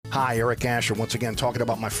Hi, Eric Asher, once again talking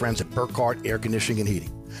about my friends at Burkhardt Air Conditioning and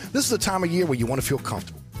Heating. This is the time of year where you want to feel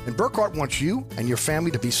comfortable, and Burkhardt wants you and your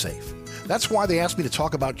family to be safe. That's why they asked me to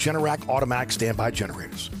talk about Generac automatic standby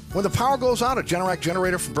generators. When the power goes out, a Generac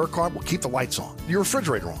generator from Burkhardt will keep the lights on, your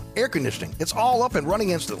refrigerator on, air conditioning. It's all up and running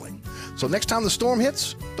instantly. So next time the storm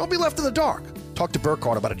hits, don't be left in the dark. Talk to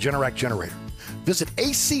Burkhardt about a Generac generator. Visit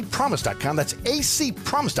acpromise.com, that's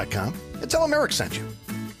acpromise.com, and tell them Eric sent you.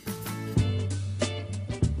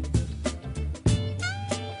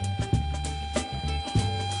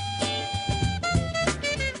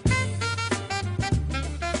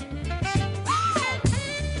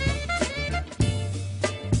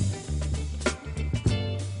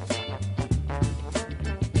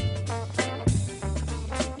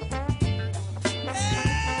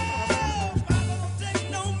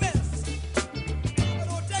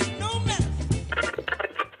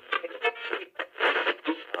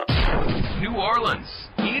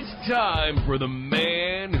 For the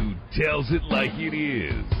man who tells it like it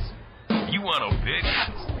is. You want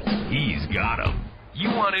opinions? He's got them. You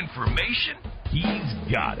want information?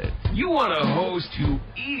 He's got it. You want a host who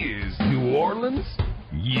is New Orleans?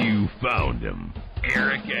 You found him.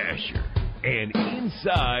 Eric Asher and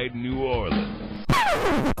Inside New Orleans.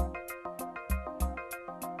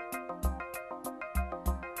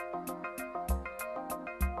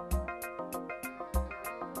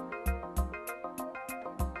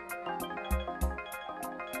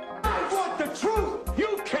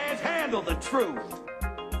 The truth.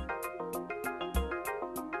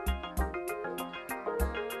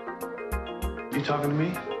 You talking to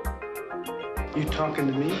me? You talking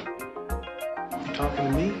to me? You talking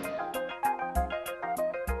to me?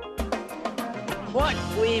 What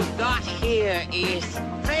we've got here is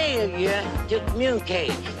failure to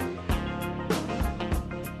communicate.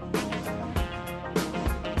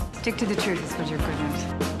 Stick to the truth is what you're good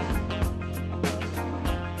at.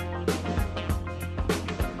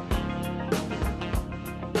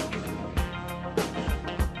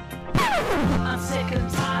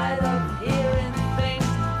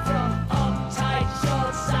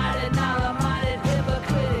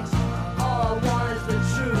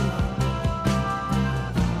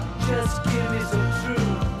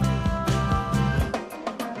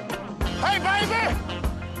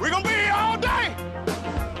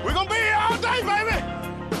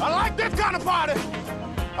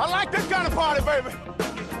 I like this kind of party, baby.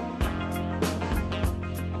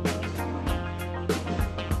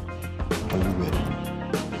 Are you ready?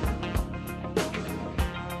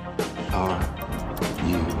 Are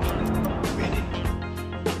you ready?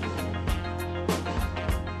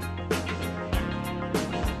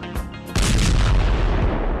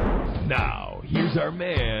 Now, here's our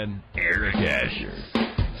man, Eric Asher.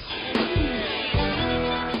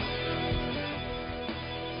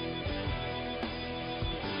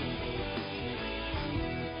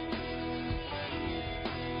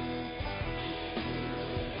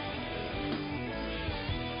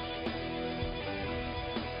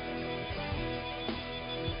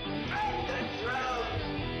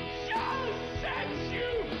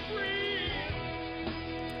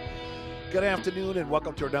 Good afternoon and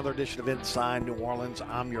welcome to another edition of Inside New Orleans.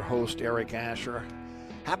 I'm your host, Eric Asher.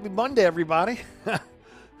 Happy Monday, everybody.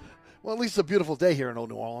 Well, at least it's a beautiful day here in Old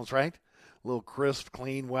New Orleans, right? A little crisp,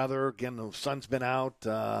 clean weather. Again, the sun's been out.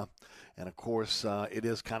 And, of course, it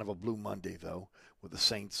is kind of a blue Monday, though, with the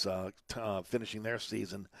Saints finishing their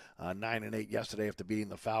season 9-8 yesterday after beating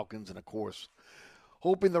the Falcons. And, of course,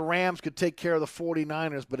 hoping the Rams could take care of the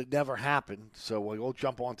 49ers, but it never happened. So we'll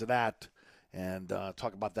jump onto that and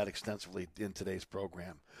talk about that extensively in today's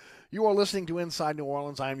program. You are listening to Inside New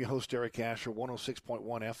Orleans. I am your host, Eric Asher, 106.1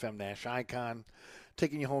 FM Nash Icon,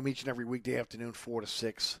 taking you home each and every weekday afternoon, 4 to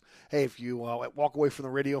 6. Hey, if you walk away from the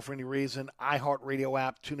radio for any reason, iHeartRadio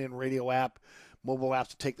app, TuneIn Radio app, mobile apps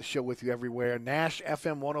to take the show with you everywhere. Nash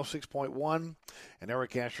FM 106.1 and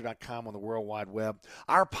ericasher.com on the World Wide Web.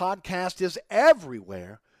 Our podcast is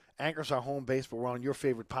everywhere. Anchor's our home base, but we're on your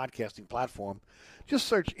favorite podcasting platform. Just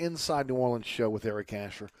search Inside New Orleans Show with Eric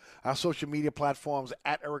Asher. Our social media platforms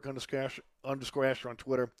at Eric_Asher on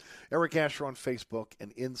Twitter, Eric Asher on Facebook,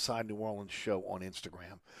 and Inside New Orleans Show on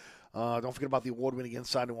Instagram. Don't forget about the award-winning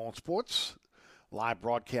Inside New Orleans Sports. Live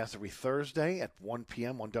broadcast every Thursday at 1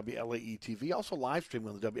 p.m. on WLAE-TV. Also live streaming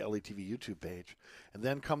on the WLAE-TV YouTube page. And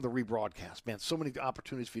then come the rebroadcast. Man, so many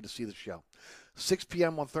opportunities for you to see the show. 6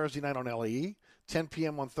 p.m. on Thursday night on LAE. 10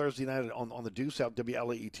 p.m. on Thursday night on the Deuce out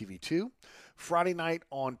WLAE-TV 2. Friday night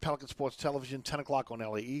on Pelican Sports Television, 10 o'clock on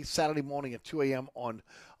LAE. Saturday morning at 2 a.m. on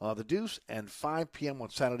the Deuce. And 5 p.m. on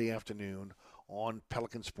Saturday afternoon on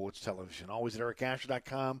Pelican Sports Television. Always at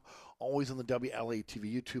ericasher.com, always on the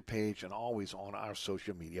WLA-TV YouTube page, and always on our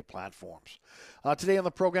social media platforms. Today on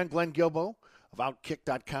the program, Glenn Gilbo of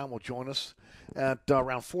Outkick.com will join us at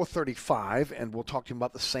around 4:35, and we'll talk to him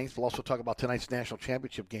about the Saints. We'll also talk about tonight's national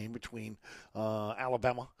championship game between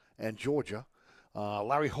Alabama and Georgia.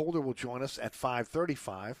 Larry Holder will join us at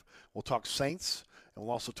 5:35. We'll talk Saints, and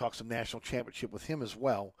we'll also talk some national championship with him as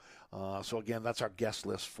well. So, again, that's our guest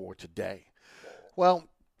list for today. Well,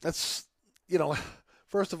 that's,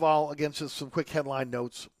 first of all, again, just some quick headline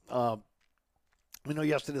notes. We know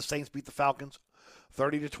yesterday the Saints beat the Falcons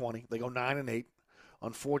 30-20. They go 9-8.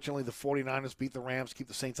 Unfortunately, the 49ers beat the Rams, keep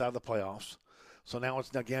the Saints out of the playoffs. So now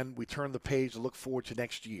we turn the page to look forward to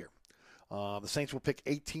next year. The Saints will pick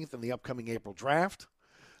 18th in the upcoming April draft.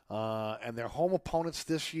 And their home opponents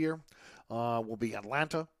this year will be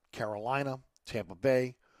Atlanta, Carolina, Tampa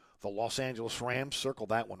Bay, the Los Angeles Rams, circle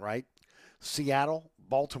that one, right? Seattle,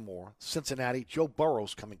 Baltimore, Cincinnati, Joe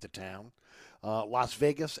Burrow's coming to town, Las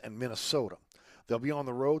Vegas, and Minnesota. They'll be on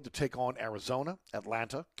the road to take on Arizona,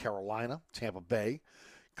 Atlanta, Carolina, Tampa Bay,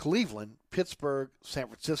 Cleveland, Pittsburgh, San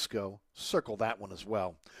Francisco, circle that one as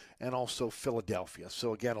well, and also Philadelphia.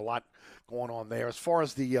 So, again, a lot going on there. As far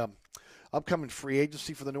as the upcoming free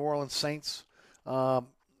agency for the New Orleans Saints,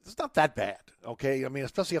 it's not that bad, okay? I mean,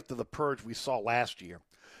 especially after the purge we saw last year.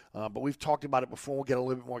 But we've talked about it before. We'll get a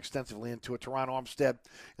little bit more extensively into it. Teron Armstead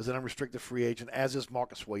is an unrestricted free agent, as is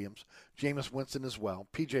Marcus Williams, Jameis Winston as well,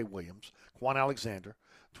 P.J. Williams, Quan Alexander,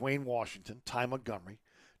 Dwayne Washington, Ty Montgomery,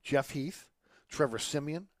 Jeff Heath, Trevor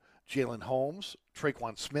Siemian, Jalen Holmes,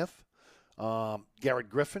 Traquan Smith, Garrett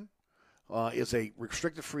Griffin is a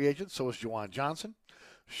restricted free agent. So is Juwan Johnson,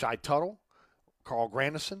 Shai Tuttle, Carl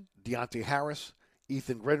Granderson, Deontay Harris,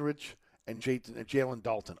 Ethan Greenridge, and Jalen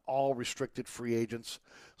Dalton, all restricted free agents.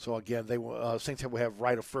 So, again, Saints will have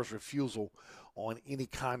right of first refusal on any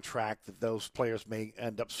contract that those players may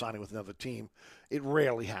end up signing with another team. It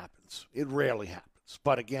rarely happens.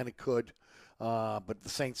 But, again, it could. But the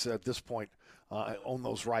Saints, at this point, own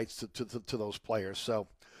those rights to those players. So,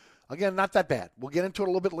 again, not that bad. We'll get into it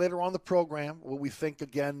a little bit later on in the program, what we think,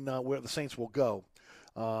 again, where the Saints will go.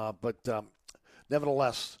 But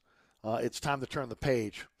nevertheless, it's time to turn the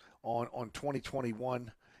page on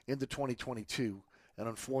 2021 into 2022. And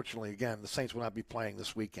unfortunately, again, the Saints will not be playing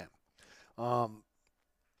this weekend. I'll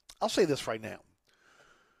say this right now.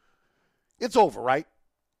 It's over, right?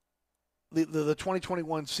 The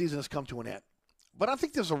 2021 season has come to an end. But I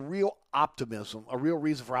think there's a real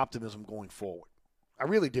reason for optimism going forward. I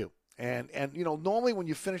really do. And normally when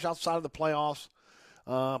you finish outside of the playoffs,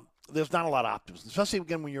 there's not a lot of optimism, especially,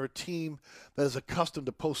 again, when you're a team that is accustomed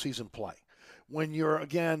to postseason play. When you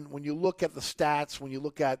look at the stats, when you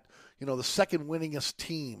look at, the second winningest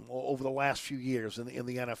team over the last few years in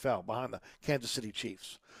the NFL behind the Kansas City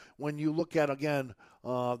Chiefs. When you look at, again,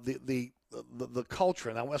 the culture,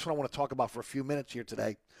 and that's what I want to talk about for a few minutes here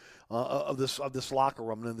today, of this locker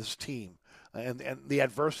room and this team and the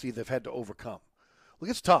adversity they've had to overcome. Look,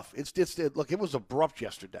 it's tough. Look, it was abrupt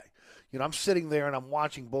yesterday. I'm sitting there and I'm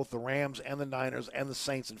watching both the Rams and the Niners and the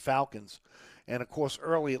Saints and Falcons. And, of course,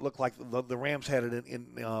 early it looked like the Rams had it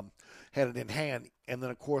in hand. And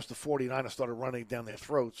then, of course, the 49ers started running down their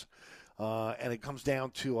throats. And it comes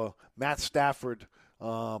down to a Matt Stafford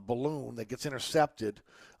balloon that gets intercepted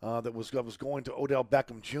that was going to Odell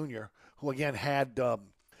Beckham Jr., who, again, had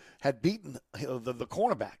beaten the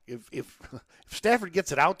cornerback. If Stafford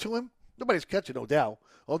gets it out to him, nobody's catching Odell.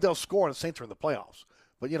 Odell's scoring, the Saints are in the playoffs.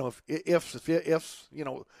 But, ifs,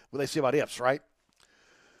 what they say about ifs, right?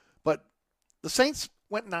 But the Saints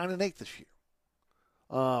went 9-8 this year.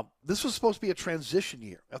 This was supposed to be a transition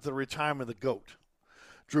year after the retirement of the GOAT,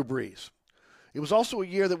 Drew Brees. It was also a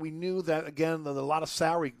year that we knew that, again, that a lot of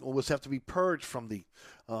salary was have to be purged from the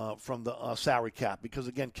salary cap because,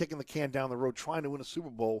 again, kicking the can down the road, trying to win a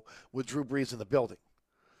Super Bowl with Drew Brees in the building.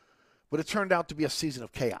 But it turned out to be a season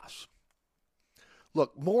of chaos.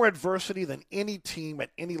 Look, more adversity than any team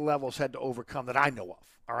at any level has had to overcome that I know of,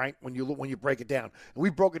 all right, when you break it down. And we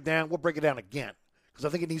broke it down. We'll break it down again because I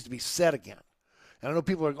think it needs to be said again. And I know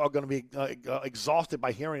people are going to be exhausted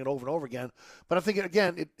by hearing it over and over again. But I think,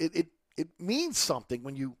 it means something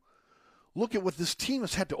when you look at what this team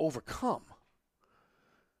has had to overcome.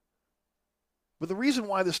 But the reason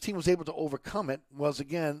why this team was able to overcome it was,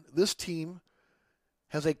 again, this team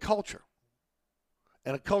has a culture.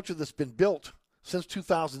 And a culture that's been built since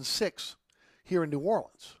 2006 here in New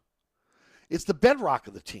Orleans. It's the bedrock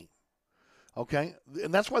of the team, okay?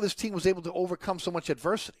 And that's why this team was able to overcome so much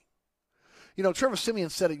adversity. Trevor Siemian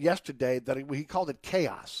said it yesterday that he called it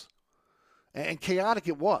chaos. And chaotic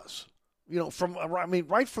it was.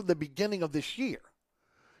 right from the beginning of this year.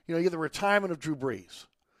 You get the retirement of Drew Brees,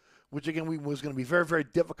 which, again, was going to be very, very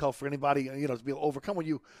difficult for anybody, to be able to overcome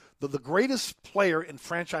when the greatest player in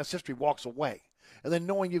franchise history walks away. And then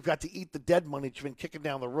knowing you've got to eat the dead money that you've been kicking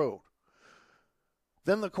down the road.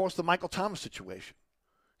 Then, of course, the Michael Thomas situation.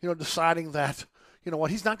 Deciding that,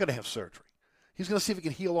 he's not going to have surgery. He's going to see if he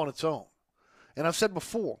can heal on its own. And I've said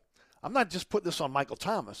before, I'm not just putting this on Michael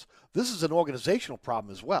Thomas. This is an organizational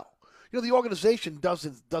problem as well. The organization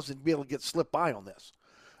doesn't be able to get slipped by on this.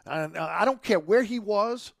 And I don't care where he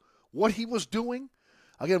was, what he was doing.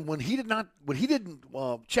 Again, when he didn't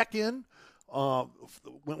check in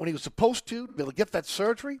when he was supposed to be able to get that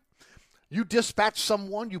surgery, you dispatch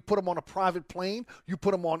someone, you put them on a private plane, you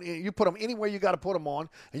put them anywhere you got to put them on,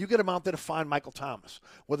 and you get them out there to find Michael Thomas.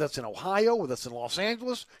 Whether that's in Ohio, whether that's in Los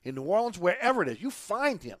Angeles, in New Orleans, wherever it is, you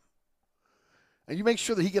find him. And you make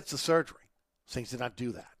sure that he gets the surgery. Saints did not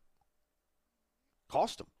do that.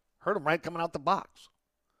 Cost him. Hurt him right coming out the box.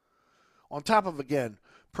 On top of, again,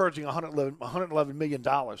 purging $111 million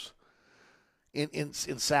in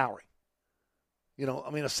salary.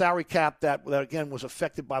 A salary cap that again was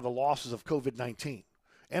affected by the losses of COVID-19.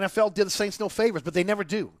 NFL did the Saints no favors, but they never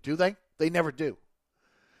do they? They never do.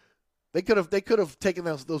 They could have taken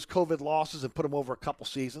those COVID losses and put them over a couple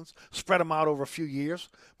seasons, spread them out over a few years,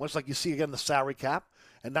 much like you see again the salary cap,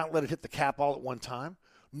 and not let it hit the cap all at one time,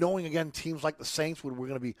 knowing again teams like the Saints were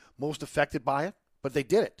going to be most affected by it, but they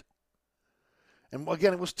did it. And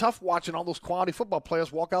again, it was tough watching all those quality football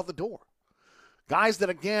players walk out the door. Guys that,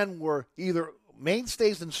 again, were either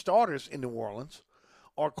mainstays and starters in New Orleans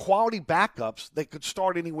or quality backups that could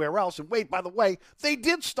start anywhere else. And wait, by the way, they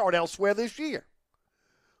did start elsewhere this year.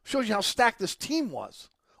 Shows you how stacked this team was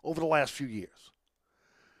over the last few years.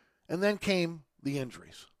 And then came the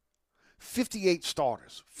injuries. 58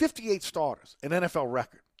 starters, an NFL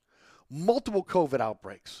record. Multiple COVID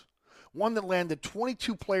outbreaks. One that landed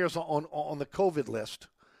 22 players on the COVID list,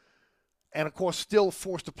 and, of course, still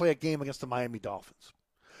forced to play a game against the Miami Dolphins.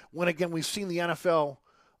 When, again, we've seen the NFL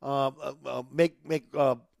have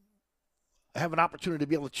an opportunity to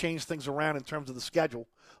be able to change things around in terms of the schedule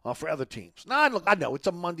for other teams. Now, look, I know it's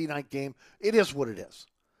a Monday night game. It is what it is.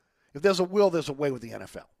 If there's a will, there's a way with the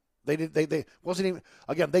NFL. They wasn't even,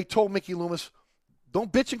 again, they told Mickey Loomis,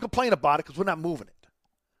 don't bitch and complain about it because we're not moving it.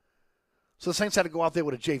 So the Saints had to go out there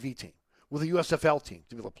with a JV team, with a USFL team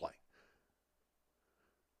to be able to play.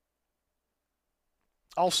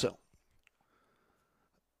 Also,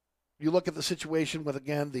 you look at the situation with,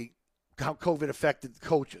 again, how COVID affected the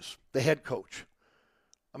coaches, the head coach.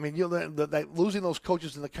 I mean, losing those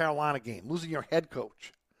coaches in the Carolina game, losing your head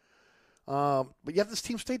coach. But yet this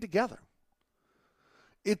team stayed together.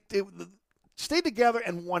 It stayed together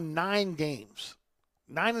and won 9 games,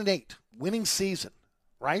 9-8, winning season,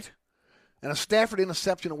 right? And a Stafford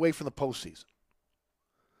interception away from the postseason.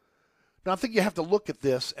 Now, I think you have to look at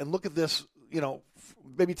this,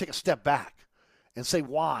 maybe take a step back and say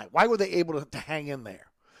why. Why were they able to hang in there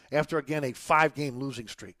after, again, a 5-game losing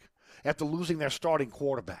streak, after losing their starting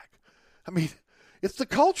quarterback? I mean, it's the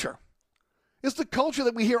culture. It's the culture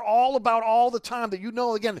that we hear all about all the time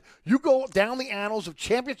that, again, you go down the annals of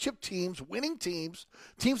championship teams, winning teams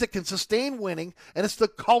that can sustain winning, and it's the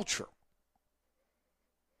culture.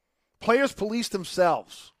 Players police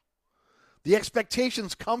themselves. The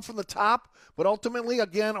expectations come from the top, but ultimately,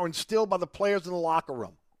 again, are instilled by the players in the locker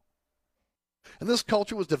room. And this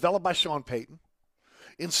culture was developed by Sean Payton,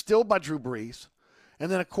 instilled by Drew Brees,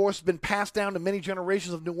 and then, of course, been passed down to many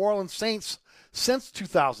generations of New Orleans Saints since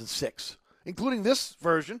 2006, including this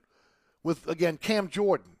version with, again, Cam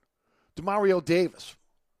Jordan, DeMario Davis,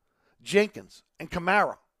 Jenkins, and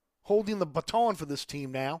Kamara holding the baton for this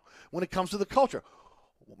team now when it comes to the culture.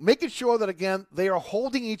 Making sure that, again, they are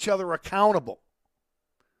holding each other accountable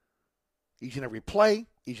each and every play,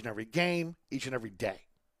 each and every game, each and every day.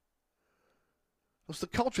 It was the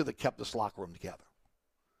culture that kept this locker room together.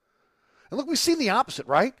 And look, we've seen the opposite,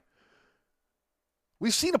 right?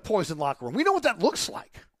 We've seen a poisoned locker room. We know what that looks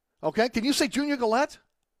like, okay? Can you say Junior Gillette?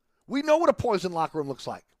 We know what a poisoned locker room looks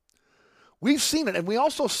like. We've seen it, and we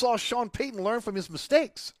also saw Sean Payton learn from his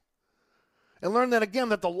mistakes. And learn that, again,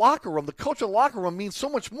 that the locker room, the culture of the locker room means so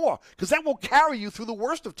much more because that will carry you through the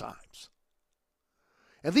worst of times.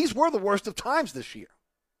 And these were the worst of times this year.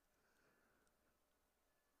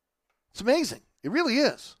 It's amazing. It really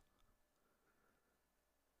is.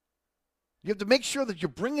 You have to make sure that you're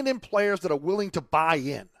bringing in players that are willing to buy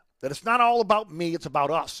in, that it's not all about me, it's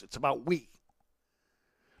about us, it's about we.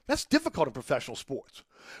 That's difficult in professional sports.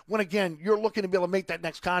 When, again, you're looking to be able to make that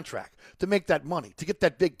next contract, to make that money, to get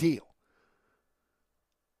that big deal.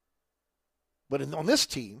 But on this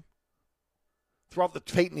team, it was the culture that kept this locker room together. And look, we've seen the opposite, right? We see a poisoned locker room. We know what that looks like. throughout the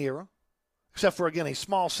Peyton era, except for, again, a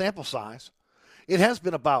small sample size, it has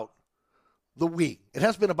been about the we. It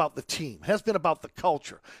has been about the team. It has been about the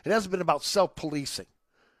culture. It has been about self-policing.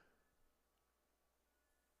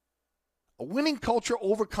 A winning culture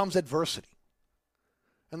overcomes adversity.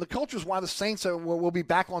 And the culture is why the Saints will be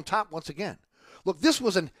back on top once again. Look, this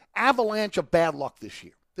was an avalanche of bad luck this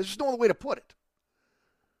year. There's just no other way to put it.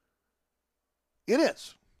 It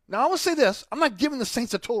is. Now, I will say this. I'm not giving the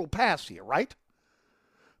Saints a total pass here, right?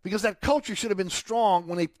 Because that culture should have been strong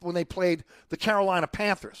when they played the Carolina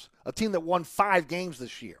Panthers, a team that won 5 games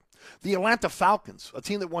this year. The Atlanta Falcons, a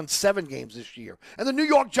team that won 7 games this year. And the New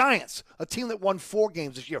York Giants, a team that won 4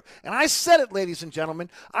 games this year. And I said it, ladies and gentlemen.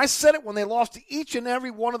 I said it when they lost to each and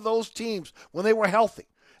every one of those teams when they were healthy.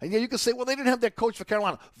 And yeah, you can say, well, they didn't have their coach for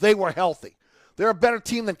Carolina. They were healthy. They're a better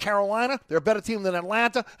team than Carolina. They're a better team than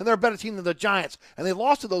Atlanta. And they're a better team than the Giants. And they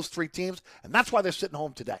lost to those 3 teams. And that's why they're sitting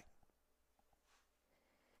home today.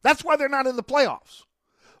 That's why they're not in the playoffs.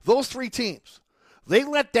 Those 3 teams, they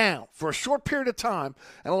let down for a short period of time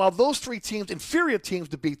and allowed those 3 teams, inferior teams,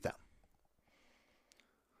 to beat them.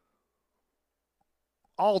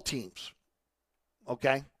 All teams,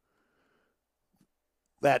 okay?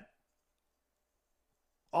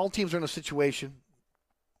 All teams are in a situation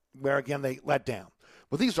where, again, they let down.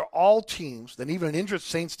 But these are all teams that even an injured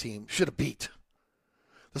Saints team should have beat.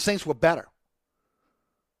 The Saints were better,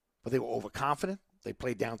 but they were overconfident. They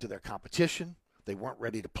played down to their competition. They weren't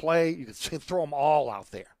ready to play. You could throw them all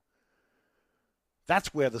out there.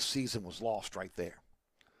 That's where the season was lost right there.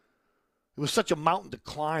 It was such a mountain to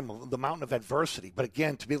climb, the mountain of adversity. But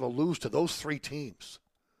again, to be able to lose to those 3 teams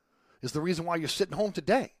is the reason why you're sitting home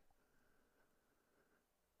today.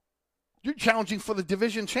 You're challenging for the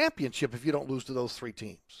division championship if you don't lose to those 3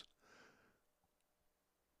 teams.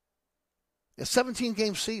 A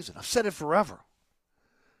 17-game season. I've said it forever.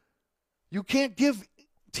 You can't give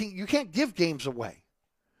games away.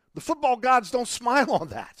 The football gods don't smile on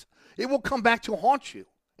that. It will come back to haunt you,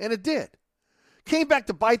 and it did. Came back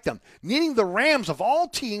to bite them, needing the Rams of all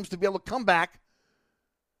teams to be able to come back,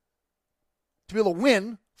 to be able to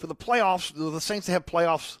win for the playoffs, the Saints to have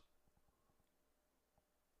playoffs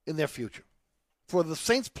in their future. For the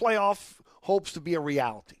Saints' playoff hopes to be a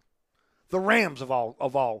reality. The Rams of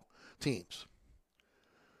all teams.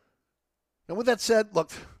 Now, with that said, look,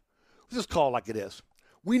 let's just call it like it is.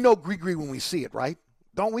 We know gree-gree when we see it, right?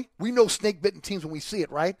 Don't we? We know snake-bitten teams when we see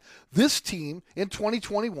it, right? This team in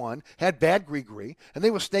 2021 had bad gree-gree, and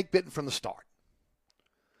they were snake-bitten from the start.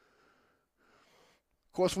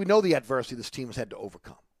 Of course, we know the adversity this team has had to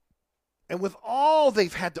overcome. And with all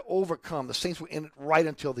they've had to overcome, the Saints were in it right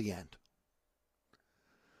until the end.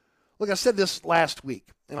 Look, I said this last week,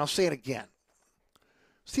 and I'll say it again.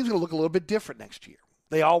 This team's going to look a little bit different next year.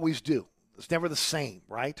 They always do. It's never the same,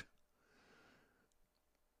 right?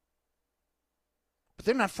 But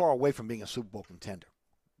they're not far away from being a Super Bowl contender.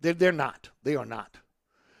 They're not. They are not.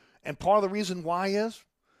 And part of the reason why is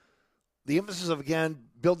the emphasis of, again,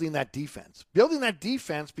 building that defense. Building that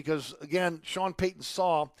defense because, again, Sean Payton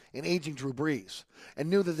saw an aging Drew Brees and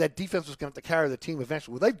knew that defense was going to have to carry the team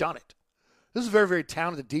eventually. Well, they've done it. This is a very, very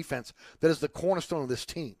talented defense that is the cornerstone of this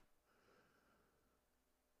team.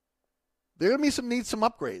 There are going to need some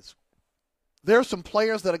upgrades. There are some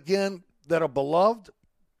players that, again, that are beloved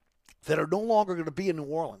that are no longer going to be in New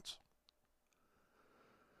Orleans.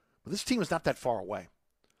 But this team is not that far away.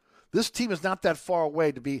 This team is not that far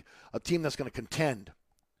away to be a team that's going to contend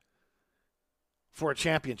for a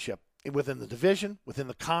championship within the division, within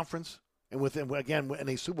the conference, and within, again, in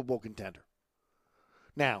a Super Bowl contender.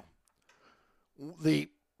 Now, the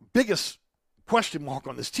biggest question mark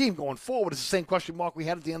on this team going forward is the same question mark we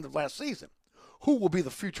had at the end of last season. Who will be the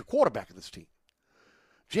future quarterback of this team?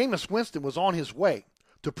 Jameis Winston was on his way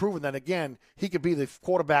to proving that, again, he could be the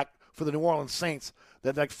quarterback for the New Orleans Saints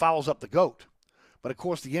that follows up the GOAT. But, of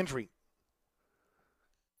course, the injury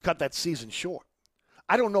cut that season short.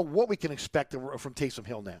 I don't know what we can expect from Taysom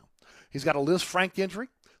Hill now. He's got a Liz Frank injury.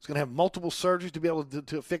 He's going to have multiple surgeries to be able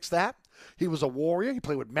to fix that. He was a warrior. He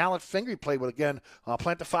played with mallet finger. He played with, again,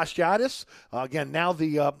 plantar fasciitis. Again, now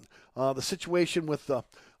the situation with the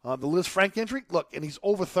Liz Frank injury. Look, and he's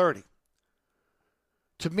over 30.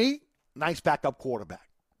 To me, nice backup quarterback,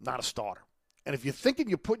 not a starter. And if you're thinking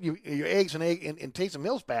you're putting your eggs in Taysom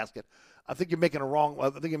Hill's basket, I think you're making the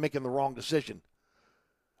wrong decision.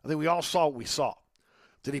 I think we all saw what we saw.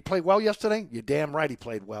 Did he play well yesterday? You're damn right he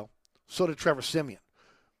played well. So did Trevor Siemian.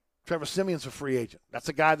 Trevor Siemian's a free agent. That's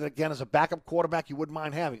a guy that, again, is a backup quarterback you wouldn't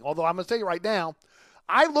mind having. Although I'm going to tell you right now,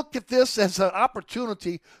 I look at this as an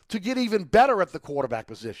opportunity to get even better at the quarterback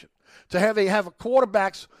position, to have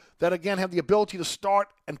quarterbacks that, again, have the ability to start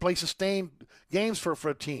and play sustained games for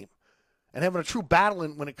a team and having a true battle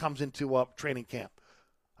when it comes into training camp.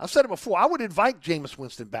 I've said it before. I would invite Jameis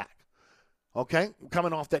Winston back, okay,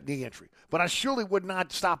 coming off that knee injury. But I surely would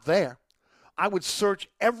not stop there. I would search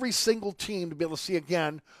every single team to be able to see,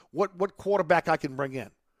 again, what quarterback I can bring in.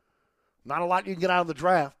 Not a lot you can get out of the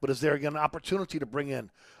draft, but is there, again, an opportunity to bring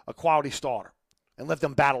in a quality starter and let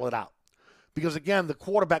them battle it out? Because, again, the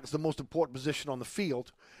quarterback is the most important position on the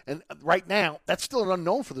field. And right now, that's still an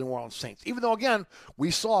unknown for the New Orleans Saints. Even though, again,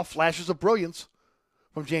 we saw flashes of brilliance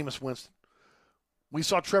from Jameis Winston. We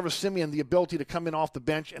saw Trevor Siemian, the ability to come in off the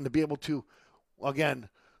bench and to be able to, again,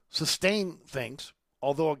 sustain things.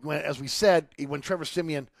 Although, as we said, when Trevor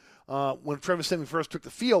Siemian first took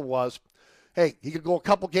the field was, hey, he could go a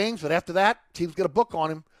couple games, but after that, team's got a book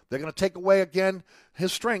on him. They're going to take away, again,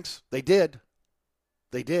 his strengths. They did.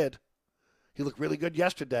 He looked really good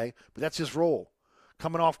yesterday, but that's his role,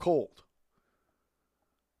 coming off cold.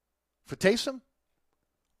 For Taysom,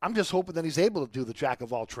 I'm just hoping that he's able to do the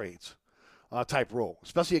jack-of-all-trades type role,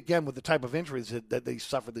 especially, again, with the type of injuries that they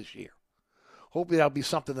suffered this year. Hopefully that'll be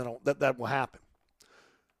something that will happen.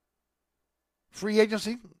 Free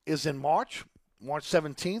agency is in March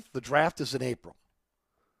 17th. The draft is in April.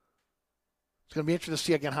 It's going to be interesting to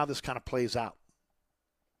see, again, how this kind of plays out.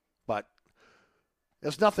 But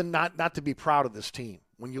there's nothing not to be proud of this team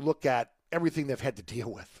when you look at everything they've had to deal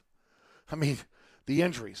with. I mean, the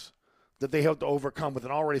injuries that they had to overcome with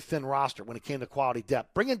an already thin roster when it came to quality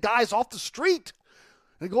depth. Bringing guys off the street.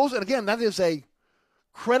 And again, that is a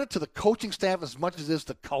credit to the coaching staff as much as it is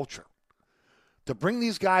the culture. To bring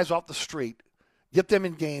these guys off the street, get them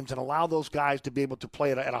in games, and allow those guys to be able to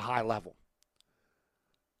play at a high level.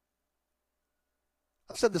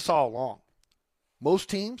 I've said this all along. Most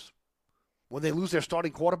teams, when they lose their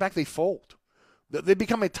starting quarterback, they fold. They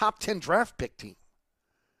become a top 10 draft pick team.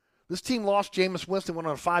 This team lost Jameis Winston, went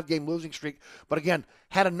on a 5-game losing streak, but again,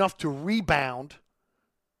 had enough to rebound.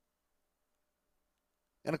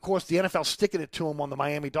 And, of course, the NFL sticking it to him on the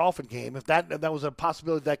Miami Dolphin game. If that was a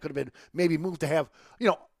possibility, that could have been maybe moved to have,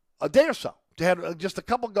 a day or so. To have just a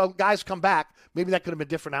couple of guys come back, maybe that could have been a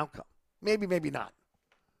different outcome. Maybe not.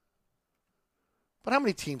 But how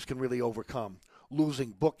many teams can really overcome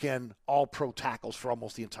losing bookend all-pro tackles for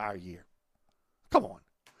almost the entire year? Come on.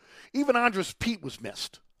 Even Andres Pete was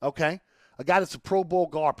missed, okay? A guy that's a Pro Bowl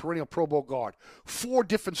guard, perennial Pro Bowl guard. 4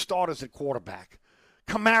 different starters at quarterback.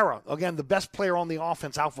 Kamara, again, the best player on the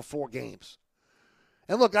offense, out for 4 games.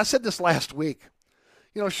 And look, I said this last week.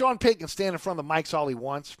 Sean Payton can stand in front of the mics all he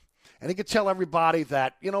wants, and he could tell everybody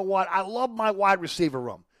that, you know what, I love my wide receiver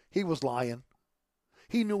room. He was lying.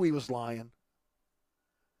 He knew he was lying.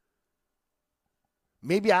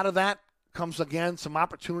 Maybe out of that comes, again, some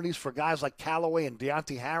opportunities for guys like Callaway and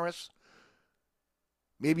Deontay Harris.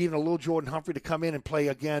 Maybe even a little Jordan Humphrey to come in and play,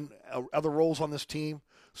 again, other roles on this team.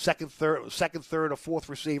 Second, third, or fourth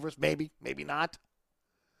receivers. Maybe not.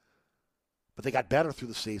 But they got better through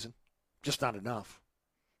the season. Just not enough.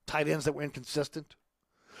 Tight ends that were inconsistent.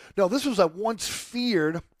 No, this was a once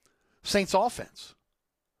feared Saints offense.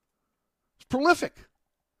 It's prolific.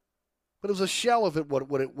 But it was a shell of it,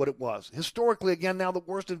 what it was. Historically, again, now the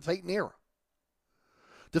worst in the Payton era.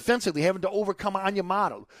 Defensively, having to overcome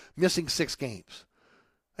Onyemata, missing 6 games.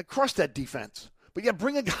 I crushed that defense. But yet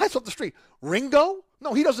bringing guys off the street. Ringo?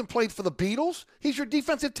 No, he doesn't play for the Beatles. He's your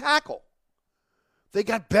defensive tackle. They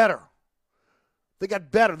got better.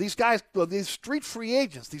 These guys, these street free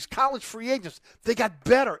agents, these college free agents, they got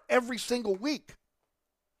better every single week.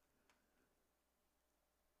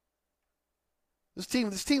 This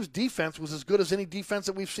team's defense was as good as any defense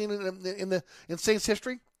that we've seen in Saints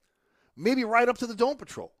history. Maybe right up to the Dome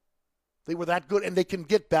Patrol. They were that good, and they can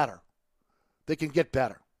get better.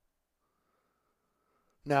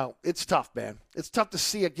 Now, it's tough, man. It's tough to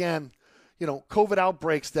see, again, COVID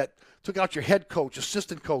outbreaks that took out your head coach,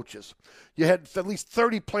 assistant coaches. You had at least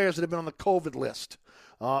 30 players that have been on the COVID list.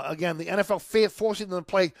 Again, the NFL forcing them to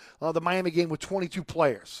play the Miami game with 22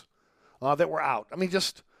 players that were out. I mean,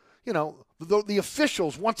 just, the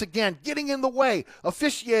officials, once again, getting in the way,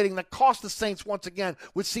 officiating that cost the Saints once again,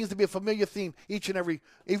 which seems to be a familiar theme each and every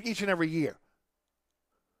year.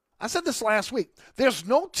 I said this last week. There's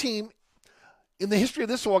no team in the history of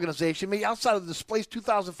this organization, maybe outside of the displaced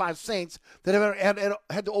 2005 Saints, that have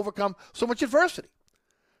had to overcome so much adversity.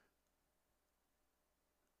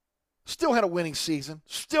 Still had a winning season.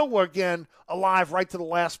 Still were, again, alive right to the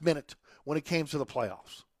last minute when it came to the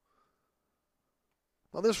playoffs.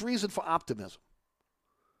 Well, there's reason for optimism.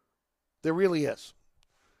 There really is.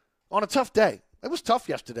 On a tough day, It was tough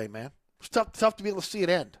yesterday, man. It was tough to be able to see it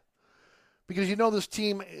end. Because you know this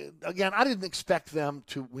team, again, I didn't expect them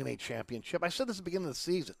to win a championship. I said this at the beginning of the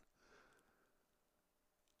season.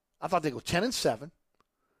 I thought they'd go 10-7.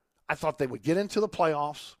 I thought they would get into the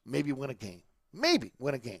playoffs, maybe win a game. Maybe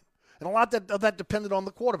win a game. And a lot of that depended on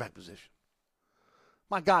the quarterback position.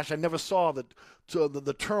 My gosh, I never saw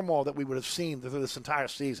the turmoil that we would have seen through this entire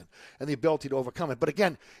season and the ability to overcome it. But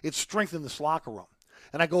again, it strengthened this locker room.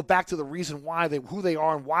 And I go back to the reason why who they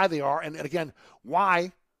are and why they are, and again,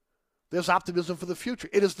 why there's optimism for the future.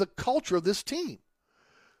 It is the culture of this team,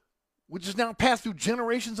 which has now passed through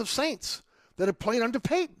generations of Saints that have played under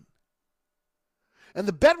Peyton. And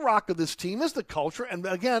the bedrock of this team is the culture, and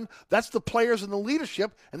again, that's the players and the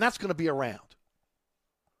leadership, and that's going to be around.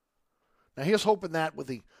 Now, here's hoping that with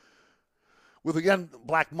again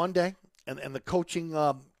Black Monday and the coaching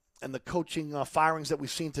firings that we've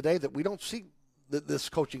seen today, that we don't see this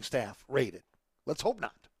coaching staff raided. Let's hope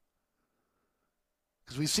not,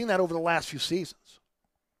 because we've seen that over the last few seasons.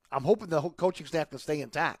 I'm hoping the whole coaching staff can stay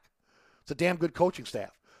intact. It's a damn good coaching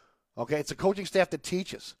staff. Okay, it's a coaching staff that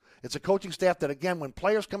teaches. It's a coaching staff that, again, when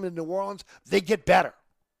players come into New Orleans, they get better.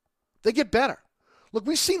 They get better. Look,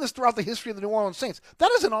 we've seen this throughout the history of the New Orleans Saints.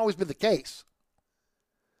 That hasn't always been the case.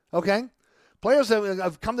 Okay? Players that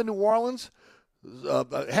have come to New Orleans,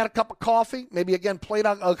 had a cup of coffee, maybe, again, played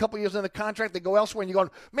out a couple years in the contract, they go elsewhere, and you're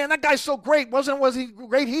going, man, that guy's so great. Was he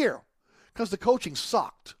great here? Because the coaching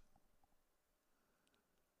sucked.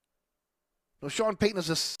 No, Sean Payton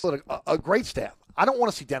is a great staff. I don't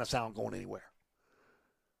want to see Dennis Allen going anywhere.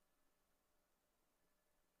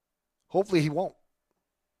 Hopefully he won't.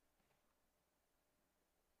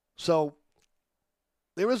 So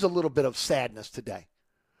there is a little bit of sadness today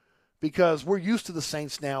because we're used to the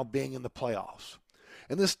Saints now being in the playoffs.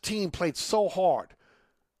 And this team played so hard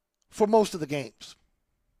for most of the games.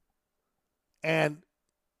 And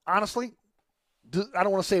honestly, I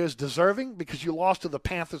don't want to say it was deserving because you lost to the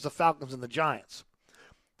Panthers, the Falcons, and the Giants.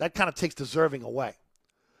 That kind of takes deserving away.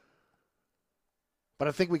 But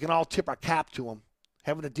I think we can all tip our cap to them,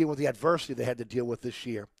 having to deal with the adversity they had to deal with this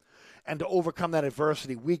year, and to overcome that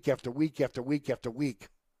adversity week after week after week after week.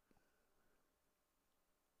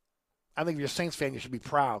 I think if you're a Saints fan, you should be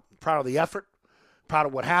proud of the effort, proud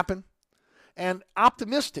of what happened, and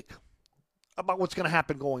optimistic about what's going to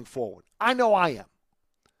happen going forward. I know I am,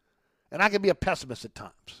 and I can be a pessimist at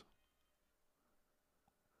times.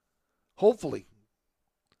 Hopefully,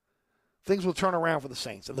 things will turn around for the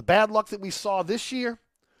Saints, and the bad luck that we saw this year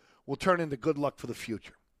will turn into good luck for the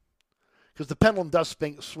future. Because the pendulum does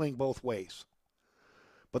swing both ways.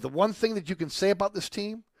 But the one thing that you can say about this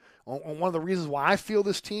team, and one of the reasons why I feel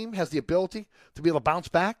this team has the ability to be able to bounce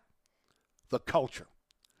back, the culture.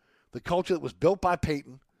 The culture that was built by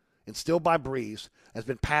Peyton, instilled by Breeze, has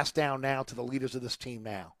been passed down now to the leaders of this team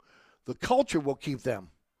now. The culture will keep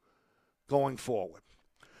them going forward.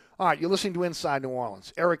 All right, you're listening to Inside New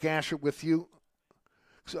Orleans. Eric Asher with you.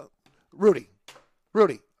 So, Rudy,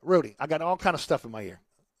 I got all kind of stuff in my ear.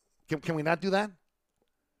 Can we not do that?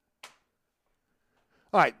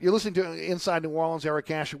 All right, you're listening to Inside New Orleans.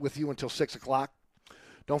 Eric Asher with you until 6 o'clock.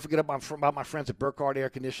 Don't forget about my friends at Burkhardt Air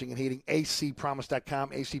Conditioning and Heating,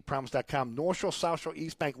 acpromise.com, North Shore, South Shore,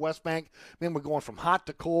 East Bank, West Bank. Man, we're going from hot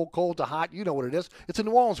to cold, cold to hot. You know what it is. It's a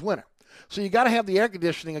New Orleans winter. So you got to have the air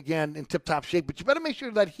conditioning, again, in tip-top shape, but you better make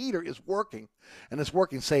sure that heater is working and it's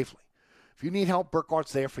working safely. If you need help,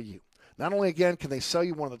 Burkhardt's there for you. Not only, again, can they sell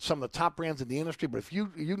you some of the top brands in the industry, but if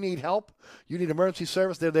you need help, you need emergency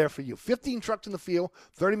service, they're there for you. 15 trucks in the field,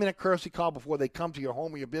 30-minute courtesy call before they come to your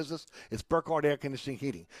home or your business. It's Burkhardt Air Conditioning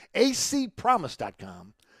Heating.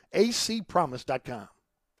 acpromise.com, acpromise.com.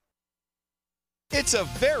 It's a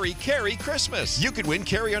very Carrie Christmas. You could win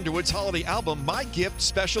Carrie Underwood's holiday album, My Gift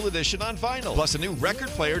Special Edition on vinyl, plus a new record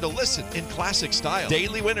player to listen in classic style.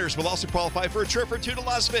 Daily winners will also qualify for a trip or two to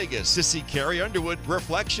Las Vegas to see Carrie Underwood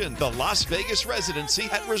Reflection, the Las Vegas residency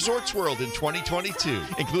at Resorts World in 2022,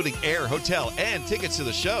 including air, hotel, and tickets to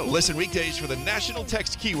the show. Listen weekdays for the national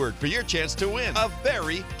text keyword for your chance to win a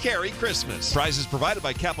very Carrie Christmas. Prizes provided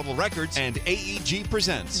by Capitol Records and AEG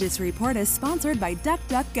Presents. This report is sponsored by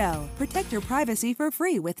DuckDuckGo. Protect your privacy for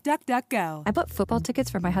free with DuckDuckGo. I bought football tickets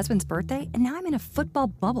for my husband's birthday, and now I'm in a football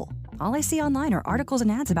bubble. All I see online are articles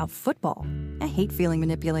and ads about football. I hate feeling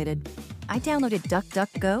manipulated. I downloaded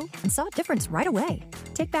DuckDuckGo and saw a difference right away.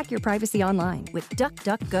 Take back your privacy online with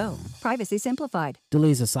DuckDuckGo. Privacy simplified.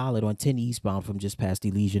 Delays are solid on 10 eastbound from just past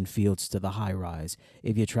Elysian Fields to the high rise.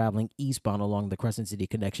 If you're traveling eastbound along the Crescent City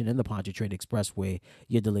Connection and the Pontchartrain Expressway,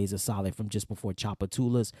 your delays are solid from just before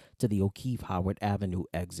Chapatulas to the O'Keefe Howard Avenue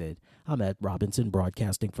exit. I'm Ed Robinson,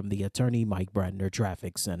 broadcasting from the Attorney Mike Brandner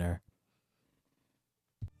Traffic Center.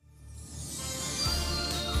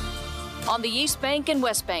 On the East Bank and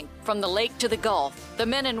West Bank, from the lake to the Gulf, the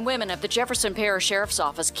men and women of the Jefferson Parish Sheriff's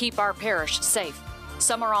Office keep our parish safe.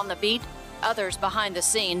 Some are on the beat, others behind the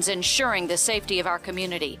scenes, ensuring the safety of our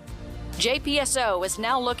community. JPSO is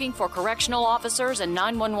now looking for correctional officers and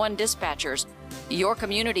 911 dispatchers. Your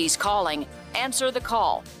community's calling. Answer the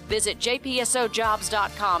call. Visit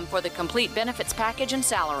jpsojobs.com for the complete benefits package and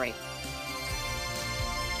salary.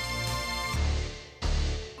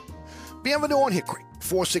 Bienvenue on Hickory,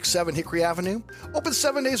 467 Hickory Avenue. Open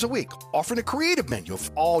 7 days a week, offering a creative menu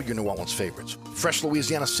of all your New Orleans favorites. Fresh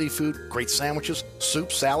Louisiana seafood, great sandwiches,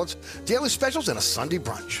 soups, salads, daily specials, and a Sunday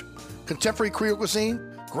brunch. Contemporary Creole cuisine,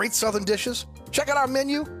 great southern dishes. Check out our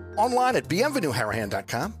menu online at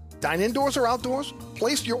bienvenueharahan.com. Dine indoors or outdoors.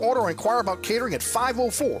 Place your order or inquire about catering at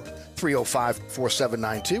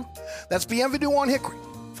 504-305-4792. That's Bienvenue on Hickory,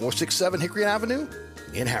 467 Hickory Avenue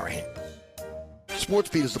in Harahan.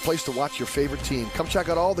 SportsBeat is the place to watch your favorite team. Come check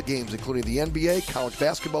out all the games, including the NBA, college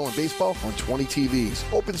basketball, and baseball on 20 TVs.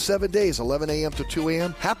 Open 7 days, 11 a.m. to 2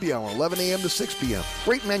 a.m. Happy hour, 11 a.m. to 6 p.m.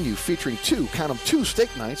 Great menu featuring two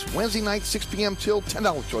steak nights. Wednesday night, 6 p.m. till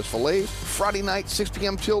 $10 choice fillets. Friday night, 6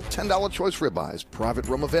 p.m. till $10 choice ribeyes. Private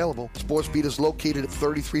room available. SportsBeat is located at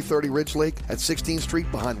 3330 Ridge Lake at 16th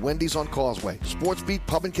Street behind Wendy's on Causeway. SportsBeat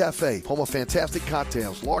Pub and Cafe, home of fantastic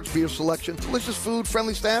cocktails, large beer selection, delicious food,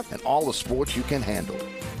 friendly staff, and all the sports you can handle.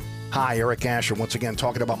 Hi, Eric Asher, once again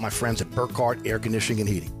talking about my friends at Burkhardt Air Conditioning and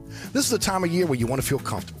Heating. This is the time of year where you want to feel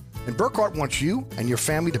comfortable, and Burkhardt wants you and your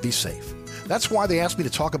family to be safe. That's why they asked me to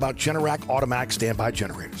talk about Generac automatic standby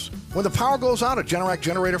generators. When the power goes out, a Generac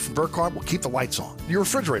generator from Burkhardt will keep the lights on, your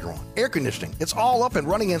refrigerator on, air conditioning. It's all up and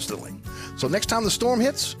running instantly. So next time the storm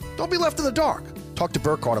hits, don't be left in the dark. Talk to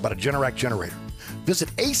Burkhardt about a Generac generator. Visit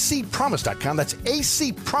acpromise.com, that's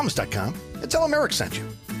acpromise.com, and tell them Eric sent you.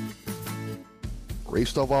 Ray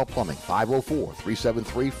Stovall Plumbing,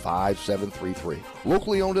 504-373-5733.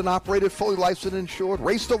 Locally owned and operated, fully licensed and insured,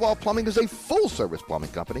 Ray Stovall Plumbing is a full-service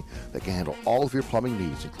plumbing company that can handle all of your plumbing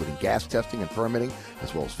needs, including gas testing and permitting,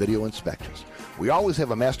 as well as video inspections. We always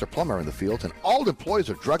have a master plumber in the field, and all employees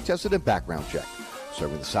are drug tested and background checked.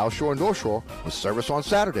 Serving the South Shore and North Shore with service on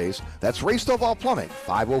Saturdays. That's Ray Stovall Plumbing,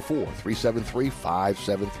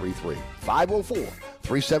 504-373-5733.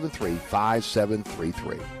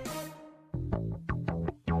 504-373-5733.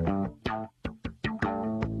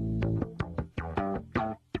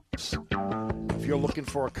 If you're looking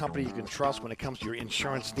for a company you can trust when it comes to your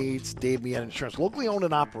insurance needs, Dave Miette Insurance, locally owned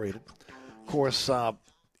and operated. Of course,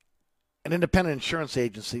 an independent insurance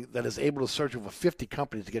agency that is able to search over 50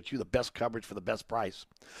 companies to get you the best coverage for the best price.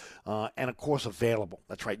 And, of course, available.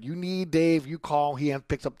 That's right. You need Dave, you call, he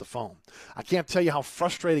picks up the phone. I can't tell you how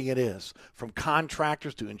frustrating it is from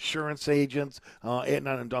contractors to insurance agents,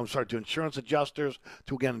 to insurance adjusters,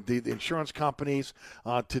 to, again, the insurance companies,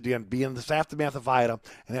 to, again, be in this aftermath of Ida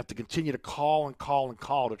and have to continue to call and call and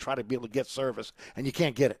call to try to be able to get service, and you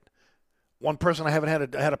can't get it. One person I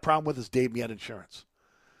haven't had a problem with is Dave Miette Insurance.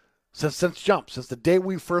 Since the day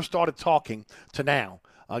we first started talking to now,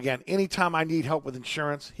 again, anytime I need help with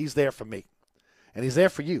insurance, he's there for me. And he's there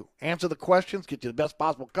for you. Answer the questions, get you the best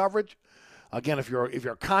possible coverage. Again, if you're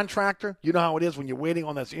a contractor, you know how it is when you're waiting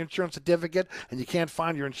on this insurance certificate and you can't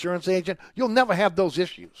find your insurance agent. You'll never have those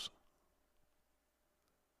issues.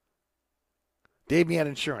 Dave Miette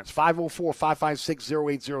Insurance,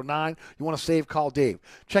 504-556-0809. You want to save, call Dave.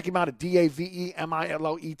 Check him out at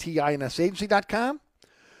DAVEMILLETINSagency.com.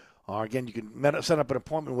 Or, again, you can set up an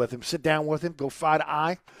appointment with him, sit down with him, go eye to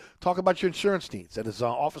eye, talk about your insurance needs at his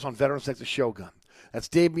office on Veterans Next to Shogun. That's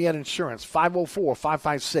Dave Miette Insurance,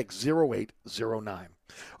 504-556-0809. All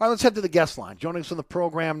right, let's head to the guest line. Joining us on the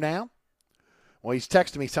program now, well, he's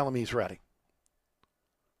texting me telling me he's ready.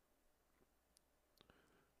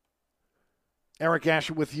 Eric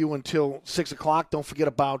Asher with you until 6 o'clock. Don't forget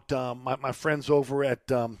about my friends over at,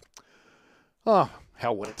 hell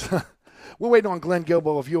with it. We're waiting on Glenn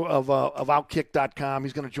Gilbo of Outkick.com.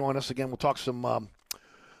 He's going to join us again. We'll talk some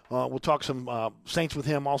Saints with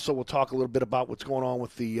him. Also, we'll talk a little bit about what's going on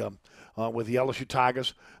with the LSU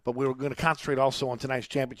Tigers. But we're going to concentrate also on tonight's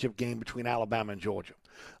championship game between Alabama and Georgia.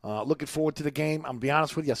 Looking forward to the game. I'm going to be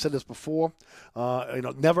honest with you. I said this before.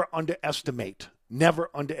 Never underestimate Nick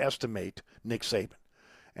Saban.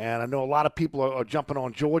 And I know a lot of people are jumping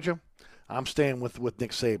on Georgia. I'm staying with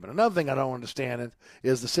Nick Saban. Another thing I don't understand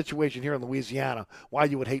is the situation here in Louisiana, why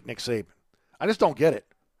you would hate Nick Saban. I just don't get it.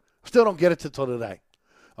 Still don't get it till today.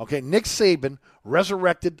 Okay, Nick Saban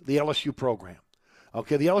resurrected the LSU program.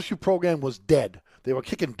 Okay, the LSU program was dead. They were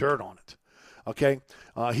kicking dirt on it. Okay,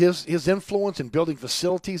 his influence in building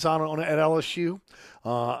facilities at LSU,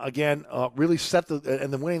 really set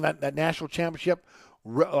and then winning that national championship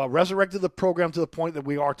resurrected the program to the point that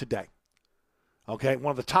we are today. Okay,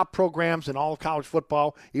 one of the top programs in all of college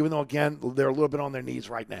football, even though, again, they're a little bit on their knees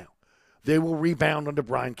right now. They will rebound under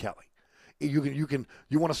Brian Kelly. You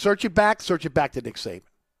want to search it back to Nick Saban.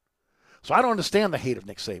 So I don't understand the hate of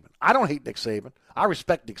Nick Saban. I don't hate Nick Saban. I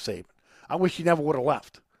respect Nick Saban. I wish he never would have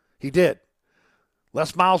left. He did.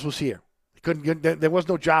 Les Miles was here. There was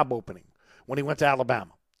no job opening when he went to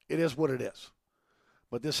Alabama. It is what it is.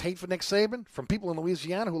 But this hate for Nick Saban from people in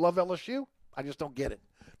Louisiana who love LSU, I just don't get it.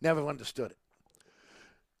 Never understood it.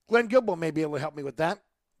 Glenn Gilbo may be able to help me with that.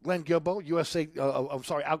 Glenn Gilbo,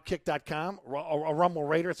 Outkick.com, a Rummel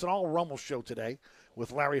Raider. It's an all Rummel show today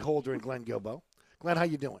with Larry Holder and Glenn Gilbo. Glenn, how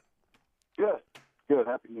you doing? Good.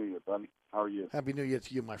 Happy New Year, buddy. How are you? Happy New Year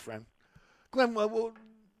to you, my friend. Glenn, well,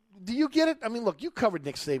 do you get it? I mean, look, you covered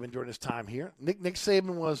Nick Saban during his time here. Nick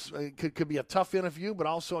Saban was could be a tough interview, but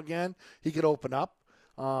also, again, he could open up.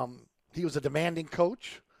 He was a demanding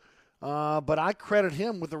coach, but I credit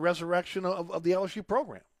him with the resurrection of the LSU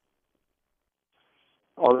program.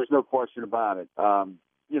 Oh, there's no question about it. And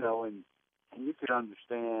you could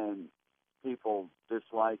understand people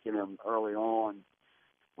disliking him early on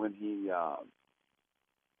when he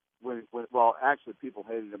actually people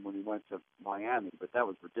hated him when he went to Miami, but that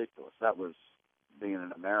was ridiculous. That was being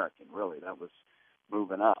an American, really. That was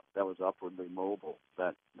moving up. That was upwardly mobile,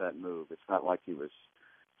 that move. It's not like he was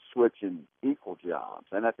switching equal jobs.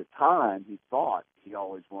 And at the time, he thought he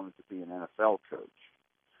always wanted to be an NFL coach.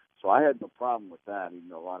 So I had no problem with that, even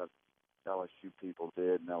though a lot of LSU people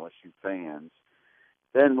did and LSU fans.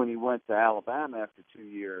 Then when he went to Alabama after 2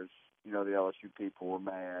 years, the LSU people were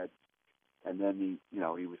mad. And then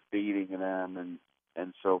he was beating them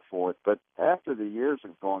and so forth. But after the years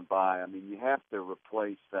have gone by, I mean, you have to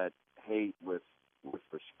replace that hate with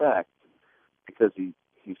respect because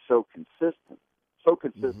he's so consistent. So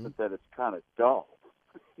consistent that it's kind of dull,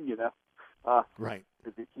 right?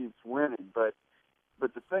 Because he keeps winning. But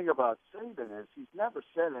the thing about Saban is he's never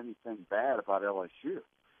said anything bad about LSU.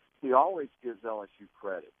 He always gives LSU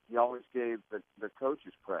credit. He always gave the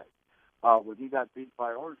coaches credit. When he got beat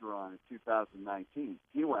by Orgeron in 2019,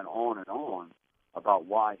 he went on and on about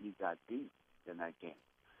why he got beat in that game.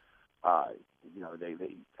 I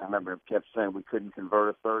remember him kept saying we couldn't convert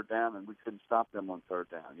a third down and we couldn't stop them on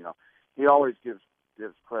third down. He always gives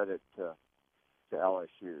credit to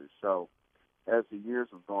LSU. So as the years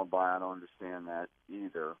have gone by, I don't understand that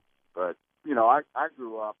either. But I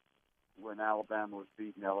grew up when Alabama was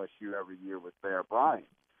beating LSU every year with Bear Bryant.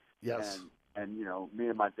 Yes. And me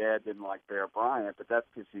and my dad didn't like Bear Bryant, but that's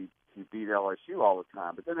because he beat LSU all the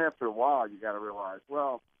time. But then after a while, you got to realize,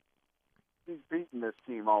 well, he's beating this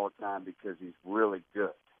team all the time because he's really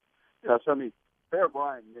good. So I mean, Bear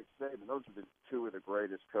Bryant and Nick Saban, those are the two of the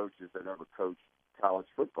greatest coaches that ever coached college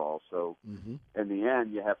football. So in the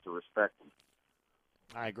end, you have to respect them.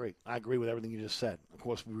 I agree. I agree with everything you just said. Of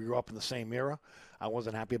course, we grew up in the same era. I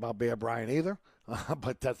wasn't happy about Bear Bryant either.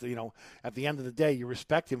 But that's, at the end of the day, you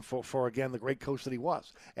respect him for again, the great coach that he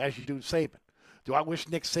was, as you do Saban. Do I wish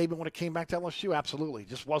Nick Saban would have came back to LSU? Absolutely. It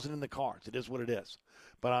just wasn't in the cards. It is what it is.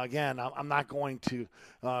 But again, I'm not going to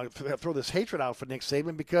throw this hatred out for Nick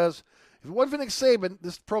Saban because if it wasn't for Nick Saban,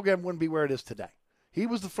 this program wouldn't be where it is today. He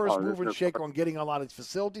was the first mover and shaker on getting a lot of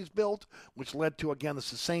facilities built, which led to, again, the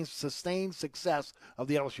sustained success of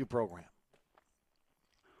the LSU program.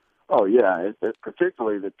 Oh, yeah,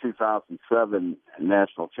 particularly the 2007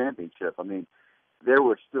 national championship. I mean, there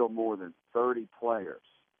were still more than 30 players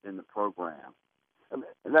in the program. I mean,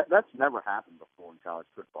 that's never happened before in college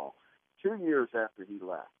football. 2 years after he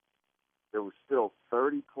left, there were still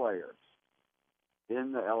 30 players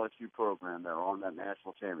in the LSU program that were on that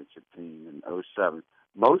national championship team in 2007.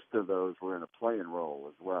 Most of those were in a playing role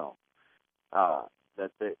as well,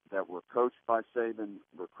 that were coached by Saban,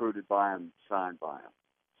 recruited by him, signed by him.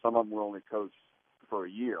 Some of them were only coached for a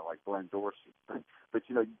year, like Glenn Dorsey. But,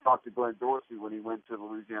 you talk to Glenn Dorsey when he went to the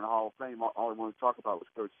Louisiana Hall of Fame, all he wanted to talk about was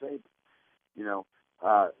Coach Saban.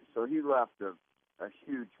 So he left a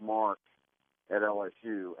huge mark at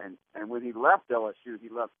LSU. And when he left LSU, he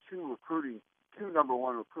left two number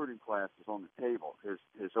one recruiting classes on the table, his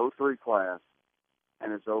 03 class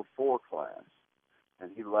and his 04 class. And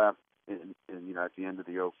he left at the end of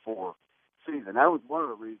the 04 season. That was one of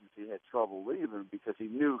the reasons he had trouble leaving, because he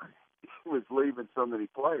knew he was leaving so many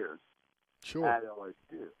players at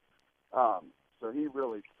LSU. So he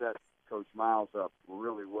really set Coach Miles up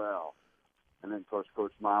really well. And then Coach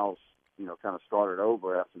Miles, kind of started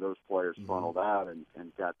over after those players funneled out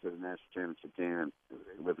and got to the national championship game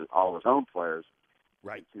with all his own players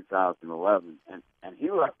in 2011. And he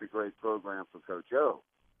left a great program for Coach O.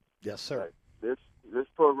 Yes, sir. this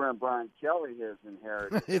program Brian Kelly has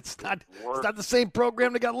inherited. It's not the same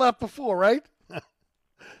program that got left before, right?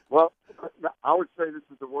 Well, I would say this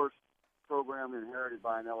is the worst program inherited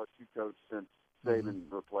by an LSU coach since Saban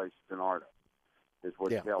replaced DiNardo. Is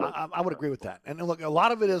what Kelly. I would agree with that. And look, a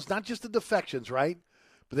lot of it is not just the defections, right?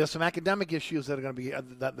 But there's some academic issues that are going to be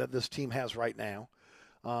that this team has right now.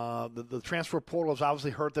 The transfer portal has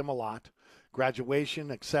obviously hurt them a lot.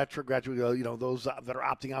 Graduation, etc. Those that are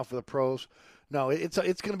opting out for the pros. No, it's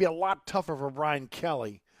going to be a lot tougher for Brian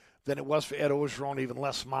Kelly than it was for Ed Orgeron, even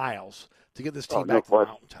Les Miles, to get this team back to the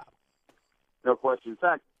mountaintop. No question. In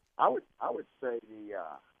fact, I would say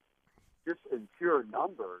just in pure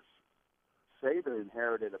numbers, Saban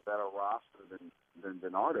inherited a better roster than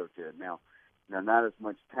DiNardo did. Now, not as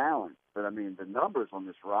much talent, but I mean the numbers on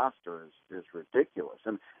this roster is ridiculous.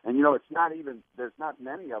 And it's not even, there's not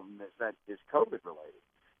many of them that is COVID related.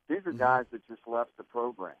 These are guys that just left the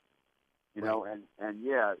program. And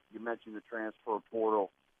yeah, you mentioned the transfer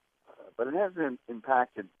portal, but it hasn't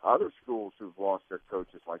impacted other schools who've lost their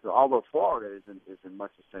coaches like that. Although Florida is in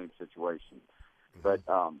much the same situation. But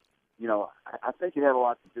I think it had a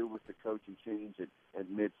lot to do with the coaching change at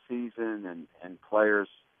mid-season, and players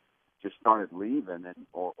just started leaving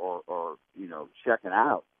or checking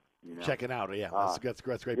out. Checking out, yeah. That's a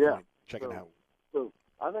great point. Checking out. So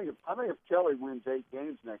I think if Kelly wins 8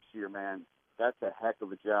 games next year, man, that's a heck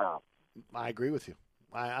of a job. I agree with you.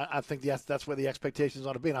 I think that's where the expectations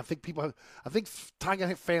ought to be, and I think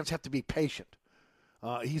Tiger fans have to be patient.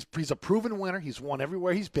 He's a proven winner. He's won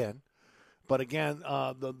everywhere he's been, but again,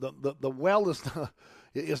 the well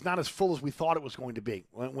is not as full as we thought it was going to be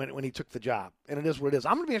when he took the job, and it is what it is.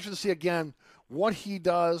 I'm going to be interested to see again what he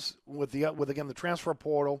does with the transfer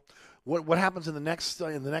portal, what happens in the next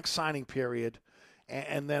signing period.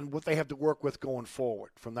 And then what they have to work with going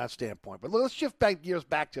forward from that standpoint. But let's shift gears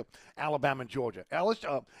back to Alabama and Georgia.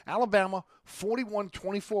 Alabama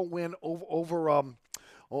 41-24 win over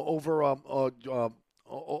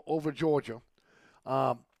Georgia.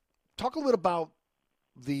 Talk a little about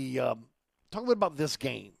this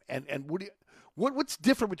game and what's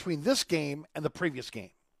different between this game and the previous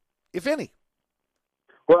game, if any.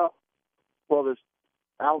 Well, there's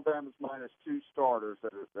Alabama's minus 2 starters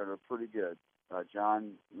that are pretty good.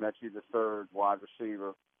 John Mechie III, wide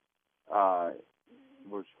receiver,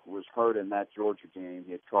 was hurt in that Georgia game.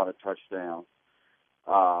 He had caught a touchdown,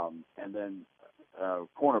 and then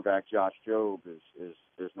cornerback Josh Jobe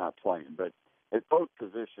is not playing. But at both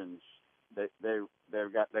positions, they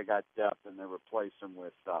got depth, and they replace them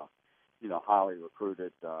with highly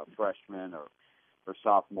recruited freshmen or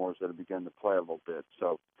sophomores that have begun to play a little bit.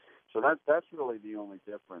 So that's really the only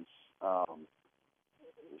difference.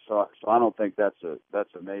 So I don't think that's a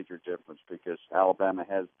major difference because Alabama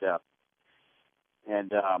has depth,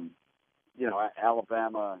 and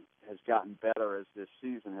Alabama has gotten better as this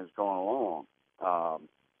season has gone along.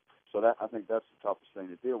 So I think that's the toughest thing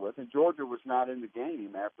to deal with. And Georgia was not in the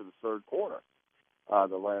game after the third quarter,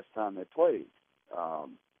 the last time they played. I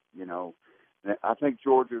think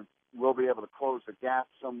Georgia will be able to close the gap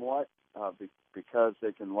somewhat because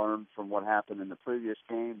they can learn from what happened in the previous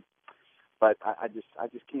game. But I just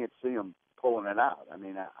can't see them pulling it out. I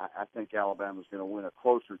mean, I think Alabama's going to win a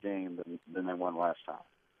closer game than they won last time.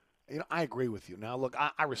 I agree with you. Now, look,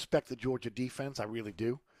 I respect the Georgia defense. I really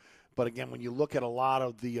do. But, again, when you look at a lot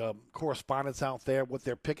of the correspondents out there, what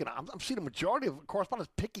they're picking, I'm seeing the majority of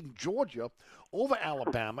correspondents picking Georgia over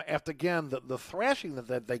Alabama after, again, the thrashing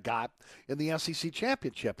that they got in the SEC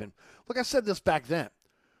championship. And, look, I said this back then.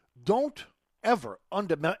 Don't ever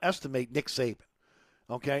underestimate Nick Saban.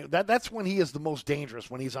 Okay, that's when he is the most dangerous,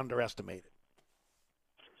 when he's underestimated.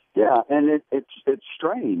 Yeah, and it's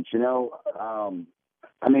strange,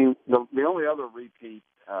 I mean, the only other repeat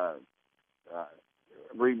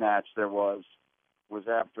rematch there was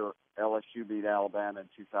after LSU beat Alabama in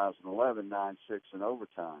 2011, 9-6 in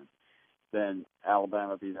overtime. Then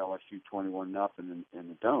Alabama beat LSU 21-0 in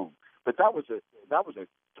the Dome. But that was a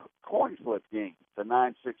coin flip game, the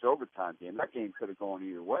 9-6 overtime game. That game could have gone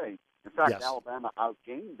either way. In fact, yes. Alabama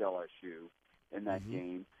outgained LSU in that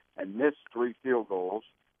game and missed 3 field goals,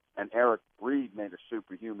 and Eric Reed made a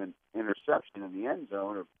superhuman interception in the end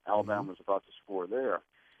zone, or Alabama was about to score there.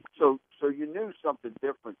 So you knew something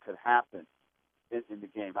different could happen in the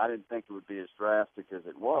game. I didn't think it would be as drastic as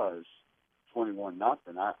it was,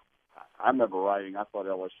 21-0. I remember writing, I thought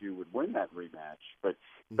LSU would win that rematch, but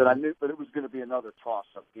I knew, but it was going to be another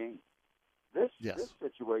toss-up game. This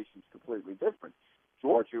situation is completely different.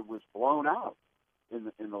 Georgia was blown out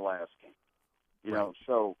in the last game,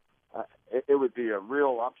 so it would be a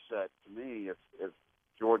real upset to me if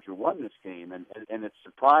Georgia won this game, and it's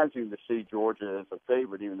surprising to see Georgia as a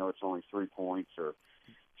favorite, even though it's only 3 points or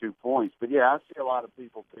 2 points. But yeah, I see a lot of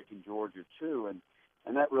people picking Georgia too,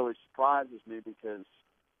 and that really surprises me because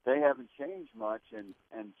they haven't changed much, and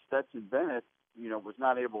Stetson Bennett, was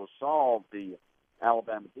not able to solve the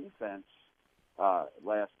Alabama defense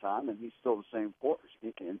last time, and he's still the same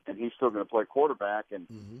and he's still going to play quarterback. And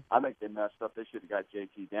I think they messed up. They should have got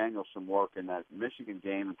J.T. Daniels some work in that Michigan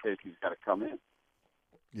game in case he's got to come in.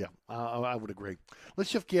 Yeah, I would agree. Let's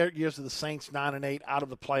shift gears to the Saints, 9-8, out of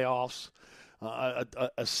the playoffs,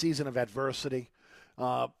 a season of adversity.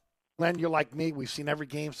 Len, you're like me. We've seen every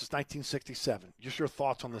game since 1967. Just your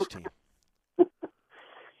thoughts on this team.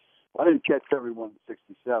 I didn't catch everyone in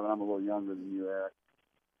 67. I'm a little younger than you, Eric.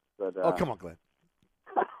 But, come on, Glenn.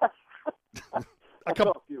 I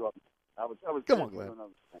saw a few of them. I was come on, Glenn.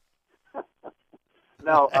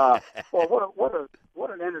 No, well,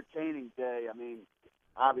 what an entertaining day. I mean,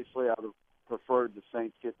 obviously, I would have preferred the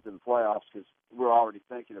Saints get to the playoffs because we're already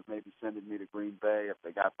thinking of maybe sending me to Green Bay if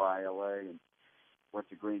they got by L.A. and went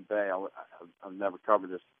to Green Bay. I've never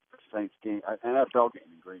covered this Saints game, NFL game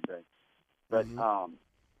in Green Bay. But,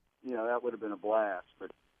 that would have been a blast.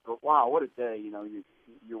 But wow, what a day!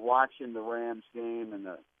 You're watching the Rams game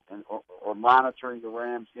or monitoring the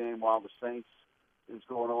Rams game while the Saints is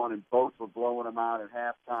going on, and both were blowing them out at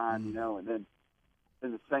halftime. And then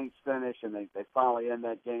the Saints finish, and they finally end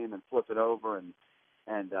that game and flip it over, and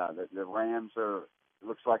the Rams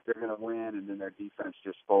looks like they're going to win, and then their defense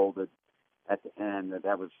just folded at the end.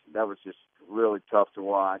 That was just really tough to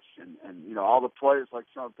watch, and all the players, like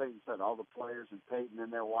Sean Payton said, all the players and Payton in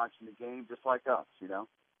there watching the game just like us,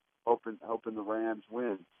 hoping the Rams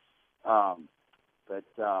win. But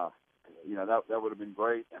that would have been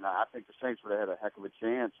great, and I think the Saints would have had a heck of a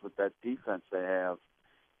chance with that defense they have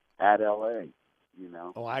at LA.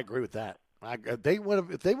 Oh, I agree with that. If they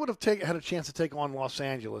would have had a chance to take on Los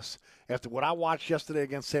Angeles after what I watched yesterday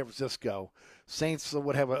against San Francisco, Saints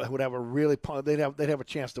would have a really they'd have a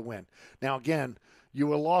chance to win. Now again, you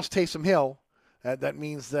would have lost Taysom Hill. That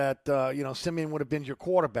means that Simeon would have been your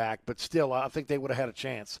quarterback, but still, I think they would have had a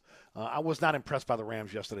chance. I was not impressed by the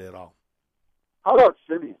Rams yesterday at all. How about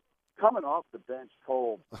Simeon coming off the bench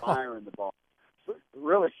cold, firing the ball? It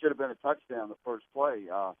really should have been a touchdown the first play.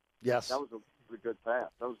 Yes, that was a good pass.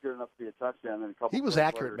 That was good enough to be a touchdown. And a couple. He was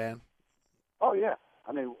accurate, later. Man. Oh yeah,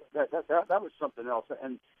 I mean that was something else,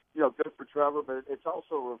 and good for Trevor, but it's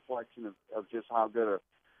also a reflection of just how good a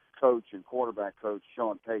coach and quarterback coach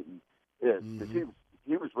Sean Payton is. Because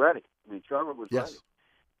he was ready. I mean, Trevor was ready.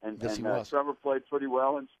 And Trevor played pretty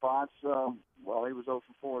well in spots. He was 0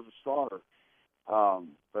 for 4 as a starter. So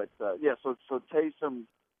Taysom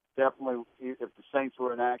definitely, if the Saints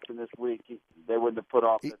were in action this week, they wouldn't have put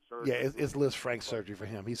off that surgery. Yeah, it's Liz Frank surgery for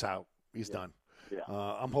him. He's out. He's done. Yeah.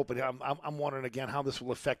 I'm wondering again how this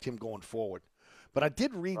will affect him going forward. But I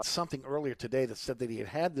did read something earlier today that said that he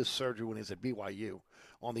had this surgery when he was at BYU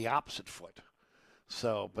on the opposite foot.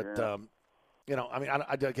 So, but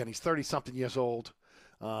again, he's 30-something years old.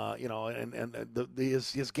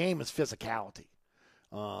 His game is physicality.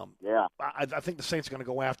 I think the Saints are going to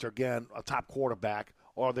go after again a top quarterback,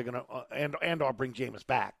 or they're going to or bring Jameis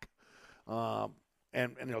back.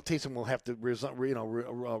 Taysom will have to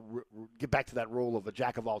get back to that role of a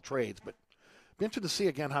jack of all trades. But be interested to see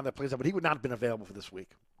again how that plays out. But he would not have been available for this week.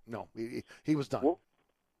 No, he was done. Well,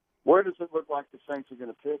 where does it look like the Saints are going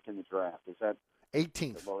to pick in the draft? Is that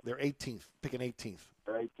 18th? They're 18th, picking 18th.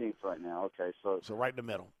 They're 18th right now. Okay, so right in the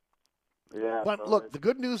middle. Yeah. But look, the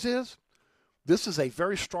good news is this is a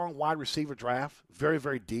very strong wide receiver draft, very,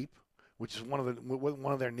 very deep, which is one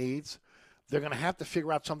of their needs. They're going to have to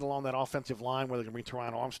figure out something along that offensive line, whether they're going to bring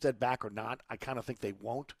Teron Armstead back or not. I kind of think they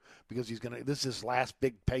won't because this is his last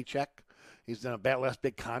big paycheck. He's done a last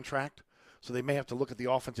big contract, so they may have to look at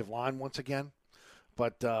the offensive line once again.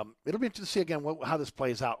 But it'll be interesting to see again how this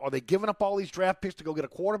plays out. Are they giving up all these draft picks to go get a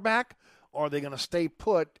quarterback, or are they going to stay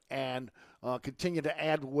put and continue to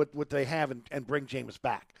add what they have and bring Jameis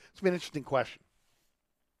back? It's been an interesting question.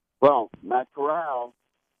 Well, Matt Corral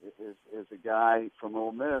is a guy from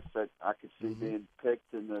Ole Miss that I could see being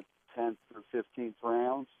picked in the 10th or 15th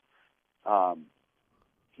rounds.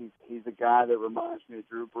 He's a guy that reminds me of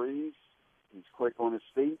Drew Brees. He's quick on his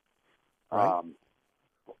feet. Right.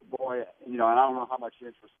 Boy, and I don't know how much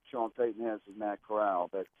interest Sean Payton has in Matt Corral,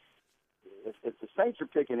 but if the Saints are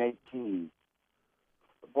picking 18,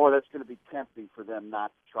 boy, that's going to be tempting for them not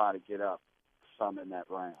to try to get up some in that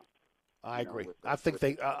round. I agree. I think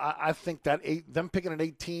them picking at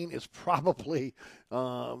 18 is probably.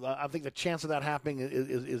 I think the chance of that happening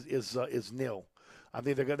is nil. I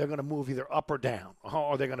think they're going to move either up or down,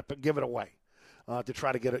 or they're going to give it away. to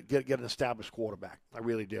try to get an established quarterback. I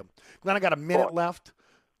really do. Glenn, I got a minute left.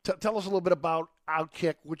 Tell us a little bit about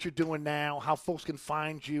Outkick, what you're doing now, how folks can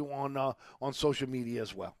find you on social media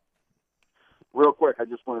as well. Real quick, I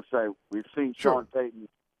just want to say we've seen Sean Payton,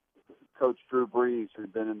 Coach Drew Brees, who's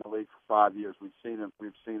been in the league for 5 years. We've seen him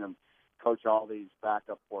coach all these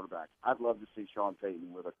backup quarterbacks. I'd love to see Sean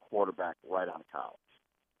Payton with a quarterback right out of college.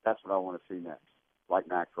 That's what I want to see next, like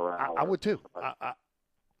Matt Corral. I would too. I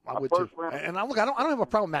would too. And I don't have a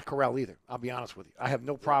problem with Matt Corral either. I'll be honest with you. I have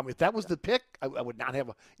no problem. If that was the pick, I would not have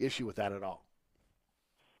an issue with that at all.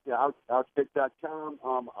 Yeah, Outkick.com.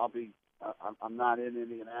 I'm not in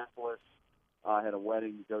Indianapolis. I had a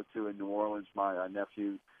wedding to go to in New Orleans. My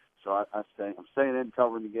nephew. So I'm staying in,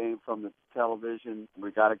 covering the game from the television.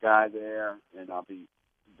 We got a guy there, and I'll be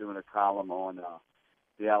doing a column on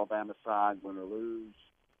the Alabama side, win or lose,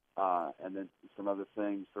 and then some other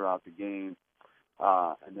things throughout the game.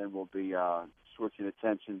 And then we'll be switching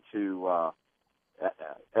attention to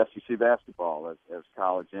SEC basketball as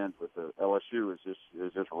college ends with the LSU is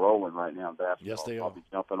just rolling right now in basketball. Yes, they are. I'll be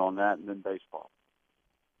jumping on that, and then baseball.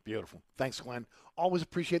 Beautiful. Thanks, Glenn. Always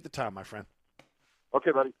appreciate the time, my friend.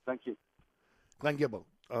 Okay, buddy. Thank you. Glenn Guilbeau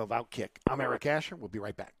of Outkick. I'm Eric Asher. We'll be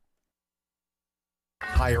right back.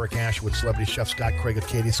 Hi, Eric Asher with celebrity chef Scott Craig of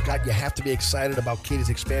Katie's. Scott, you have to be excited about Katie's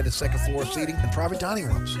expanded second-floor seating and private dining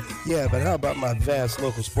rooms. Yeah, but how about my vast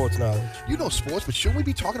local sports knowledge? You know sports, but shouldn't we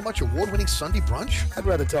be talking about your award-winning Sunday brunch? I'd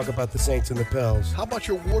rather talk about the Saints and the Pels. How about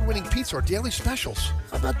your award-winning pizza or daily specials?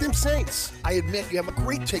 How about them Saints? I admit you have a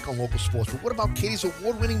great take on local sports, but what about Katie's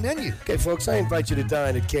award-winning menu? Okay, folks, I invite you to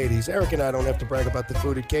dine at Katie's. Eric and I don't have to brag about the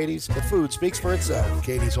food at Katie's. The food speaks for itself.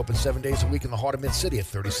 Katie's open 7 days a week in the heart of Mid-City at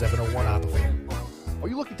 3701 Opperville. Are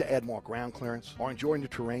you looking to add more ground clearance or enjoying the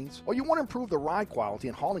terrains? Or you want to improve the ride quality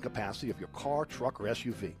and hauling capacity of your car, truck, or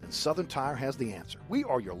SUV? Then Southern Tire has the answer. We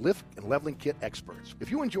are your lift and leveling kit experts. If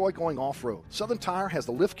you enjoy going off-road, Southern Tire has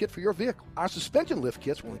the lift kit for your vehicle. Our suspension lift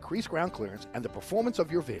kits will increase ground clearance and the performance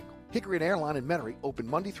of your vehicle. Hickory and Airline in Metairie open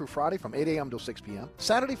Monday through Friday from 8 a.m. till 6 p.m.,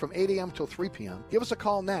 Saturday from 8 a.m. till 3 p.m. Give us a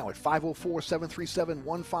call now at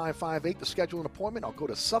 504-737-1558 to schedule an appointment, or go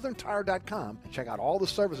to southerntire.com and check out all the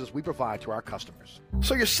services we provide to our customers.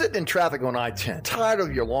 So you're sitting in traffic on I-10, tired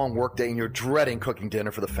of your long workday, and you're dreading cooking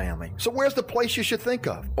dinner for the family. So where's the place you should think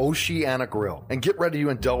of? Oceana Grill. And get ready to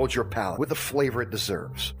indulge your palate with the flavor it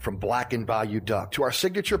deserves. From blackened Bayou duck to our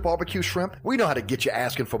signature barbecue shrimp, we know how to get you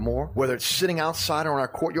asking for more. Whether it's sitting outside or in our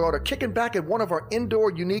courtyard or kicking back at one of our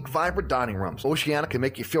indoor, unique, vibrant dining rooms, Oceana can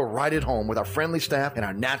make you feel right at home with our friendly staff and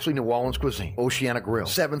our naturally New Orleans cuisine. Oceana Grill,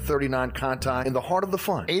 739 Conti, in the heart of the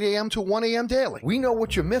fun, 8 a.m. to 1 a.m. daily. We know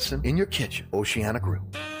what you're missing in your kitchen. Oceana Grill.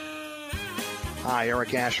 Hi,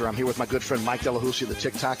 Eric Asher. I'm here with my good friend Mike Delahousie of the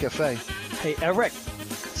TikTok Cafe. Hey, Eric,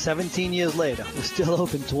 17 years later, we're still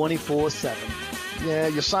open 24/7. Yeah,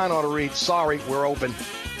 your sign ought to read, sorry, we're open.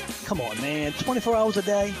 Come on, man, 24 hours a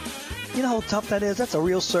day? You know how tough that is? That's a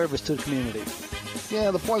real service to the community.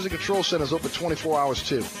 Yeah, the Poison Control Center is open 24 hours,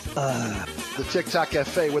 too. The TikTok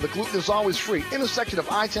Cafe, where the gluten is always free, intersection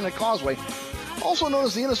of I-10 and Causeway, also known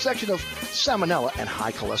as the intersection of salmonella and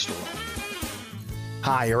high cholesterol.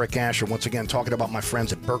 Hi, Eric Asher, once again talking about my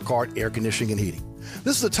friends at Burkhardt Air Conditioning and Heating.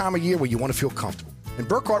 This is the time of year where you want to feel comfortable, and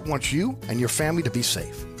Burkhardt wants you and your family to be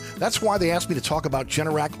safe. That's why they asked me to talk about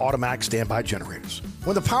Generac automatic standby generators.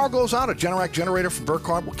 When the power goes out, a Generac generator from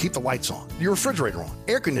Burkhardt will keep the lights on, your refrigerator on,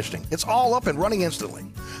 air conditioning. It's all up and running instantly.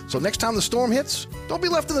 So next time the storm hits, don't be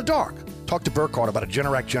left in the dark. Talk to Burkhardt about a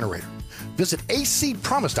Generac generator. Visit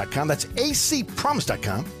acpromise.com, that's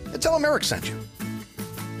acpromise.com, and tell them Eric sent you.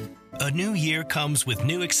 A new year comes with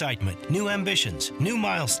new excitement, new ambitions, new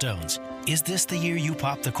milestones. Is this the year you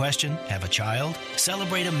pop the question, have a child,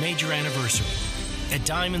 celebrate a major anniversary? At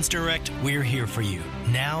Diamonds Direct, we're here for you,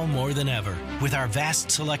 now more than ever. With our vast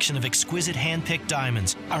selection of exquisite hand-picked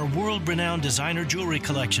diamonds, our world-renowned designer jewelry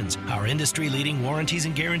collections, our industry-leading warranties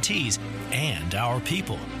and guarantees, and our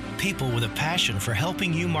people. People with a passion for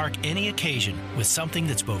helping you mark any occasion with something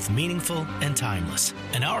that's both meaningful and timeless.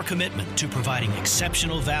 And our commitment to providing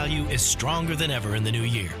exceptional value is stronger than ever in the new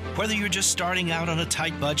year. Whether you're just starting out on a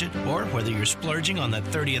tight budget or whether you're splurging on that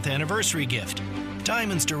 30th anniversary gift,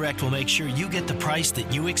 Diamonds Direct will make sure you get the price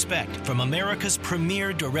that you expect from America's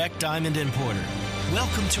premier direct diamond importer.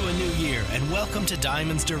 Welcome to a new year and welcome to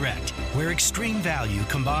Diamonds Direct, where extreme value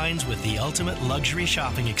combines with the ultimate luxury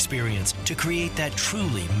shopping experience to create that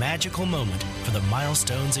truly magical moment for the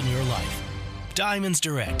milestones in your life. Diamonds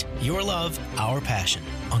Direct, your love, our passion,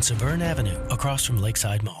 on Severn Avenue across from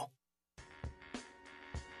Lakeside Mall.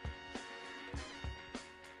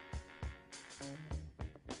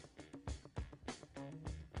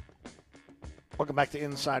 Welcome back to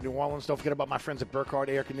Inside New Orleans. Don't forget about my friends at Burkhardt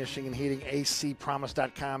Air Conditioning and Heating,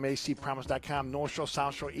 acpromise.com, acpromise.com, North Shore,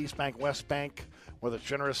 South Shore, East Bank, West Bank. Whether it's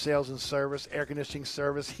generous sales and service, air conditioning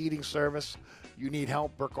service, heating service, you need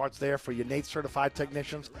help, Burkhardt's there for your NATE certified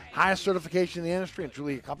technicians. Highest certification in the industry and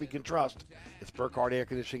truly a company you can trust. It's Burkhardt Air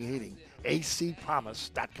Conditioning and Heating,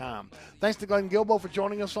 acpromise.com. Thanks to Glenn Guilbeau for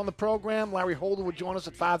joining us on the program. Larry Holder will join us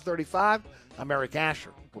at 5:35. I'm Eric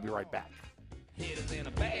Asher. We'll be right back. Haters in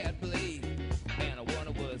a bad place, and I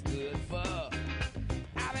wonder what's good for.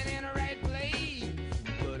 I've been in the right place,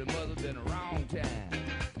 but it must have been the wrong time.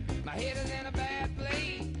 My haters in a bad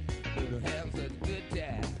place, but I'm having such a good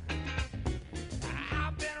time.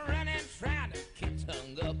 I've been running, trying to get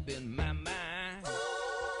hung up in my mind.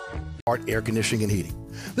 Burkhardt Air Conditioning and Heating.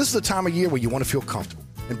 This is the time of year where you want to feel comfortable,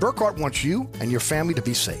 and Burkhardt wants you and your family to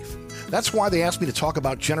be safe. That's why they asked me to talk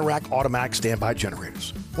about Generac automatic standby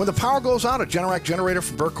generators. When the power goes out, a Generac generator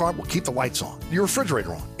from Burkhardt will keep the lights on, your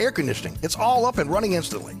refrigerator on, air conditioning. It's all up and running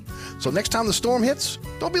instantly. So next time the storm hits,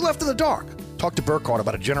 don't be left in the dark. Talk to Burkhardt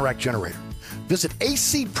about a Generac generator. Visit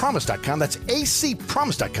acpromise.com, that's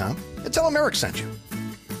acpromise.com, and tell them Eric sent you.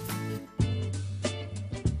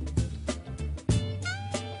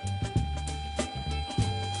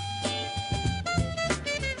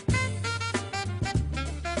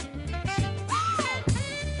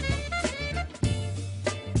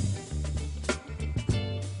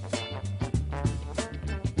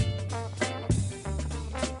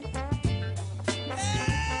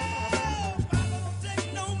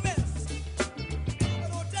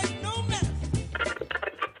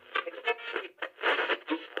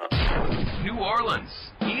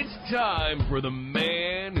 For the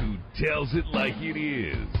man who tells it like it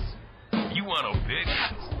is. You want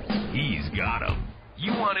opinions? He's got them.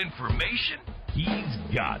 You want information? He's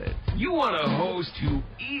got it. You want a host who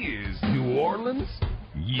is New Orleans?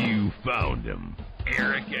 You found him.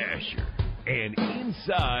 Eric Asher and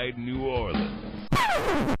Inside New Orleans.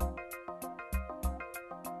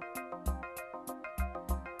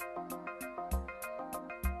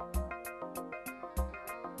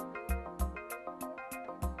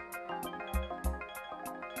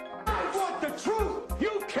 The truth!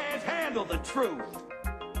 You can't handle the truth!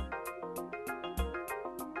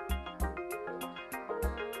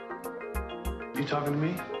 You talking to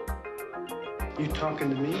me? You talking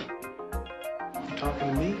to me? You talking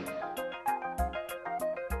to me?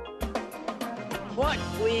 What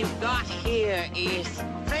we've got here is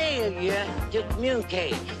failure to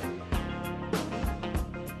communicate.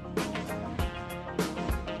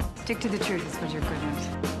 Stick to the truth is what you're good at.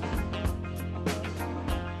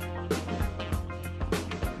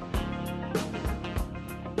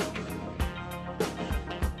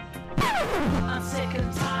 I'm sick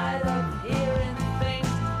and tired of hearing things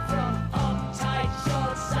from uptight,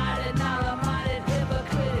 short-sighted, narrow-minded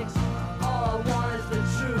hypocrites. All I want is the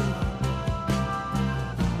truth.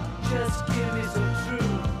 Just give me some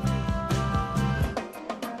truth.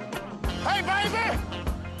 Hey, baby!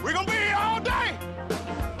 We're gonna be here all day!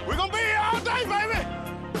 We're gonna be here all day, baby!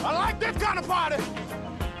 I like this kind of party!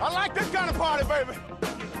 I like this kind of party, baby!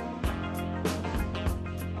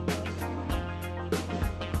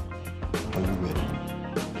 Are you ready?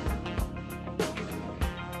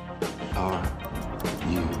 Are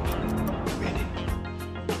you ready?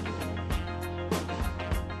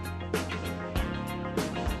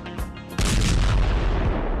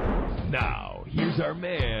 Now, here's our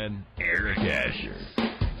man, Eric Asher.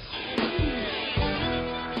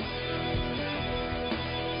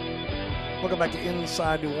 Welcome back to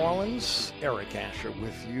Inside New Orleans. Eric Asher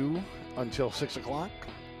with you until 6 o'clock.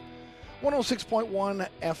 106.1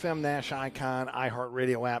 FM Nash Icon,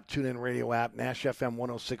 iHeartRadio app, TuneIn Radio app, Nash FM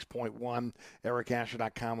 106.1,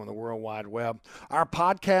 ericasher.com on the World Wide Web. Our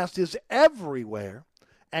podcast is everywhere.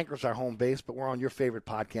 Anchor's our home base, but we're on your favorite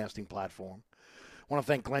podcasting platform. I want to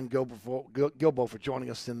thank Glenn Guilbeau for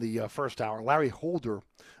joining us in the first hour. Larry Holder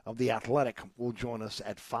of The Athletic will join us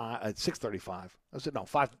at 6:35. I said, no,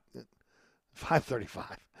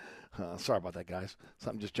 5:35. Sorry about that, guys.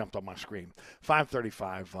 Something just jumped on my screen.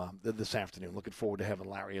 5:35 this afternoon. Looking forward to having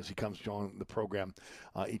Larry as he comes join the program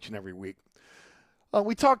each and every week.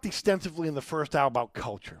 We talked extensively in the first hour about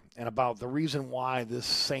culture and about the reason why this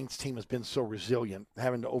Saints team has been so resilient,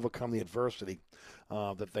 having to overcome the adversity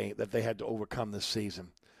that they had to overcome this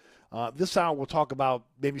season. This hour we'll talk about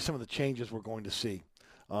maybe some of the changes we're going to see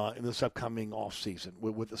in this upcoming offseason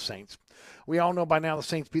with the Saints. We all know by now the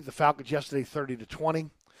Saints beat the Falcons yesterday 30-20.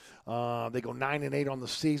 They go 9-8 on the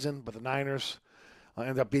season, but the Niners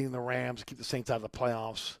end up beating the Rams to keep the Saints out of the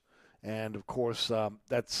playoffs. And of course,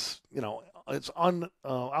 that's it's I don't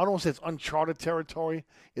want to say it's uncharted territory.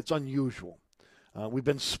 It's unusual We've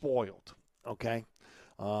been spoiled, okay?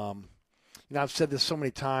 I've said this so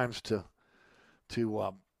many times to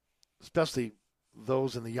especially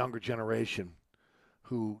those in the younger generation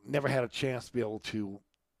who never had a chance to be able to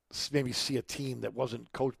maybe see a team that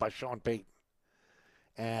wasn't coached by Sean Payton.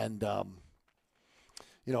 And,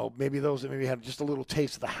 maybe those that maybe had just a little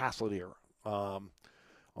taste of the Haslett era,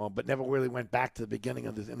 but never really went back to the beginning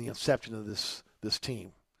of the inception of this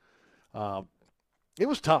team. It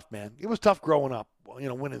was tough, man. It was tough growing up,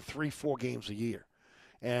 winning 3-4 games a year.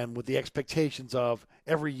 And with the expectations of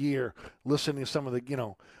every year listening to some of the,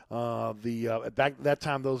 back at that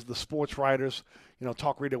time, the sports writers,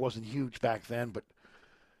 talk radio wasn't huge back then, but,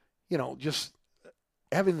 just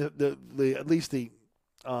having the at least the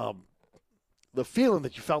feeling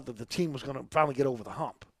that you felt that the team was going to finally get over the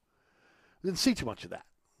hump. We didn't see too much of that.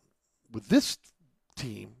 With this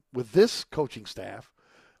team, with this coaching staff,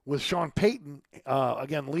 with Sean Payton,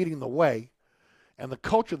 again, leading the way, and the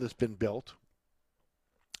culture that's been built,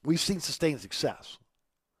 we've seen sustained success.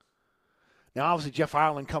 Now, obviously, Jeff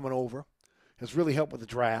Ireland coming over has really helped with the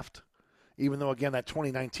draft, even though, again, that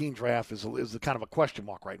 2019 draft is the kind of a question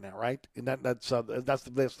mark right now, right? And that's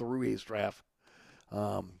the Ruiz draft.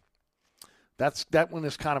 That one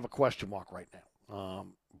is kind of a question mark right now.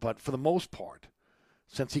 But for the most part,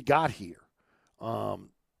 since he got here,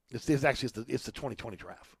 it's the 2020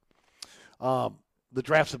 draft. The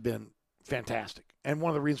drafts have been fantastic, and one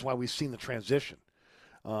of the reasons why we've seen the transition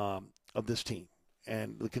of this team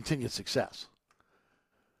and the continued success.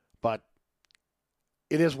 But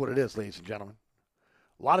it is what it is, ladies and gentlemen.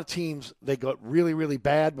 A lot of teams, they got really, really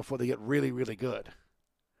bad before they get really, really good.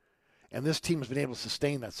 And this team has been able to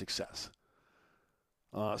sustain that success.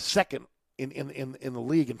 Second in the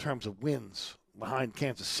league in terms of wins behind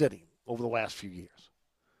Kansas City over the last few years.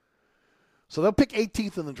 So they'll pick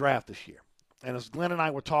 18th in the draft this year. And as Glenn and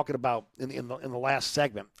I were talking about in the last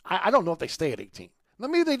segment, I don't know if they stay at 18. Now,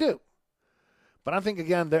 maybe they do. But I think,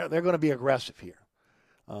 again, they're going to be aggressive here.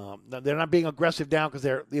 They're not being aggressive down because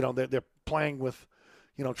they're playing with,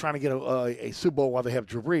 trying to get a Super Bowl while they have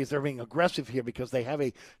Drew Brees. They're being aggressive here because they have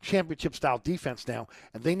a championship-style defense now,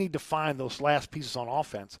 and they need to find those last pieces on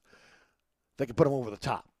offense that can put them over the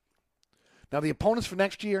top. Now, the opponents for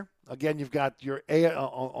next year, again, you've got your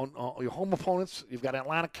home opponents. You've got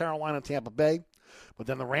Atlanta, Carolina, and Tampa Bay. But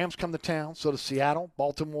then the Rams come to town. So does Seattle,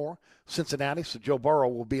 Baltimore, Cincinnati. So Joe Burrow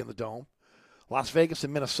will be in the Dome. Las Vegas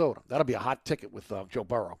and Minnesota. That'll be a hot ticket with Joe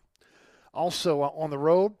Burrow. Also on the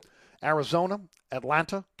road, Arizona,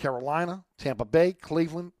 Atlanta, Carolina, Tampa Bay,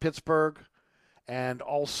 Cleveland, Pittsburgh, and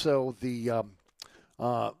also the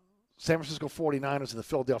San Francisco 49ers and the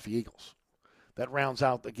Philadelphia Eagles. That rounds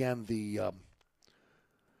out, again, the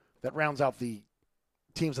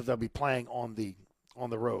teams that they'll be playing on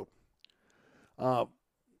the road.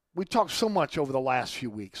 We talked so much over the last few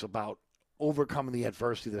weeks about overcoming the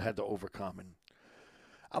adversity that had to overcome. And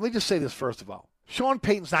let me just say this first of all. Sean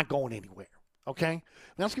Payton's not going anywhere, okay? And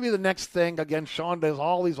that's going to be the next thing. Again, Sean does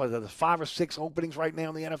all these, there's 5 or 6 openings right now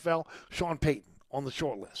in the NFL. Sean Payton on the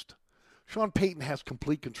short list. Sean Payton has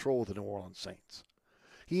complete control of the New Orleans Saints.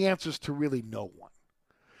 He answers to really no one.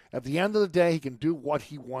 At the end of the day, he can do what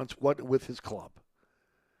he wants with his club.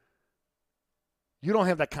 You don't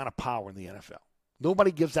have that kind of power in the NFL.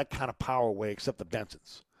 Nobody gives that kind of power away except the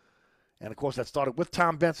Bensons. And, of course, that started with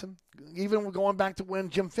Tom Benson, even going back to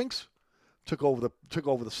when Jim Finks took over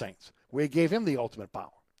the Saints, where he gave him the ultimate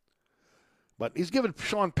power. But he's given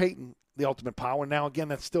Sean Payton the ultimate power, and now, again,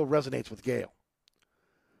 that still resonates with Gale.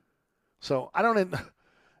 So I'm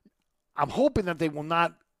hoping that they will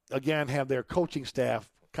not, again, have their coaching staff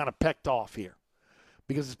kind of pecked off here,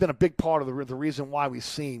 because it's been a big part of the reason why we've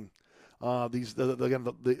seen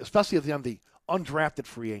especially at the end, the undrafted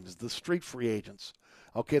free agents, the street free agents,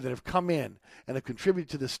 okay, that have come in and have contributed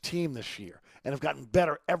to this team this year and have gotten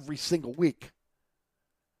better every single week.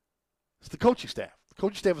 It's the coaching staff. The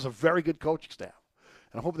coaching staff is a very good coaching staff,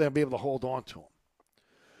 and I hope they'll be able to hold on to them.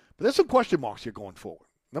 But there's some question marks here going forward.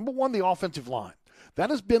 Number one, the offensive line.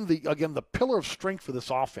 That has been, the pillar of strength for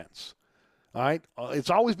this offense. All right? It's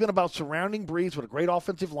always been about surrounding Brees with a great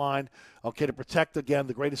offensive line, okay, to protect, again,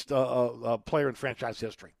 the greatest player in franchise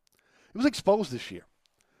history. It was exposed this year.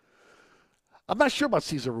 I'm not sure about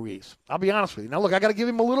Cesar Ruiz. I'll be honest with you. Now, look, I got to give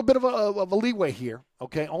him a little bit of a leeway here,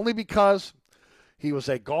 okay, only because he was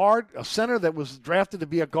a guard, a center that was drafted to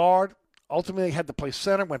be a guard, ultimately had to play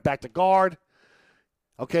center, went back to guard.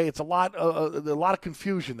 Okay, it's a lot of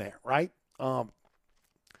confusion there, right?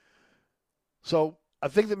 So I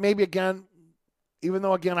think that maybe, again, even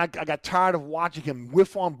though, again, I got tired of watching him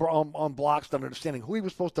whiff on blocks, not understanding who he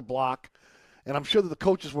was supposed to block, and I'm sure that the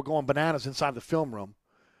coaches were going bananas inside the film room,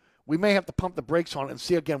 we may have to pump the brakes on it and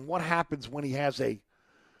see again what happens when he has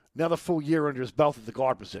another full year under his belt at the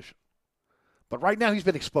guard position. But right now he's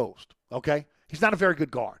been exposed, okay? He's not a very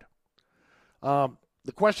good guard.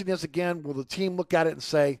 The question is, again, will the team look at it and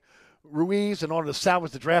say, Ruiz, in order to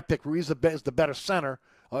salvage the draft pick, Ruiz is the better center,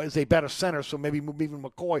 is a better center, so maybe moving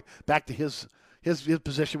McCoy back to his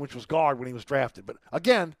position, which was guard when he was drafted. But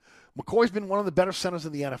again, McCoy's been one of the better centers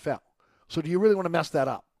in the NFL. So do you really want to mess that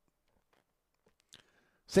up?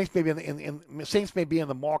 Saints may be in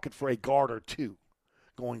the market for a guard or two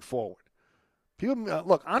going forward. People,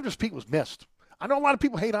 look, Andres Pete was missed. I know a lot of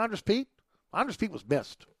people hate Andres Pete. Andres Pete was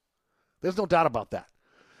missed. There's no doubt about that.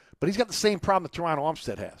 But he's got the same problem that Teron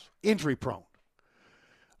Armstead has, injury prone.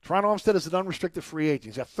 Teron Armstead is an unrestricted free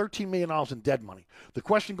agent. He's got $13 million in dead money. The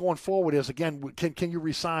question going forward is, again, can you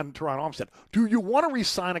re-sign Teron Armstead? Do you want to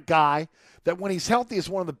re-sign a guy that when he's healthy is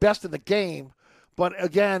one of the best in the game, but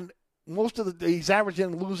again, he's averaging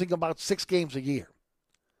and losing about 6 games a year?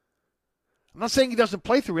 I'm not saying he doesn't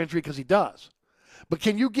play through injury, because he does. But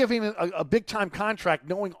can you give him a big-time contract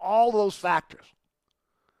knowing all those factors?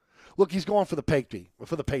 Look, he's going for the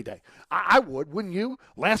payday. I would, wouldn't you?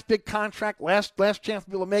 Last big contract, last chance to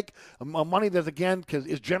be able to make money that, again,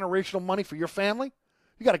 is generational money for your family.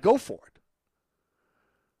 You got to go for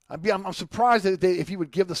it. I'm surprised if he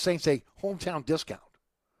would give the Saints a hometown discount.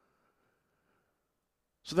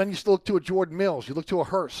 So then you still look to a Jordan Mills. You look to a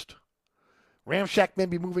Hurst. Ramczyk may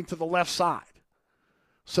be moving to the left side.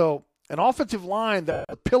 So an offensive line, the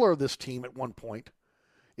pillar of this team at one point,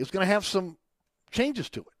 is going to have some changes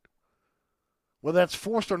to it, whether that's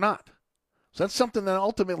forced or not. So that's something that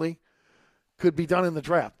ultimately could be done in the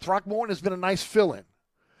draft. Throckmorton has been a nice fill-in.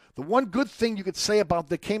 The one good thing you could say about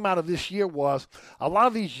that came out of this year was a lot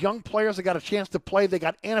of these young players that got a chance to play, they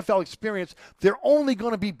got NFL experience, they're only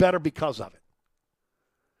going to be better because of it.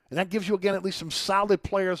 And that gives you, again, at least some solid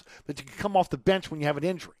players that you can come off the bench when you have an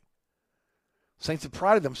injury. Saints have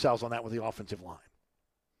prided themselves on that with the offensive line.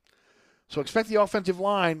 So expect the offensive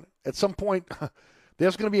line at some point.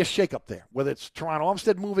 There's going to be a shakeup there, whether it's Teron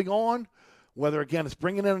Armstead moving on, whether, again, it's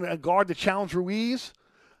bringing in a guard to challenge Ruiz,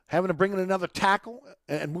 having to bring in another tackle,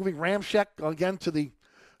 and moving Ramczyk again to the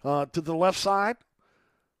left side.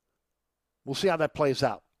 We'll see how that plays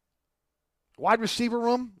out. Wide receiver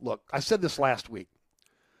room, look, I said this last week.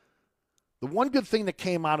 The one good thing that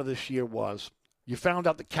came out of this year was you found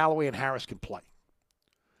out that Callaway and Harris can play.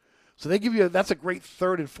 So they give you that's a great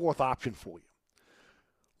third and fourth option for you.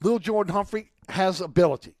 Little Jordan Humphrey has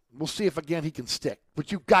ability. We'll see if, again, he can stick.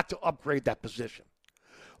 But you've got to upgrade that position.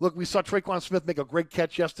 Look, we saw Traquan Smith make a great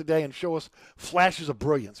catch yesterday and show us flashes of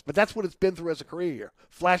brilliance. But that's what it's been through as a career here,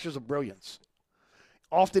 flashes of brilliance.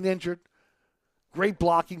 Often injured, great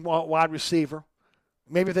blocking wide receiver.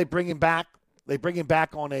 Maybe if they bring him back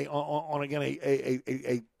on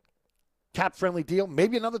a cap-friendly deal.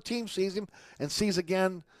 Maybe another team sees him and sees,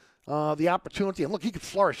 again, the opportunity. And, look, he could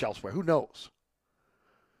flourish elsewhere. Who knows?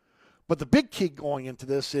 But the big key going into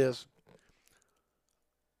this is,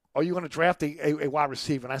 are you going to draft a wide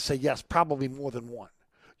receiver? And I say yes, probably more than one.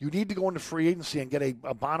 You need to go into free agency and get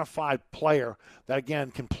a bona fide player that,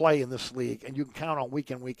 again, can play in this league and you can count on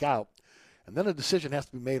week in, week out. And then a decision has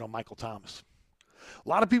to be made on Michael Thomas. A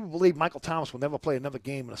lot of people believe Michael Thomas will never play another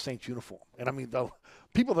game in a Saints uniform. And, I mean, the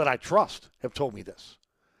people that I trust have told me this.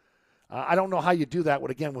 I don't know how you do that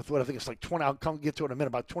with what I think it's like 20. I'll come get to it in a minute,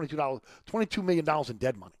 about $22 million in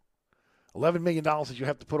dead money. $11 million that you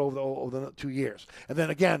have to put over the 2 years. And then,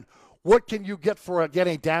 again, what can you get for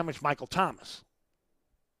getting a damaged Michael Thomas?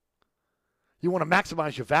 You want to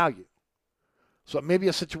maximize your value. So it may be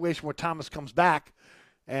a situation where Thomas comes back,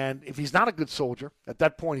 and if he's not a good soldier, at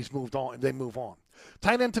that point he's moved on, and they move on.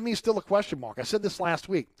 Tight end to me is still a question mark. I said this last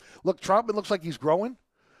week. Look, Troutman looks like he's growing.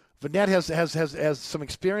 Vanette has some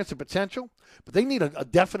experience and potential, but they need a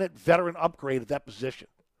definite veteran upgrade at that position.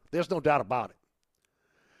 There's no doubt about it.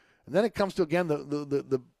 And then it comes to, again,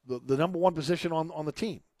 the number one position on the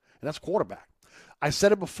team, and that's quarterback. I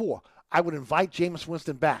said it before. I would invite Jameis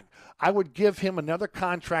Winston back. I would give him another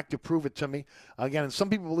contract to prove it to me. Again, and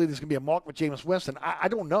some people believe there's going to be a mark with Jameis Winston. I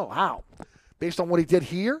don't know how. Based on what he did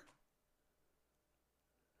here,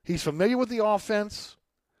 he's familiar with the offense.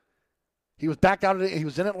 He was back out. He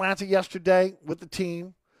was in Atlanta yesterday with the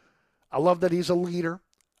team. I love that he's a leader.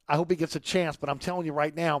 I hope he gets a chance, but I'm telling you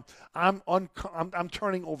right now, I'm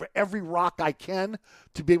turning over every rock I can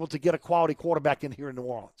to be able to get a quality quarterback in here in New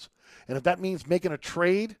Orleans. And if that means making a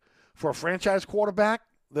trade for a franchise quarterback,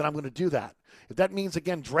 then I'm going to do that. If that means,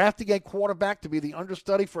 again, drafting a quarterback to be the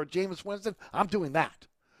understudy for a Jameis Winston, I'm doing that.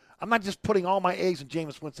 I'm not just putting all my eggs in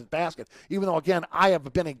Jameis Winston's basket, even though, again, I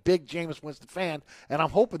have been a big Jameis Winston fan, and I'm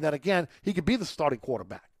hoping that, again, he could be the starting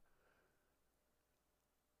quarterback.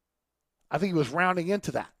 I think he was rounding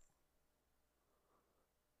into that.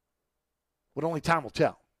 But only time will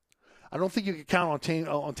tell. I don't think you can count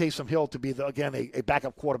on Taysom Hill to be, a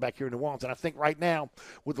backup quarterback here in New Orleans. And I think right now,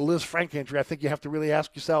 with the Liz Frank injury, I think you have to really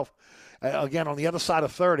ask yourself, again, on the other side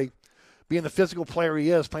of 30, being the physical player he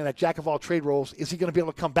is, playing that jack-of-all-trade roles, is he going to be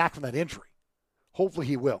able to come back from that injury? Hopefully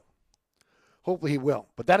he will. Hopefully he will.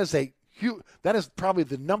 But that is probably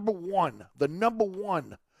the number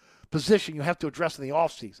one position you have to address in the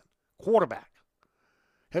offseason. Quarterback.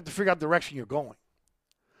 You have to figure out the direction you're going.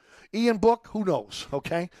 Ian Book, who knows,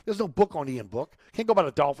 okay? There's no book on Ian Book. Can't go by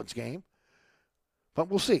the Dolphins game. But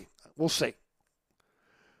we'll see. We'll see.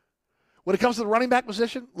 When it comes to the running back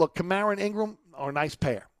position, look, Kamara and Ingram are a nice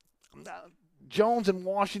pair. Jones and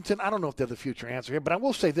Washington, I don't know if they're the future answer here, but I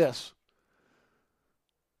will say this.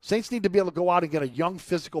 Saints need to be able to go out and get a young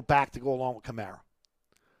physical back to go along with Kamara.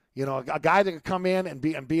 You know, a guy that can come in and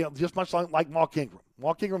be just much like Mark Ingram.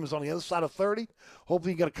 Mark Ingram is on the other side of 30.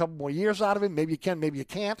 Hopefully you get a couple more years out of him. Maybe you can, maybe you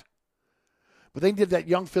can't. But they need that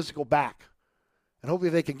young physical back. And hopefully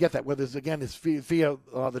they can get that, whether it's, again, it's via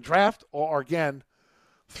the draft or again,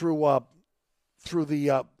 through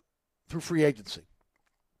free agency.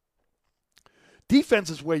 Defense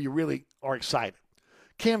is where you really are excited.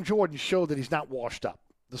 Cam Jordan showed that he's not washed up,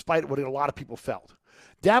 despite what a lot of people felt.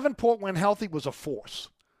 Davenport, when healthy, was a force.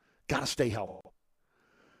 Got to stay healthy.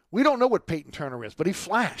 We don't know what Peyton Turner is, but he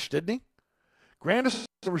flashed, didn't he? Grandis is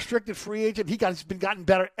a restricted free agent. He's been gotten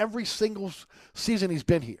better every single season he's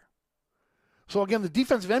been here. So, again, the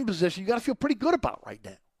defensive end position, you got to feel pretty good about right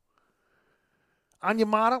now.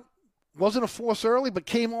 Onyemata wasn't a force early, but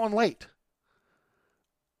came on late.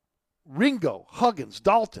 Ringo, Huggins,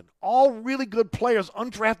 Dalton, all really good players,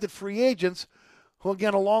 undrafted free agents, who,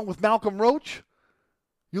 again, along with Malcolm Roach,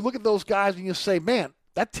 you look at those guys and you say, man,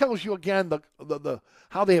 that tells you, again, the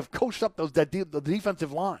how they have coached up the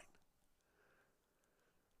defensive line.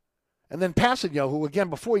 And then Passanio, who, again,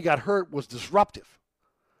 before he got hurt, was disruptive.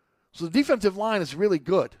 So the defensive line is really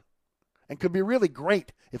good and could be really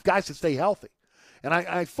great if guys can stay healthy. And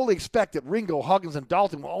I fully expect that Ringo, Huggins, and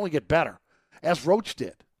Dalton will only get better, as Roach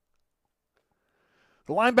did.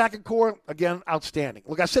 The linebacker core, again, outstanding.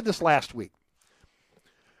 Look, I said this last week.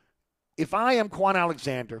 If I am Quan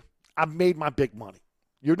Alexander, I've made my big money.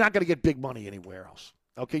 You're not going to get big money anywhere else.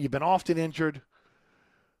 Okay, you've been often injured.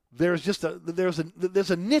 There's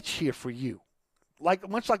a niche here for you,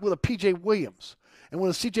 much like with a P.J. Williams and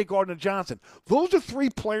with a C.J. Gardner-Johnson. Those are three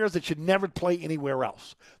players that should never play anywhere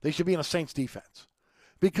else. They should be in a Saints defense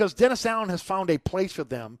because Dennis Allen has found a place for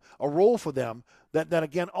them, a role for them that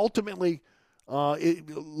again, ultimately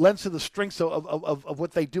it lends to the strengths of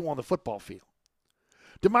what they do on the football field.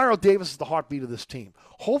 Demario Davis is the heartbeat of this team.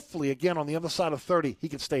 Hopefully, again, on the other side of 30, he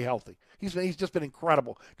can stay healthy. He's just been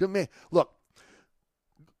incredible. Look,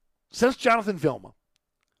 since Jonathan Vilma,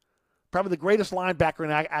 probably the greatest linebacker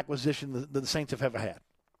in acquisition the Saints have ever had.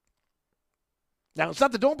 Now, it's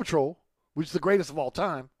not the Dome Patrol, which is the greatest of all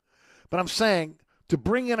time, but I'm saying to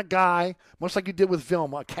bring in a guy, much like you did with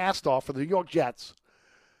Vilma, a cast-off for the New York Jets,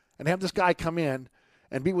 and have this guy come in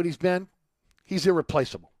and be what he's been, he's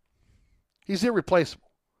irreplaceable. He's irreplaceable.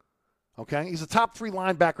 Okay? He's a top 3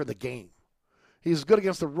 linebacker in the game. He's as good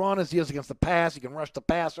against the run as he is against the pass. He can rush the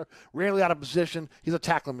passer, rarely out of position. He's a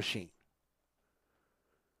tackling machine.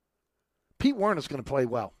 Pete Werner's going to play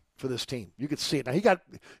well for this team. You could see it. Now,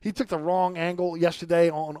 he took the wrong angle yesterday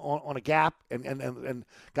on a gap and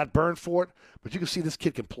got burned for it, but you can see this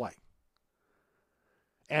kid can play.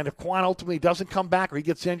 And if Quan ultimately doesn't come back or he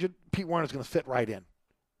gets injured, Pete Werner's going to fit right in.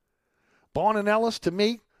 Bond and Ellis, to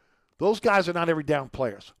me, those guys are not every down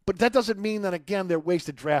players. But that doesn't mean that, again, they're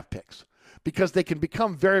wasted draft picks because they can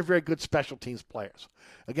become very, very good special teams players.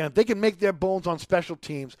 Again, if they can make their bones on special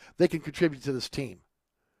teams, they can contribute to this team.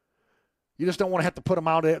 You just don't want to have to put them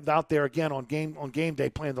out there again on game day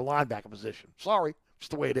playing the linebacker position. Sorry, it's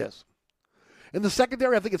the way it is. In the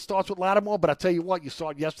secondary, I think it starts with Lattimore, but I tell you what, you saw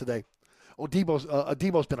it yesterday.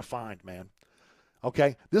 Adebo's been a find, man.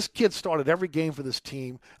 Okay? This kid started every game for this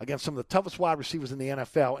team against some of the toughest wide receivers in the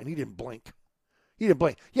NFL, and he didn't blink. He didn't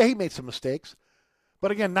blink. Yeah, he made some mistakes. But,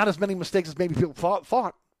 again, not as many mistakes as maybe people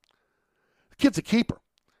thought. The kid's a keeper.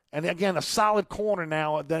 And, again, a solid corner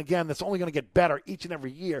now, then again, that's only going to get better each and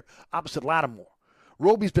every year opposite Lattimore.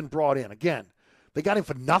 Roby's been brought in. Again, they got him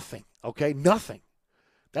for nothing, okay? Nothing.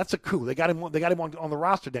 That's a coup. They got him on the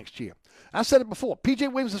roster next year. I said it before. P.J.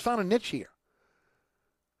 Williams has found a niche here.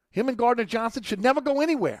 Him and Gardner-Johnson should never go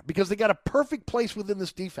anywhere because they got a perfect place within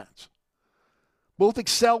this defense. Both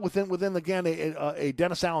excel within again, a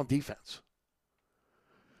Dennis Allen defense.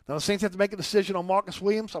 Now, the Saints have to make a decision on Marcus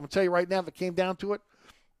Williams. I'm going to tell you right now, if it came down to it,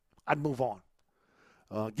 I'd move on.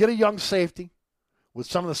 Get a young safety with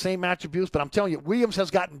some of the same attributes, but I'm telling you, Williams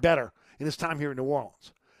has gotten better in his time here in New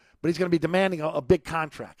Orleans. But he's going to be demanding a big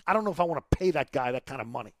contract. I don't know if I want to pay that guy that kind of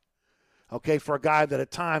money, okay, for a guy that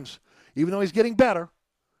at times, even though he's getting better,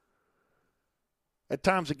 at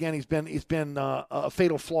times, again, he's been a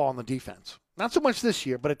fatal flaw on the defense. Not so much this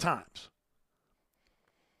year, but at times.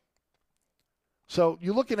 So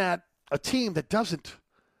you're looking at a team that doesn't.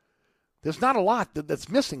 There's not a lot that's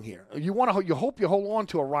missing here. You hope you hold on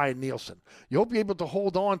to a Ryan Nielsen. You hope you're able to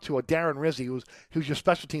hold on to a Darren Rizzi, who's your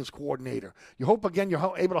special teams coordinator. You hope, again,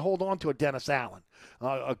 you're able to hold on to a Dennis Allen,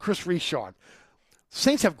 a Chris Richard.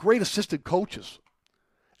 Saints have great assistant coaches,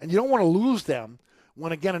 and you don't want to lose them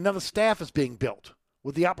when, again, another staff is being built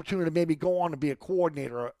with the opportunity to maybe go on to be a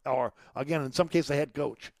coordinator or again, in some cases, a head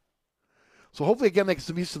coach. So hopefully, again, there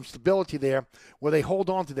can be some stability there where they hold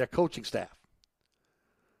on to their coaching staff.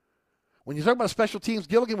 When you talk about special teams,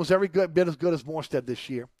 Gilligan was every bit as good as Morstead this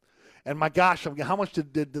year. And my gosh, how much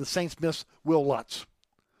did the Saints miss Will Lutz?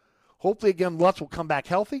 Hopefully, again, Lutz will come back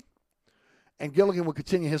healthy, and Gilligan will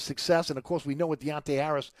continue his success. And, of course, we know what Deontay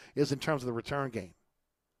Harris is in terms of the return game.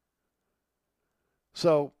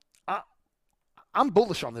 So I'm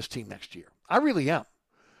bullish on this team next year. I really am.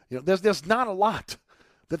 There's not a lot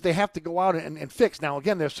that they have to go out and fix. Now,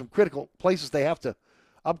 again, there's some critical places they have to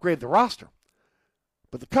upgrade the roster.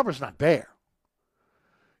 But the cover's not bare.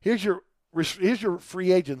 Here's your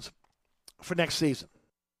free agents for next season.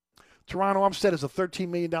 Teron Armstead is a $13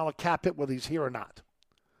 million cap hit, whether he's here or not.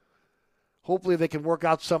 Hopefully they can work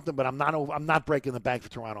out something, but I'm not breaking the bank for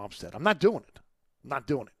Teron Armstead. I'm not doing it.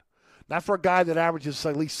 Not for a guy that averages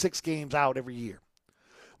at least 6 games out every year.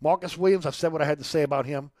 Marcus Williams, I've said what I had to say about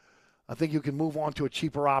him. I think you can move on to a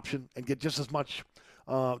cheaper option and get just as much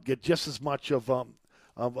of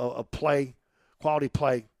play. Quality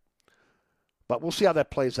play. But we'll see how that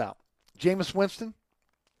plays out. Jameis Winston,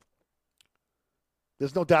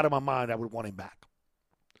 there's no doubt in my mind I would want him back.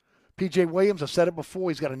 P.J. Williams, I've said it before,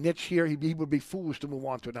 he's got a niche here. He would be foolish to move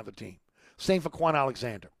on to another team. Same for Quan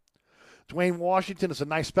Alexander. Dwayne Washington is a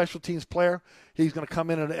nice special teams player. He's going to come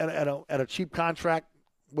in at a cheap contract.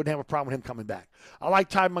 Wouldn't have a problem with him coming back. I like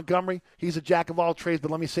Ty Montgomery. He's a jack of all trades, but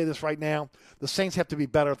let me say this right now. The Saints have to be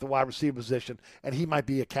better at the wide receiver position, and he might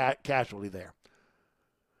be a casualty there.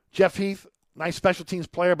 Jeff Heath, nice special teams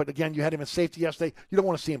player, but again, you had him in safety yesterday. You don't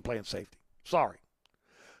want to see him play in safety. Sorry.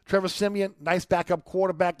 Trevor Siemian, nice backup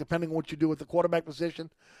quarterback, depending on what you do with the quarterback position.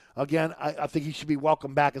 Again, I think he should be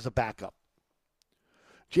welcomed back as a backup.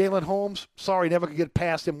 Jalen Holmes, sorry, never could get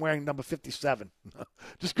past him wearing number 57.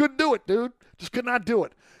 Just couldn't do it, dude. Just could not do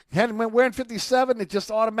it. Had him wearing 57, it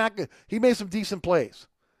just automatically, he made some decent plays.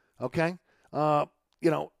 Okay? Can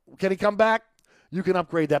he come back? You can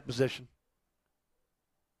upgrade that position.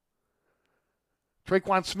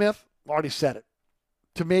 Traquan Smith, already said it.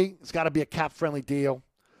 To me, it's got to be a cap-friendly deal.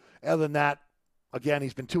 Other than that, again,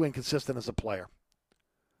 he's been too inconsistent as a player.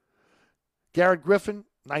 Garrett Griffin,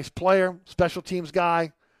 nice player, special teams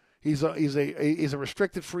guy. He's a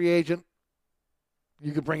restricted free agent.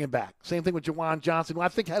 You could bring him back. Same thing with Jawan Johnson, who I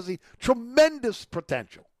think has a tremendous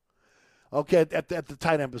potential. Okay, at the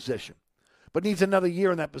tight end position, but needs another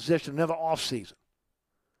year in that position, another offseason.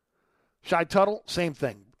 Shy Tuttle, same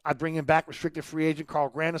thing. I'd bring him back, restricted free agent, Carl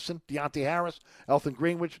Granderson, Deontay Harris, Elton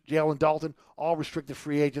Greenwich, Jalen Dalton, all restricted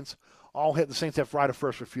free agents, all hit the Saints have right of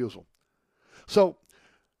first refusal. So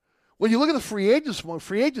when you look at the free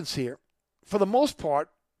agents here, for the most part,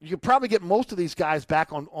 you can probably get most of these guys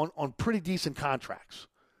back on pretty decent contracts.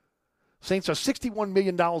 Saints are $61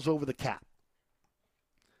 million over the cap.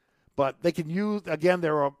 But they can use, again,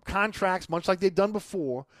 there are contracts, much like they've done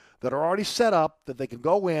before, that are already set up that they can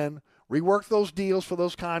go in, rework those deals for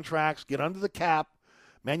those contracts, get under the cap,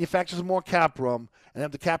 manufacture some more cap room, and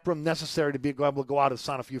have the cap room necessary to be able to go out and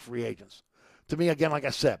sign a few free agents. To me, again, like I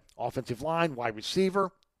said, offensive line, wide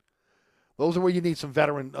receiver, those are where you need some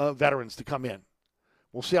veterans to come in.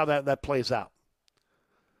 We'll see how that plays out.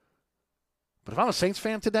 But if I'm a Saints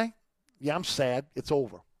fan today, yeah, I'm sad. It's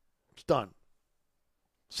over. It's done.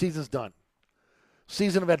 Season's done.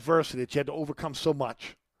 Season of adversity that you had to overcome so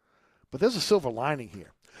much. But there's a silver lining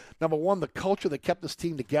here. Number one, the culture that kept this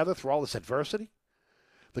team together through all this adversity.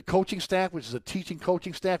 The coaching staff, which is a teaching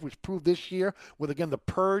coaching staff, which proved this year with, again, the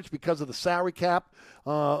purge because of the salary cap,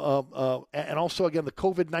 and also, again, the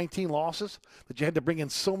COVID-19 losses, that you had to bring in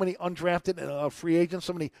so many undrafted free agents,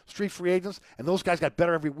 so many street free agents, and those guys got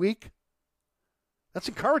better every week. That's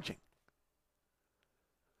encouraging.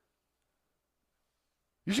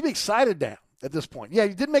 You should be excited now at this point. Yeah,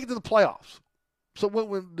 you didn't make it to the playoffs. So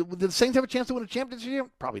did the Saints have a chance to win a championship this year?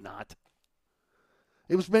 Probably not.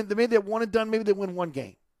 It was maybe they one and done. Maybe they win one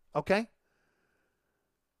game. Okay?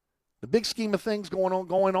 The big scheme of things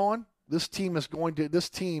going on, this team is going to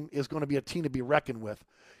be a team to be reckoned with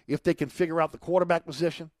if they can figure out the quarterback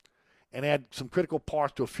position and add some critical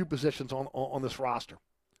parts to a few positions on this roster.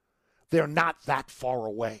 They're not that far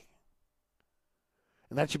away.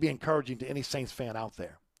 And that should be encouraging to any Saints fan out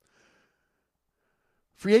there.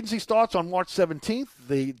 Free agency starts on March 17th.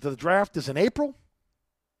 The draft is in April.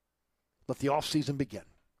 Let the offseason begin.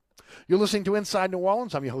 You're listening to Inside New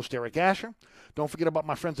Orleans. I'm your host, Eric Asher. Don't forget about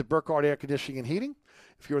my friends at Burkhardt Air Conditioning and Heating.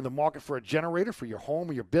 If you're in the market for a generator for your home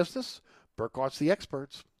or your business, Burkhardt's the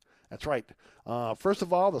experts. That's right. First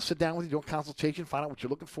of all, they'll sit down with you, do a consultation, find out what you're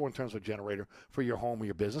looking for in terms of a generator for your home or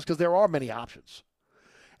your business, because there are many options.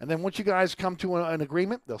 And then once you guys come to an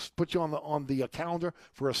agreement, they'll put you on the calendar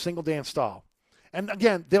for a single day install. And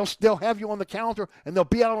again, they'll have you on the calendar, and they'll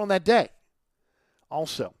be out on that day.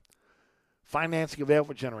 Also, financing available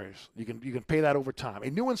for generators. You can pay that over time. A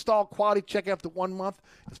new install quality check after 1 month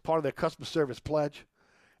is part of their customer service pledge.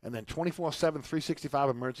 And then 24/7, 365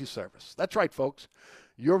 emergency service. That's right, folks.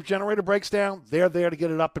 Your generator breaks down, they're there to get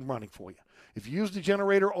it up and running for you. If you used the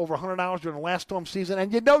generator over 100 hours during the last storm season,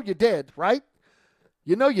 and you know you did, right?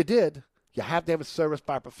 You know you did. You have to have it serviced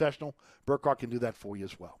by a professional. Burkhardt can do that for you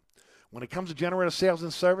as well. When it comes to generator sales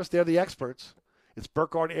and service, they're the experts. It's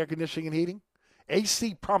Burkhardt Air Conditioning and Heating.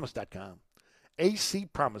 acpromise.com.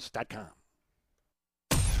 acpromise.com.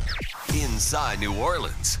 Inside New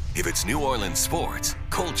Orleans. If it's New Orleans sports,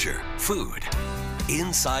 culture, food,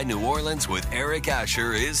 Inside New Orleans with Eric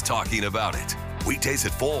Asher is talking about it. Weekdays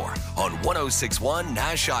at 4 on 106.1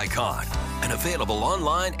 Nash Icon and available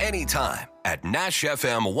online anytime at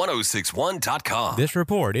NashFM1061.com. This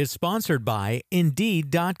report is sponsored by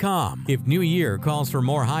Indeed.com. If New Year calls for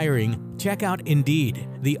more hiring, check out Indeed,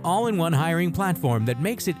 the all-in-one hiring platform that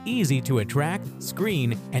makes it easy to attract,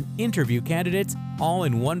 screen, and interview candidates all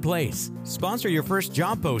in one place. Sponsor your first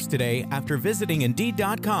job post today after visiting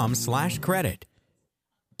Indeed.com/credit.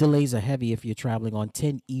 Delays are heavy if you're traveling on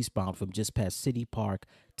 10 eastbound from just past City Park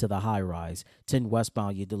to the high rise. 10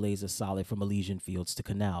 westbound, your delays are solid from Elysian Fields to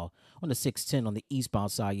Canal. On the 610 on the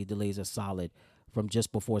eastbound side, your delays are solid from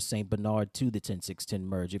just before St. Bernard to the 10-610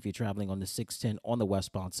 merge. If you're traveling on the 610 on the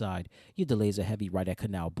westbound side, your delays are heavy right at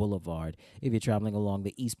Canal Boulevard. If you're traveling along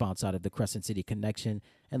the eastbound side of the Crescent City Connection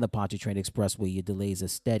and the Pontchartrain Expressway, your delays are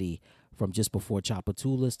steady from just before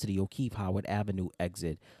Chapatoulas to the O'Keefe Howard Avenue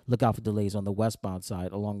exit. Look out for delays on the westbound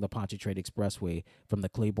side along the Pontchartrain Expressway from the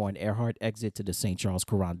Claiborne Earhart exit to the St. Charles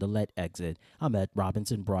Carondelet exit. I'm Ed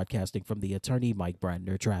Robinson, broadcasting from the Attorney Mike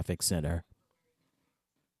Brandner Traffic Center.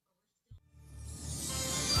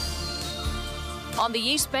 On the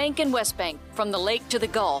East Bank and West Bank, from the lake to the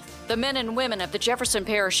Gulf, the men and women of the Jefferson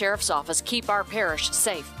Parish Sheriff's Office keep our parish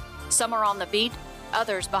safe. Some are on the beat,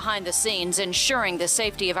 others behind the scenes, ensuring the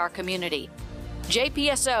safety of our community.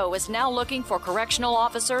 JPSO is now looking for correctional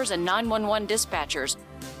officers and 911 dispatchers.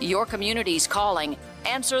 Your community's calling.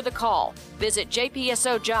 Answer the call. Visit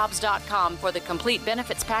jpsojobs.com for the complete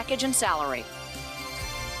benefits package and salary.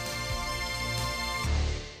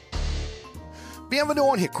 Bienvenue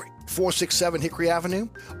on Hickory, 467 Hickory Avenue.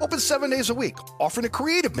 Open 7 days a week, offering a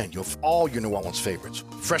creative menu of all your New Orleans favorites.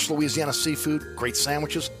 Fresh Louisiana seafood, great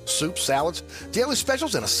sandwiches, soups, salads, daily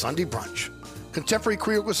specials, and a Sunday brunch. Contemporary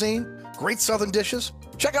Creole cuisine, great southern dishes.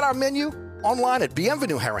 Check out our menu online at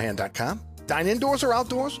bienvenueharahan.com. Dine indoors or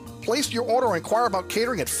outdoors. Place your order or inquire about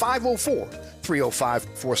catering at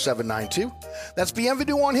 504-305-4792. That's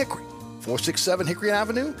Bienvenue on Hickory, 467 Hickory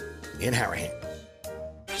Avenue in Harahan.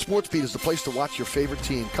 SportsBeat is the place to watch your favorite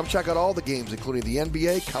team. Come check out all the games, including the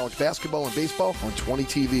NBA, college basketball, and baseball on 20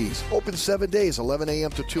 TVs. Open 7 days, 11 a.m.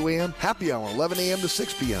 to 2 a.m. Happy hour, 11 a.m. to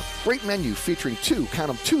 6 p.m. Great menu featuring two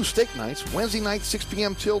steak nights. Wednesday night, 6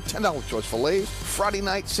 p.m. till $10 choice fillets. Friday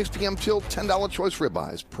night, 6 p.m. till $10 choice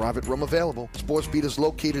ribeyes. Private room available. SportsBeat is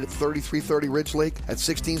located at 3330 Ridge Lake at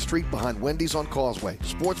 16th Street behind Wendy's on Causeway.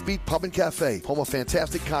 SportsBeat Pub and Cafe, home of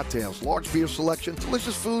fantastic cocktails, large beer selection,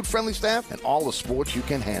 delicious food, friendly staff, and all the sports you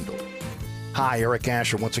can handle. Hi, Eric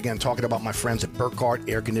Asher, once again talking about my friends at Burkhardt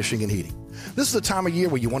Air Conditioning and Heating. This is the time of year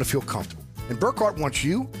where you want to feel comfortable, and Burkhardt wants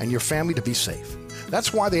you and your family to be safe.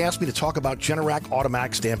 That's why they asked me to talk about Generac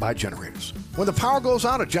automatic standby generators. When the power goes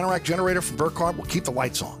out, a Generac generator from Burkhardt will keep the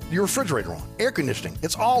lights on, your refrigerator on, air conditioning.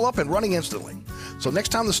 It's all up and running instantly. So next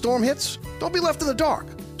time the storm hits, don't be left in the dark.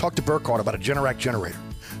 Talk to Burkhardt about a Generac generator.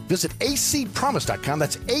 Visit acpromise.com,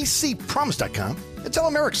 that's acpromise.com, and tell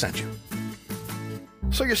them Eric sent you.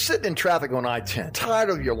 So you're sitting in traffic on I-10, tired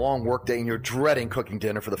of your long workday and you're dreading cooking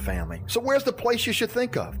dinner for the family. So where's the place you should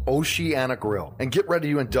think of? Oceana Grill. And get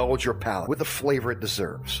ready to indulge your palate with the flavor it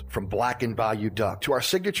deserves. From blackened bayou duck to our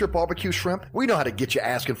signature barbecue shrimp, we know how to get you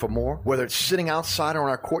asking for more. Whether it's sitting outside or in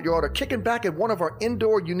our courtyard or kicking back at one of our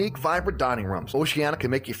indoor, unique, vibrant dining rooms, Oceana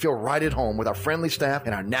can make you feel right at home with our friendly staff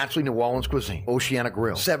and our naturally New Orleans cuisine. Oceana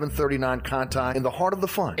Grill, 739 Conti, in the heart of the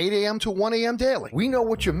fun, 8 a.m. to 1 a.m. daily. We know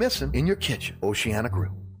what you're missing in your kitchen. Oceana Grill.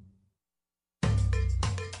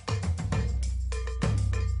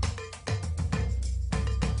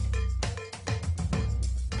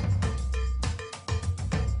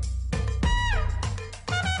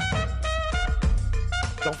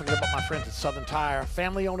 Don't forget about my friends at Southern Tire.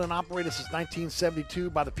 Family owned and operated since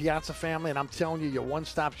 1972 by the Piazza family, and I'm telling you, your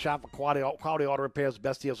one-stop shop for quality auto repairs,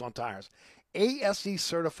 best deals on tires. ASE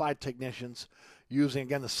certified technicians using,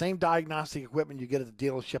 again, the same diagnostic equipment you get at the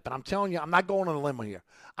dealership. And I'm telling you, I'm not going on a limb here.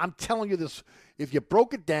 I'm telling you this, if you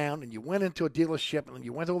broke it down and you went into a dealership and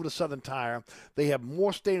you went over to Southern Tire, they have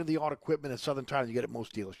more state-of-the-art equipment at Southern Tire than you get at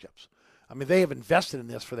most dealerships. I mean, they have invested in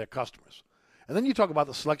this for their customers. And then you talk about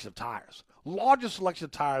the selection of tires. Largest selection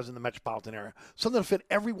of tires in the metropolitan area. Something to fit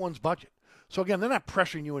everyone's budget. So, again, they're not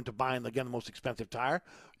pressuring you into buying, again, the most expensive tire.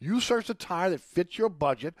 You search the tire that fits your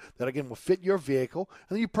budget, that, again, will fit your vehicle,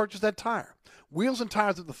 and then you purchase that tire. Wheels and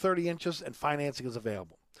tires up to 30 inches, and financing is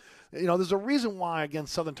available. You know, there's a reason why, again,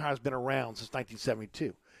 Southern Tire has been around since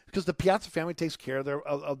 1972. Because the Piazza family takes care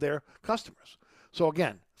of their customers. So,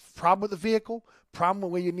 again, problem with the vehicle, problem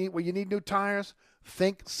where you need new tires,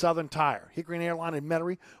 think Southern Tire. Hickory and Airline in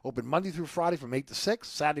Metairie, open Monday through Friday from 8 to 6,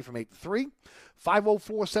 Saturday from 8 to 3.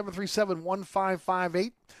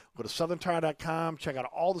 504-737-1558. Go to southerntire.com. Check out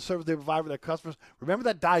all the service they provide for their customers. Remember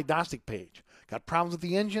that diagnostic page. Got problems with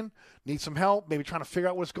the engine? Need some help? Maybe trying to figure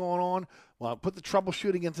out what's going on? Well, put the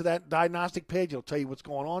troubleshooting into that diagnostic page. It'll tell you what's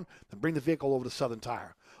going on. Then bring the vehicle over to Southern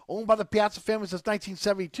Tire. Owned by the Piazza family since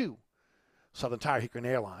 1972. Southern Tire, Hickory and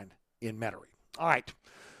Airline in Metairie. All right.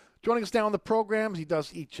 Joining us now on the program, as he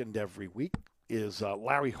does each and every week, is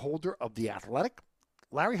Larry Holder of The Athletic.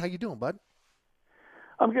 Larry, how you doing, bud?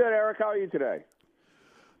 I'm good, Eric. How are you today?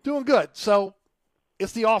 Doing good. So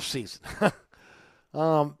it's the off season.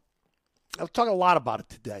 I'll talk a lot about it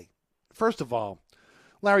today. First of all,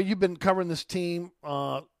 Larry, you've been covering this team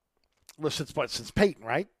since Peyton,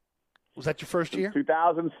 right? Was that your first year?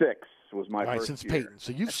 2006 was my first since year. Peyton.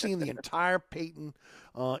 So you've seen the entire Peyton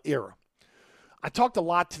era. I talked a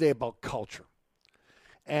lot today about culture.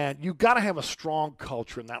 And you've got to have a strong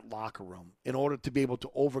culture in that locker room in order to be able to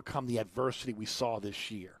overcome the adversity we saw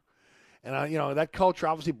this year. And, that culture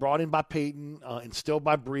obviously brought in by Peyton, instilled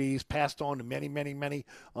by Breeze, passed on to many, many, many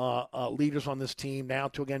leaders on this team. Now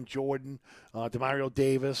to, again, Jordan, Demario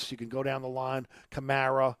Davis. You can go down the line,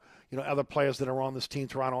 Kamara, other players that are on this team,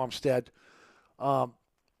 Teron Armstead.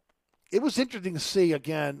 It was interesting to see,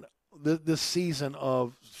 again, this season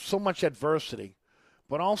of so much adversity,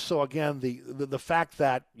 but also, again, the fact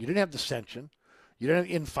that you didn't have dissension, you didn't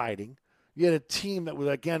have infighting. You had a team that was,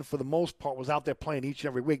 again, for the most part, was out there playing each and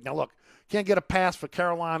every week. Now, look, can't get a pass for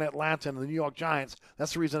Carolina, Atlanta, and the New York Giants.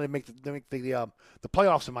 That's the reason they make the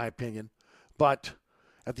playoffs, in my opinion. But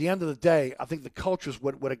at the end of the day, I think the cultures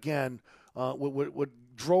would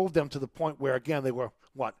drove them to the point where, again, they were,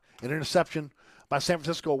 an interception by San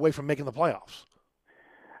Francisco away from making the playoffs.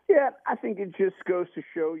 Yeah, I think it just goes to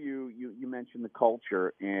show you mentioned the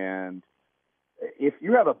culture, and if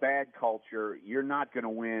you have a bad culture, you're not going to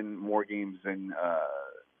win more games than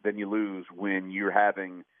you lose when you're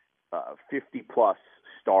having 50-plus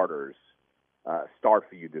starters start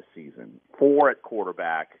for you this season. 4 at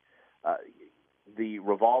quarterback, the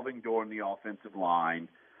revolving door in the offensive line,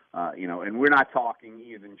 and we're not talking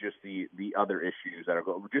even just the other issues that are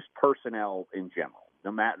going, just personnel in general,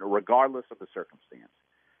 regardless of the circumstance.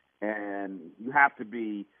 And you have to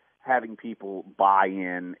be having people buy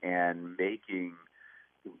in and making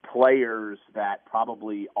players that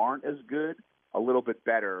probably aren't as good a little bit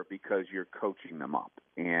better because you're coaching them up.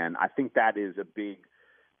 And I think that is a big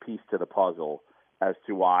piece to the puzzle as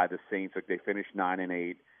to why the Saints, they finished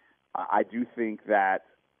 9-8. I do think that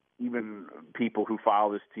even people who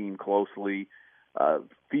follow this team closely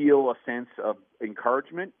feel a sense of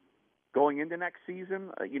encouragement going into next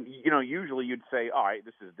season. Usually you'd say, all right,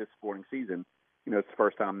 this is a disappointing season. It's the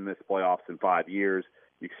first time in this playoffs in 5 years.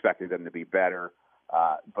 You expected them to be better.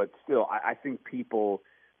 But still, I think people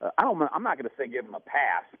I'm not going to say give them a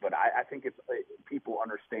pass, but I think it's people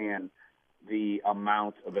understand the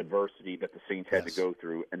amount of adversity that the Saints had to go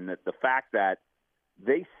through, and that the fact that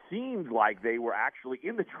they seemed like they were actually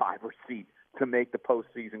in the driver's seat to make the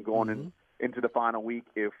postseason going into the final week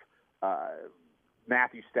if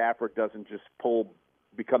Matthew Stafford doesn't just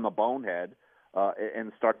become a bonehead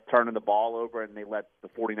and start turning the ball over, and they let the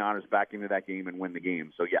 49ers back into that game and win the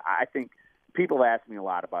game. So, yeah, I think people ask me a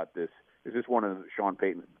lot about this. Is this one of Sean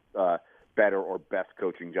Payton's better or best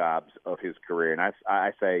coaching jobs of his career? And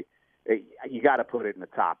I say you got to put it in the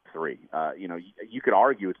top three. You could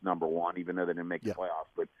argue it's number one, even though they didn't make the playoffs.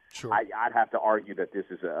 But sure. I'd have to argue that this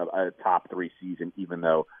is a top three season, even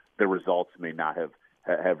though the results may not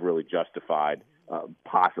have really justified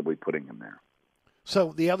possibly putting him there.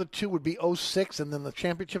 So the other two would be 06 and then the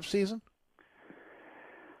championship season?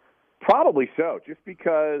 Probably so, just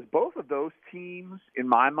because both of those teams, in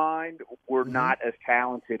my mind, were not as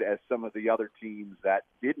talented as some of the other teams that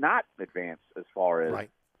did not advance as far as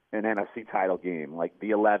an NFC title game, like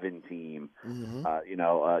the 11 team.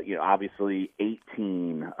 Obviously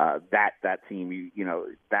 18. That team,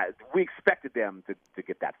 that we expected them to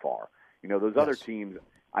get that far. Those other teams,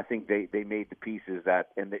 I think they made the pieces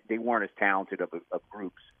and they weren't as talented of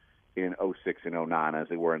groups in 06 and 09 as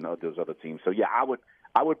they were in those other teams. So yeah,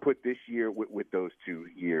 I would put this year with those 2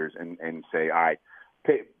 years and say, all right,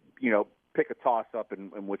 pick a toss-up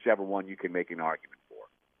and whichever one you can make an argument for.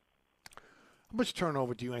 How much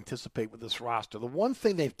turnover do you anticipate with this roster? The one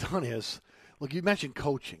thing they've done is, look, you mentioned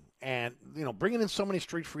coaching and, bringing in so many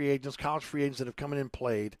street free agents, college free agents that have come in and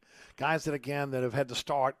played, guys that have had to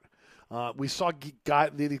start. We saw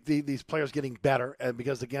these players getting better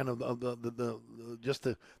because, again,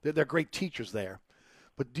 they're great teachers there.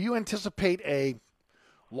 But do you anticipate a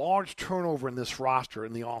large turnover in this roster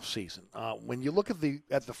in the offseason? When you look at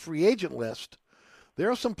the free agent list, there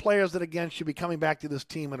are some players that, again, should be coming back to this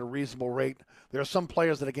team at a reasonable rate. There are some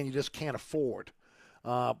players that, again, you just can't afford.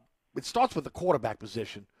 It starts with the quarterback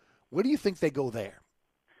position. Where do you think they go there?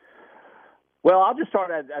 Well, I'll just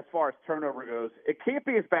start as far as turnover goes. It can't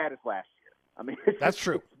be as bad as last year. I mean, that's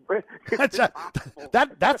true.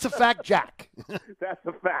 That's a fact, Jack. That's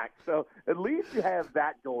a fact. So at least you have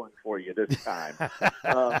that going for you this time.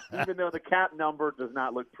 Even though the cap number does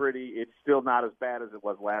not look pretty, it's still not as bad as it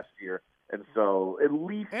was last year. And so at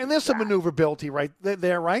least – And there's some maneuverability right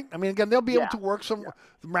there, right? I mean, again, they'll be able to work some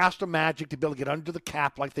master magic to be able to get under the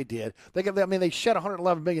cap like they did. They shed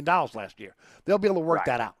 $111 million last year. They'll be able to work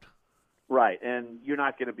that out. Right, and you're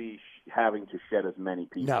not going to be having to shed as many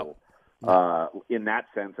people. No. In that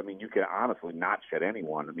sense, I mean, you can honestly not shed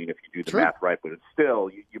anyone. I mean, if you do the math right, but it's still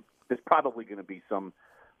there's probably going to be some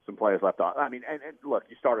players left off. I mean, and look,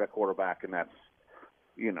 you started at quarterback, and that's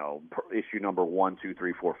issue number 1, 2,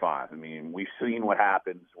 3, 4, 5. I mean, we've seen what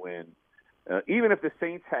happens when even if the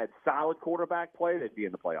Saints had solid quarterback play, they'd be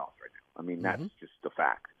in the playoffs right now. I mean, that's just a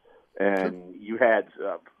fact. And you had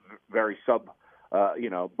very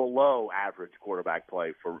below average quarterback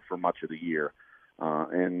play for much of the year.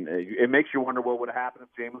 And it makes you wonder what would have happened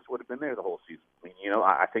if Jameis would have been there the whole season. I mean,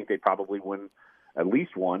 I think they'd probably win at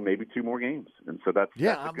least one, maybe two more games. And so that's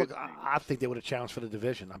I think they would have challenged for the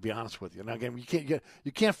division. I'll be honest with you. Now, again,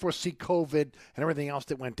 you can't foresee COVID and everything else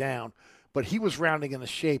that went down, but he was rounding in the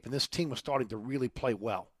shape, and this team was starting to really play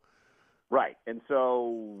well. Right. And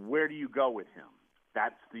so where do you go with him?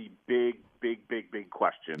 That's the big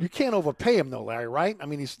question. You can't overpay him, though, Larry, right? I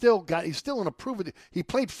mean, he's still in a prove-it. He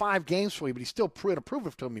played 5 games for you, but he's still in a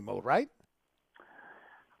prove-it-to-me mode, right?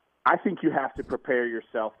 I think you have to prepare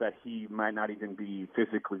yourself that he might not even be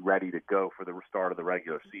physically ready to go for the start of the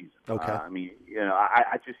regular season. Okay. I mean,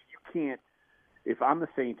 I just – you can't – if I'm the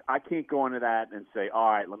Saints, I can't go into that and say,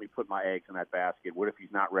 all right, let me put my eggs in that basket. What if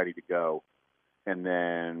he's not ready to go? And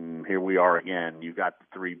then here we are again. You got the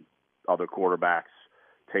 3 other quarterbacks,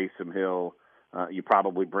 Taysom Hill. You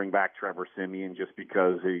probably bring back Trevor Siemian just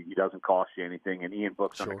because he doesn't cost you anything, and Ian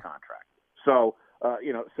Book's under contract. So,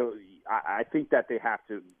 so I think that they have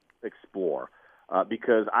to explore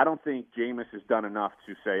because I don't think Jameis has done enough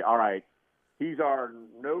to say, all right, he's our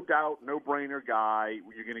no doubt, no-brainer guy.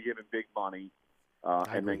 You're going to give him big money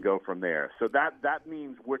and then go from there. So that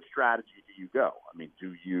means which strategy do you go? I mean,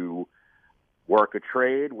 do you work a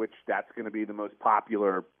trade, which that's going to be the most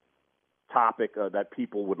popular topic that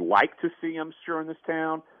people would like to see, I'm sure, in this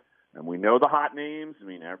town. And we know the hot names. I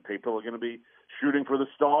mean, people are going to be shooting for the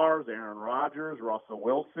stars, Aaron Rodgers, Russell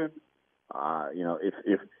Wilson.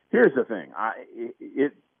 If here's the thing,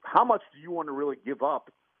 how much do you want to really give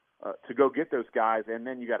up to go get those guys, and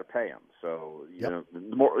then you got to pay them? So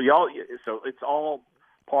so it's all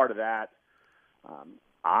part of that.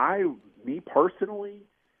 Me personally,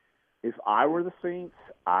 if I were the Saints,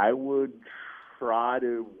 I would try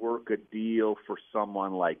to work a deal for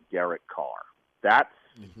someone like Derek Carr. That's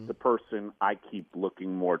the person I keep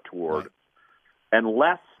looking more toward, and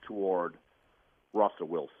less toward Russell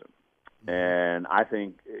Wilson. And I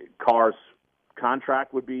think Carr's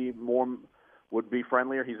contract would be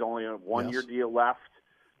friendlier. He's only a one-year deal left.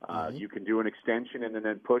 You can do an extension and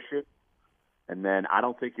then push it. And then I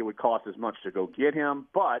don't think it would cost as much to go get him,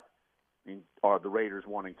 but are the Raiders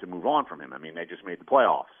wanting to move on from him? I mean, they just made the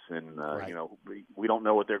playoffs, and we don't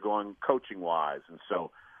know what they're going coaching-wise. And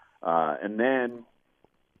so and then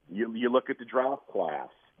you look at the draft class,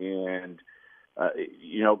 and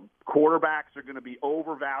quarterbacks are going to be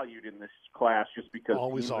overvalued in this class just because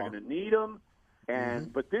teams are going to need them.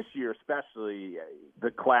 And but this year especially,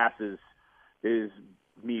 the class is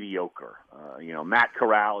mediocre. Matt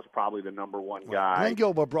Corral is probably the number one guy. Glenn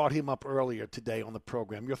Gilbert brought him up earlier today on the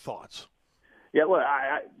program. Your thoughts? Yeah, look,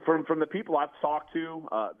 from the people I've talked to,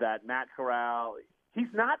 that Matt Corral, he's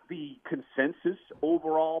not the consensus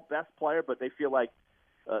overall best player, but they feel like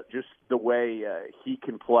just the way he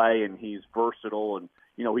can play, and he's versatile, and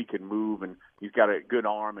he can move, and he's got a good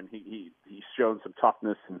arm, and he's shown some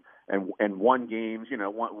toughness and won games.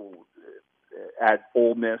 At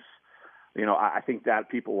Ole Miss. I think that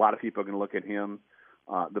a lot of people are going to look at him.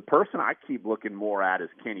 The person I keep looking more at is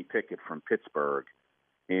Kenny Pickett from Pittsburgh,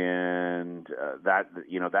 and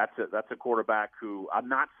that's a quarterback who I'm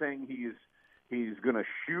not saying he's going to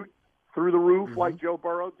shoot through the roof like Joe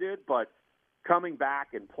Burrow did, but coming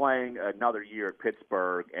back and playing another year at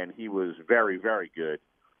Pittsburgh, and he was very, very good.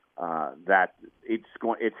 That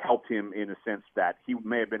it's helped him in a sense that he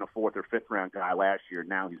may have been a 4th or 5th round guy last year.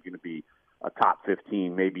 Now he's going to be a top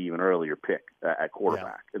 15, maybe even earlier pick at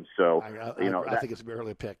quarterback. Yeah. And so, I think it's an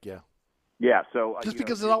earlier pick. Yeah. Yeah. So just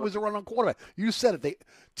because there's always a run on quarterback, you said it.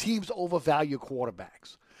 Teams overvalue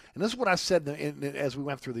quarterbacks, and this is what I said as we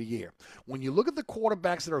went through the year. When you look at the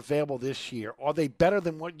quarterbacks that are available this year, are they better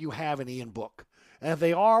than what you have in Ian Book? And if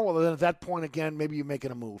they are, well, then at that point again, maybe you're making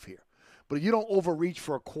a move here. But you don't overreach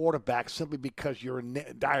for a quarterback simply because you're in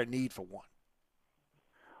dire need for one.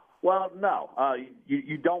 Well, no,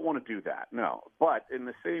 you don't want to do that, no. But in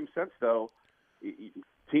the same sense, though,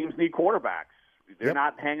 teams need quarterbacks. They're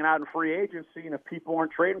not hanging out in free agency, and if people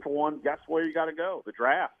aren't trading for one, guess where you got to go? The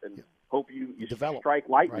draft, and hope you strike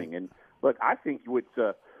lightning. Right. And look, I think what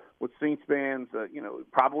Saints fans,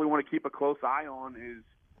 probably want to keep a close eye on is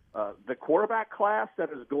the quarterback class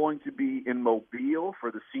that is going to be in Mobile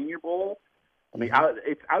for the Senior Bowl. I mean,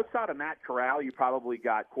 it's outside of Matt Corral, you probably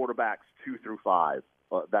got quarterbacks 2 through 5.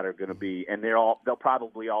 That are going to be, and they'll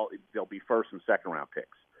be first and second round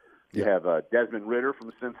picks. You have Desmond Ridder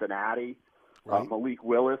from Cincinnati, Malik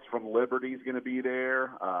Willis from Liberty is going to be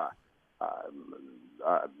there.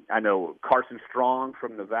 I know Carson Strong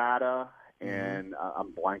from Nevada, and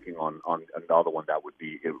I'm blanking on another one that would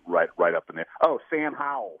be right up in there. Oh, Sam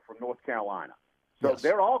Howell from North Carolina. So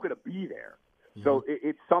they're all going to be there. So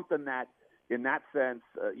it's something that, in that sense,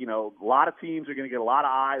 a lot of teams are going to get a lot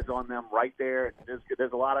of eyes on them right there.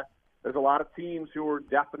 There's a lot of teams who are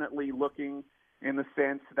definitely looking in the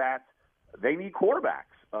sense that they need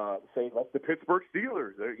quarterbacks. Say like the Pittsburgh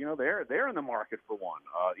Steelers, they're in the market for one.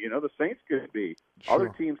 The Saints could be, other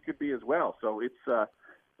teams could be as well. So it's that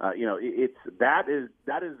is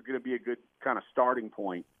going to be a good kind of starting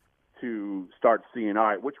point to start seeing. All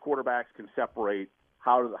right, which quarterbacks can separate?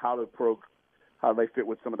 How they fit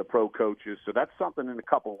with some of the pro coaches. So that's something in a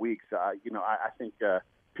couple of weeks, I think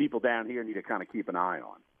people down here need to kind of keep an eye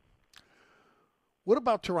on. What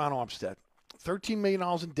about Teron Armstead? $13 million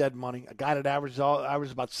in dead money, a guy that averages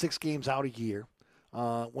about 6 games out a year.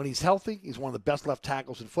 When he's healthy, he's one of the best left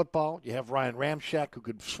tackles in football. You have Ryan Ramczyk, who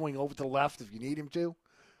could swing over to the left if you need him to.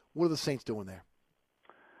 What are the Saints doing there?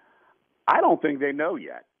 I don't think they know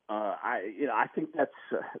yet. I think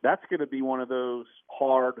that's going to be one of those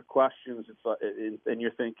hard questions. And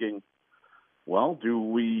you're thinking, well, do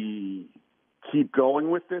we keep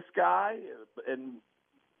going with this guy? And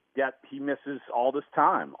yet he misses all this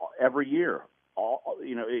time every year.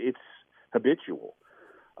 It's habitual.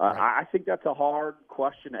 I think that's a hard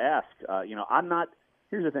question to ask.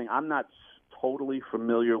 Here's the thing. I'm not totally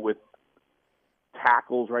familiar with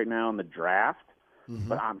tackles right now in the draft.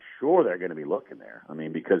 But I'm sure they're going to be looking there. I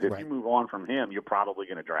mean, because if you move on from him, you're probably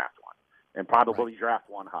going to draft one, and probably draft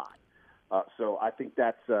one high. So I think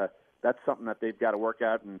that's something that they've got to work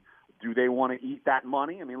out. And do they want to eat that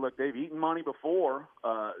money? I mean, look, they've eaten money before.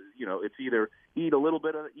 It's either eat a little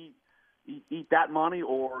bit of eat that money,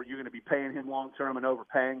 or you're going to be paying him long term and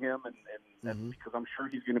overpaying him, and because I'm sure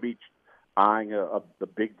he's going to be eyeing the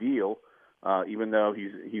big deal. Even though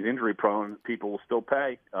he's injury prone, people will still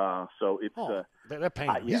pay. So it's they're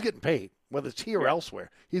paying him. He's getting paid, whether it's here or elsewhere.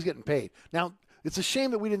 He's getting paid. Now it's a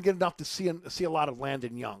shame that we didn't get enough to see a lot of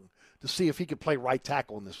Landon Young to see if he could play right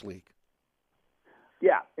tackle in this league.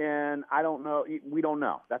 Yeah, and I don't know. We don't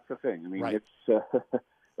know. That's the thing. I mean, it's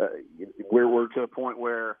we're to the point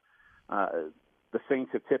where the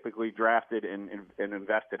Saints have typically drafted and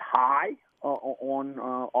invested high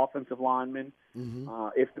on offensive linemen. Mm-hmm.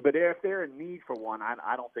 If they're in need for one,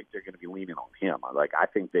 I don't think they're going to be leaning on him. Like, I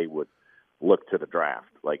think they would look to the draft.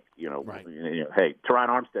 Like, Right. Hey, Teron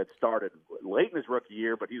Armstead started late in his rookie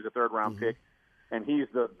year, but he was a third-round pick, and he's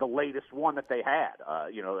the latest one that they had.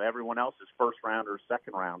 Everyone else is first-rounders,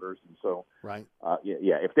 second-rounders, and so right.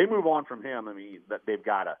 If they move on from him, I mean, they've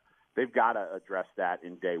got to address that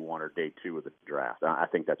in day one or day two of the draft. I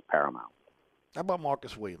think that's paramount. How about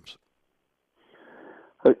Marcus Williams?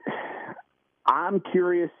 I'm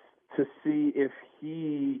curious to see if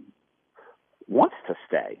he wants to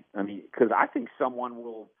stay. I mean, because I think someone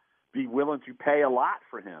will be willing to pay a lot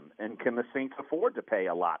for him, and can the Saints afford to pay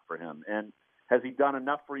a lot for him? And has he done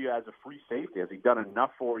enough for you as a free safety? Has he done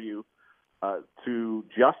enough for you to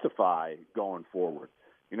justify going forward?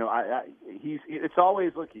 It's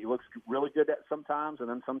always, look, he looks really good at sometimes, and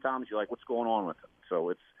then sometimes you're like, what's going on with him? So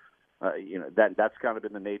it's, that's kind of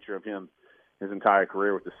been the nature of him his entire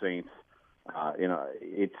career with the Saints.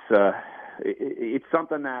 It's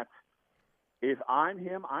something that if I'm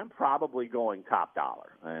him, I'm probably going top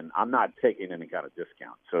dollar, and I'm not taking any kind of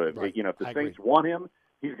discount. So if the Saints want him,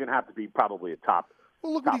 he's going to have to be probably a top.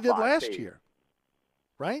 Well, look what he did last year,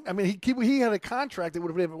 right? I mean, he had a contract that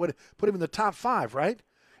would have put him in the top 5, right?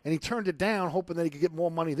 And he turned it down, hoping that he could get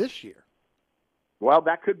more money this year. Well,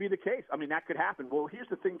 that could be the case. I mean, that could happen. Well, here's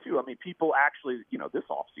the thing, too. I mean, people actually, this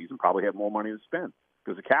offseason probably have more money to spend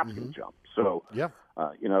because the cap's going to jump. So,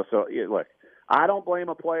 look, I don't blame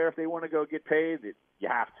a player if they want to go get paid. You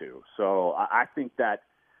have to. So I think that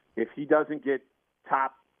if he doesn't get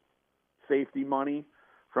top safety money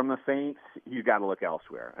from the Saints, you've got to look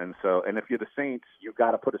elsewhere. And if you're the Saints, you've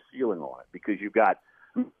got to put a ceiling on it because you got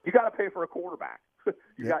to pay for a quarterback.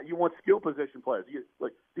 You want skill position players.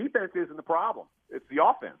 Defense isn't the problem; it's the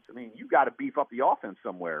offense. I mean, you got to beef up the offense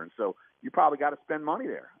somewhere, and so you probably got to spend money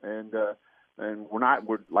there. And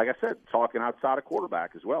we're like I said, talking outside of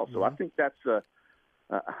quarterback as well. So I think that's I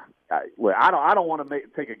don't want to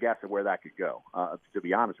take a guess at where that could go. To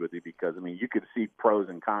be honest with you, because I mean, you could see pros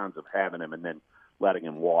and cons of having him and then letting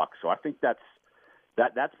him walk. So I think that's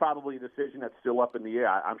probably a decision that's still up in the air.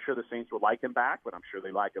 I'm sure the Saints would like him back, but I'm sure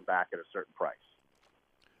they like him back at a certain price.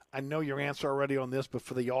 I know your answer already on this, but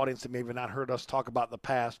for the audience that maybe not heard us talk about in the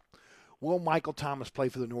past, will Michael Thomas play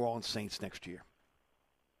for the New Orleans Saints next year?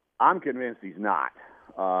 I'm convinced he's not.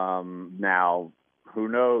 Now, who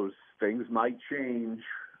knows? Things might change,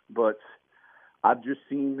 but I've just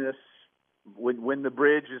seen this when the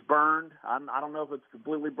bridge is burned. I don't know if it's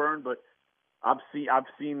completely burned, but I've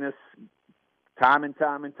seen this time and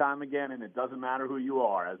time and time again, and it doesn't matter who you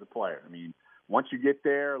are as a player. I mean, once you get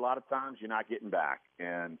there, a lot of times you're not getting back.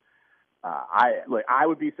 And I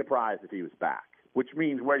would be surprised if he was back, which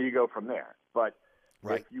means where do you go from there? But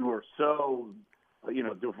if you are so,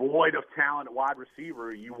 devoid of talent at wide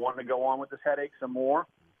receiver, you want to go on with this headache some more,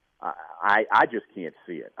 I just can't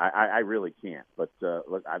see it. I really can't. But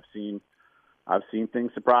look, I've seen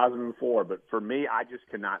things surprise me before. But for me, I just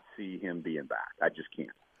cannot see him being back. I just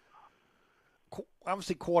can't.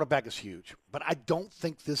 Obviously, quarterback is huge, but I don't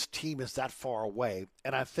think this team is that far away.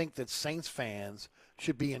 And I think that Saints fans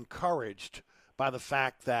should be encouraged by the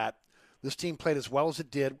fact that this team played as well as it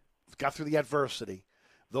did, got through the adversity.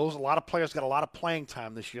 A lot of players got a lot of playing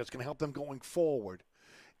time this year. It's going to help them going forward.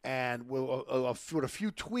 And with a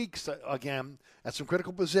few tweaks, again, at some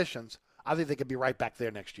critical positions, I think they could be right back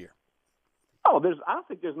there next year. Oh, I don't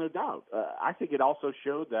think there's no doubt. I think it also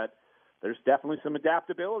showed that there's definitely some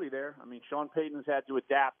adaptability there. I mean, Sean Payton has had to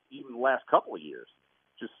adapt even the last couple of years,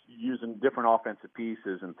 just using different offensive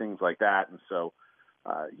pieces and things like that. And so,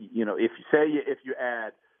 if you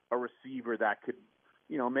add a receiver that could,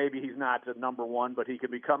 maybe he's not the number one, but he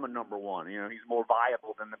could become a number one. He's more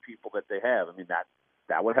viable than the people that they have. I mean,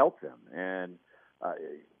 that would help them. And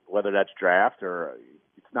whether that's draft or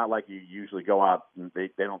it's not like you usually go out and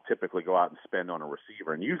they don't typically go out and spend on a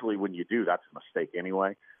receiver. And usually when you do, that's a mistake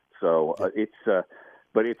anyway. So but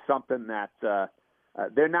it's something that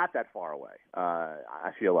they're not that far away.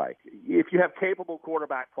 I feel like if you have capable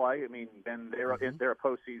quarterback play, I mean, then they're a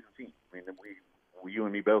postseason team. I mean, you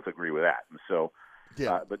and me both agree with that. And so,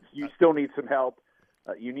 but you still need some help.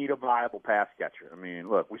 You need a viable pass catcher. I mean,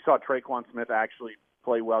 look, we saw Traquan Smith actually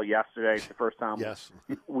play well yesterday. It's the first time. Yes,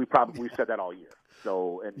 we said that all year.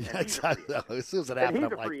 So exactly. As soon as it happened,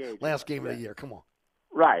 I'm like, last game of the year. Come on.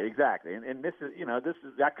 Right, exactly, and this is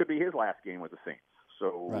that could be his last game with the Saints.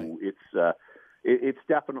 So it's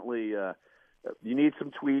definitely you need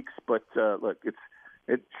some tweaks, but look,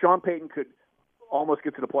 Sean Payton could almost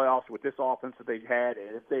get to the playoffs with this offense that they've had,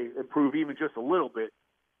 and if they improve even just a little bit,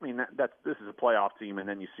 I mean, this is a playoff team, and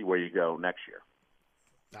then you see where you go next year.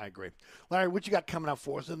 I agree. Larry, what you got coming up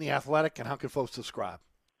for us in The Athletic, and how can folks subscribe?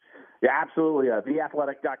 Yeah, absolutely.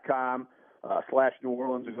 TheAthletic.com /New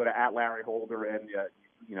Orleans. You go to @LarryHolder, and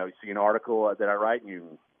you see an article that I write, and you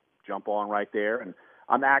can jump on right there. And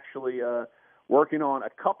I'm actually working on a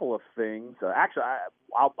couple of things.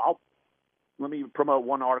 I'll let me promote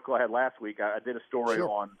one article I had last week. I did a story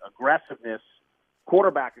on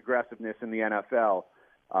quarterback aggressiveness in the NFL,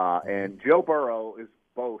 and Joe Burrow is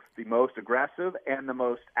both the most aggressive and the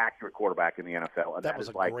most accurate quarterback in the NFL. And that was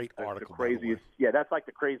a great article. The craziest, that's like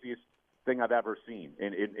the craziest thing I've ever seen.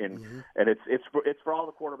 And it's for all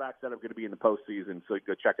the quarterbacks that are going to be in the postseason. So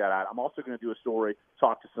go check that out. I'm also going to do a story,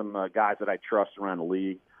 talk to some guys that I trust around the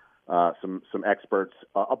league, some experts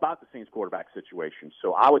about the Saints quarterback situation.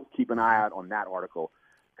 So I would keep an eye out on that article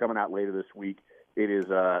coming out later this week. It is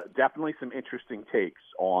definitely some interesting takes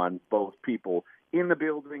on both people in the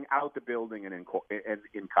building, out the building, and in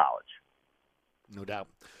college. No doubt.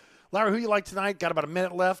 Larry, who you like tonight? Got about a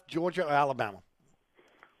minute left, Georgia or Alabama?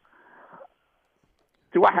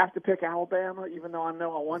 Do I have to pick Alabama, even though I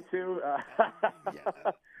know I want to?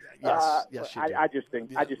 Yes, you do. I just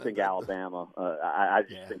think Alabama. I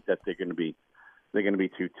just think that they're going to be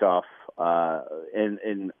too tough,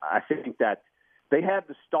 and I think that they have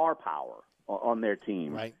the star power on their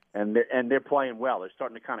team, right? And they're playing well. They're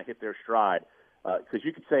starting to kind of hit their stride. Because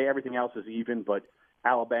you could say everything else is even, but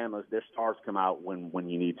their stars come out when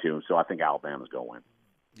you need to. So I think Alabama's going to win.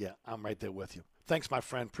 Yeah, I'm right there with you. Thanks, my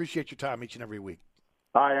friend. Appreciate your time each and every week.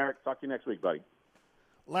 Hi, Eric. Talk to you next week, buddy.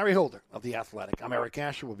 Larry Holder of The Athletic. I'm Eric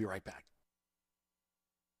Asher. We'll be right back.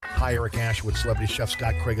 Hi, Eric Asher with celebrity chef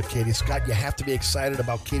Scott Craig of Katie's. Scott, you have to be excited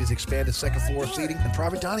about Katie's expanded second floor seating and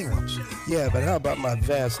private dining rooms. Yeah, but how about my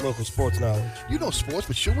vast local sports knowledge? You know sports,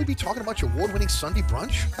 but shouldn't we be talking about your award-winning Sunday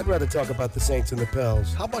brunch? I'd rather talk about the Saints and the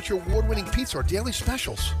Pels. How about your award-winning pizza or daily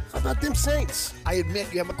specials? How about them Saints? I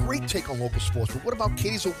admit you have a great take on local sports, but what about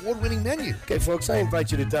Katie's award-winning menu? Okay, folks, I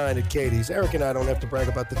invite you to dine at Katie's. Eric and I don't have to brag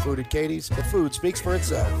about the food at Katie's. The food speaks for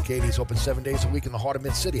itself. Katie's open 7 days a week in the heart of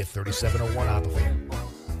Mid-City at 3701 Opperville.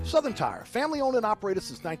 Southern Tire, family-owned and operated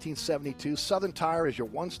since 1972, Southern Tire is your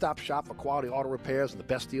one-stop shop for quality auto repairs and the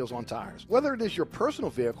best deals on tires. Whether it is your personal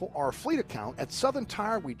vehicle or a fleet account, at Southern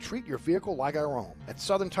Tire, we treat your vehicle like our own. At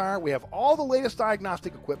Southern Tire, we have all the latest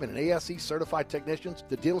diagnostic equipment and ASE-certified technicians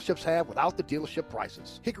the dealerships have without the dealership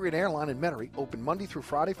prices. Hickory and Airline in Metairie, open Monday through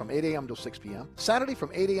Friday from 8 a.m. till 6 p.m., Saturday from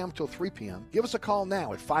 8 a.m. till 3 p.m. Give us a call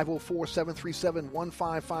now at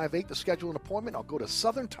 504-737-1558 to schedule an appointment, or go to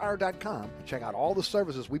southerntire.com and check out all the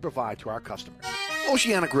services we provide to our customers.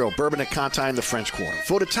 Oceana Grill, Bourbon at Conti in the French Quarter.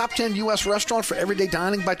 Voted top 10 U.S. restaurant for everyday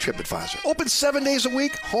dining by TripAdvisor. Open 7 days a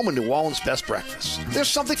week, home of New Orleans' best breakfast. There's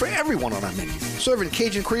something for everyone on our menu. Serving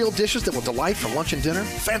Cajun Creole dishes that will delight for lunch and dinner.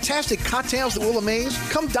 Fantastic cocktails that will amaze.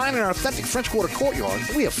 Come dine in our authentic French Quarter courtyard.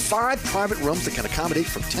 We have 5 private rooms that can accommodate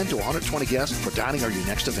from 10 to 120 guests for dining or your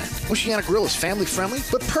next event. Oceana Grill is family friendly,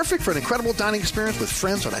 but perfect for an incredible dining experience with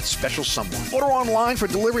friends or that special someone. Order online for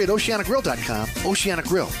delivery at oceanagrill.com. Oceana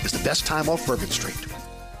Grill is the best time off Bourbon Street.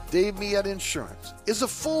 Dave Miette Insurance is a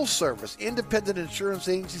full-service independent insurance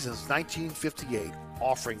agency since 1958,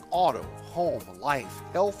 offering auto, home, life,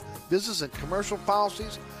 health, business, and commercial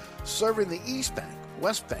policies, serving the East Bank,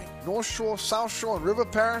 West Bank, North Shore, South Shore, and River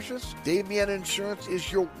parishes. Dave Miette Insurance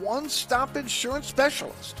is your one-stop insurance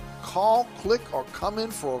specialist. Call, click, or come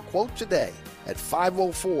in for a quote today at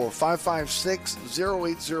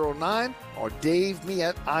 504-556-0809 or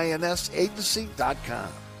DaveMietteINSAgency.com.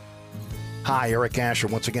 Hi, Eric Asher,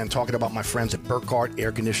 once again talking about my friends at Burkhardt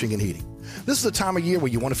Air Conditioning and Heating. This is the time of year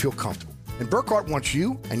where you want to feel comfortable, and Burkhardt wants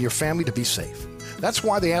you and your family to be safe. That's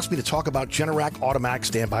why they asked me to talk about Generac automatic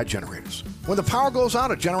standby generators. When the power goes out,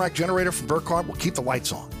 a Generac generator from Burkhardt will keep the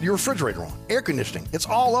lights on, your refrigerator on, air conditioning. It's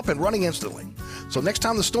all up and running instantly. So next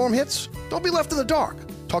time the storm hits, don't be left in the dark.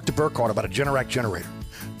 Talk to Burkhardt about a Generac generator.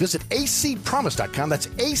 Visit acpromise.com, that's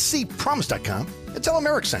acpromise.com, and tell them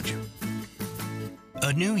Eric sent you.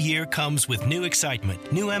 A new year comes with new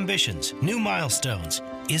excitement, new ambitions, new milestones.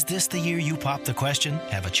 Is this the year you pop the question,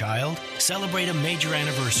 have a child? Celebrate a major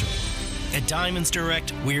anniversary. At Diamonds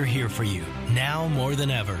Direct, we're here for you, now more than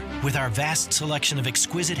ever. With our vast selection of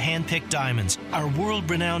exquisite hand-picked diamonds, our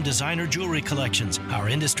world-renowned designer jewelry collections, our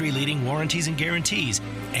industry-leading warranties and guarantees,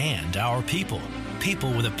 and our people.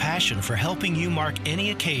 People with a passion for helping you mark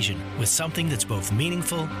any occasion with something that's both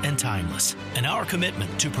meaningful and timeless. And our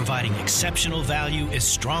commitment to providing exceptional value is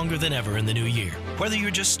stronger than ever in the new year. Whether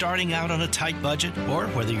you're just starting out on a tight budget or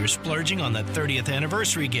whether you're splurging on that 30th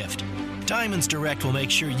anniversary gift, Diamonds Direct will make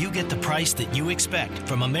sure you get the price that you expect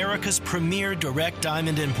from America's premier direct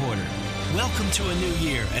diamond importer. Welcome to a new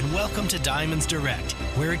year and welcome to Diamonds Direct,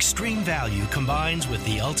 where extreme value combines with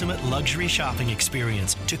the ultimate luxury shopping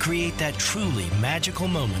experience to create that truly magical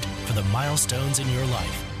moment for the milestones in your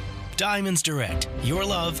life. Diamonds Direct, your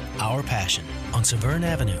love, our passion, on Severn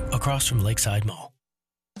Avenue across from Lakeside Mall.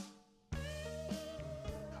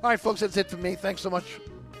 All right, folks, that's it for me. Thanks so much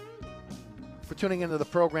for tuning into the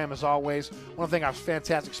program as always. I want to thank our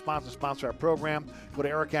fantastic sponsors sponsor our program. Go to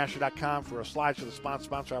ericasher.com for a slideshow to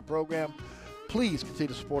sponsor our program. Please continue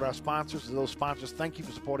to support our sponsors. And those sponsors, thank you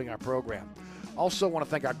for supporting our program. Also want to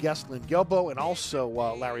thank our guest, Lynn Gilbo, and also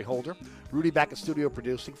Larry Holder. Rudy back in studio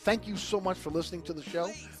producing. Thank you so much for listening to the show.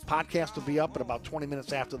 Podcast will be up in about 20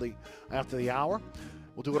 minutes after the hour.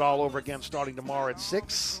 We'll do it all over again starting tomorrow at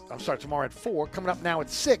 6. Tomorrow at 4. Coming up now at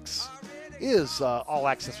 6 is All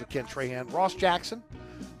Access with Ken Trahan. Ross Jackson,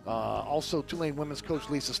 also Tulane women's coach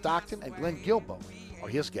Lisa Stockton, and Glenn Gilbo are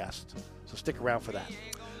his guests. So stick around for that.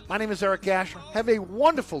 My name is Eric Asher. Have a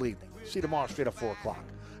wonderful evening. See you tomorrow straight at 4 o'clock.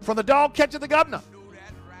 From the dog catching the governor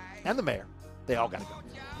and the mayor, they all got to go.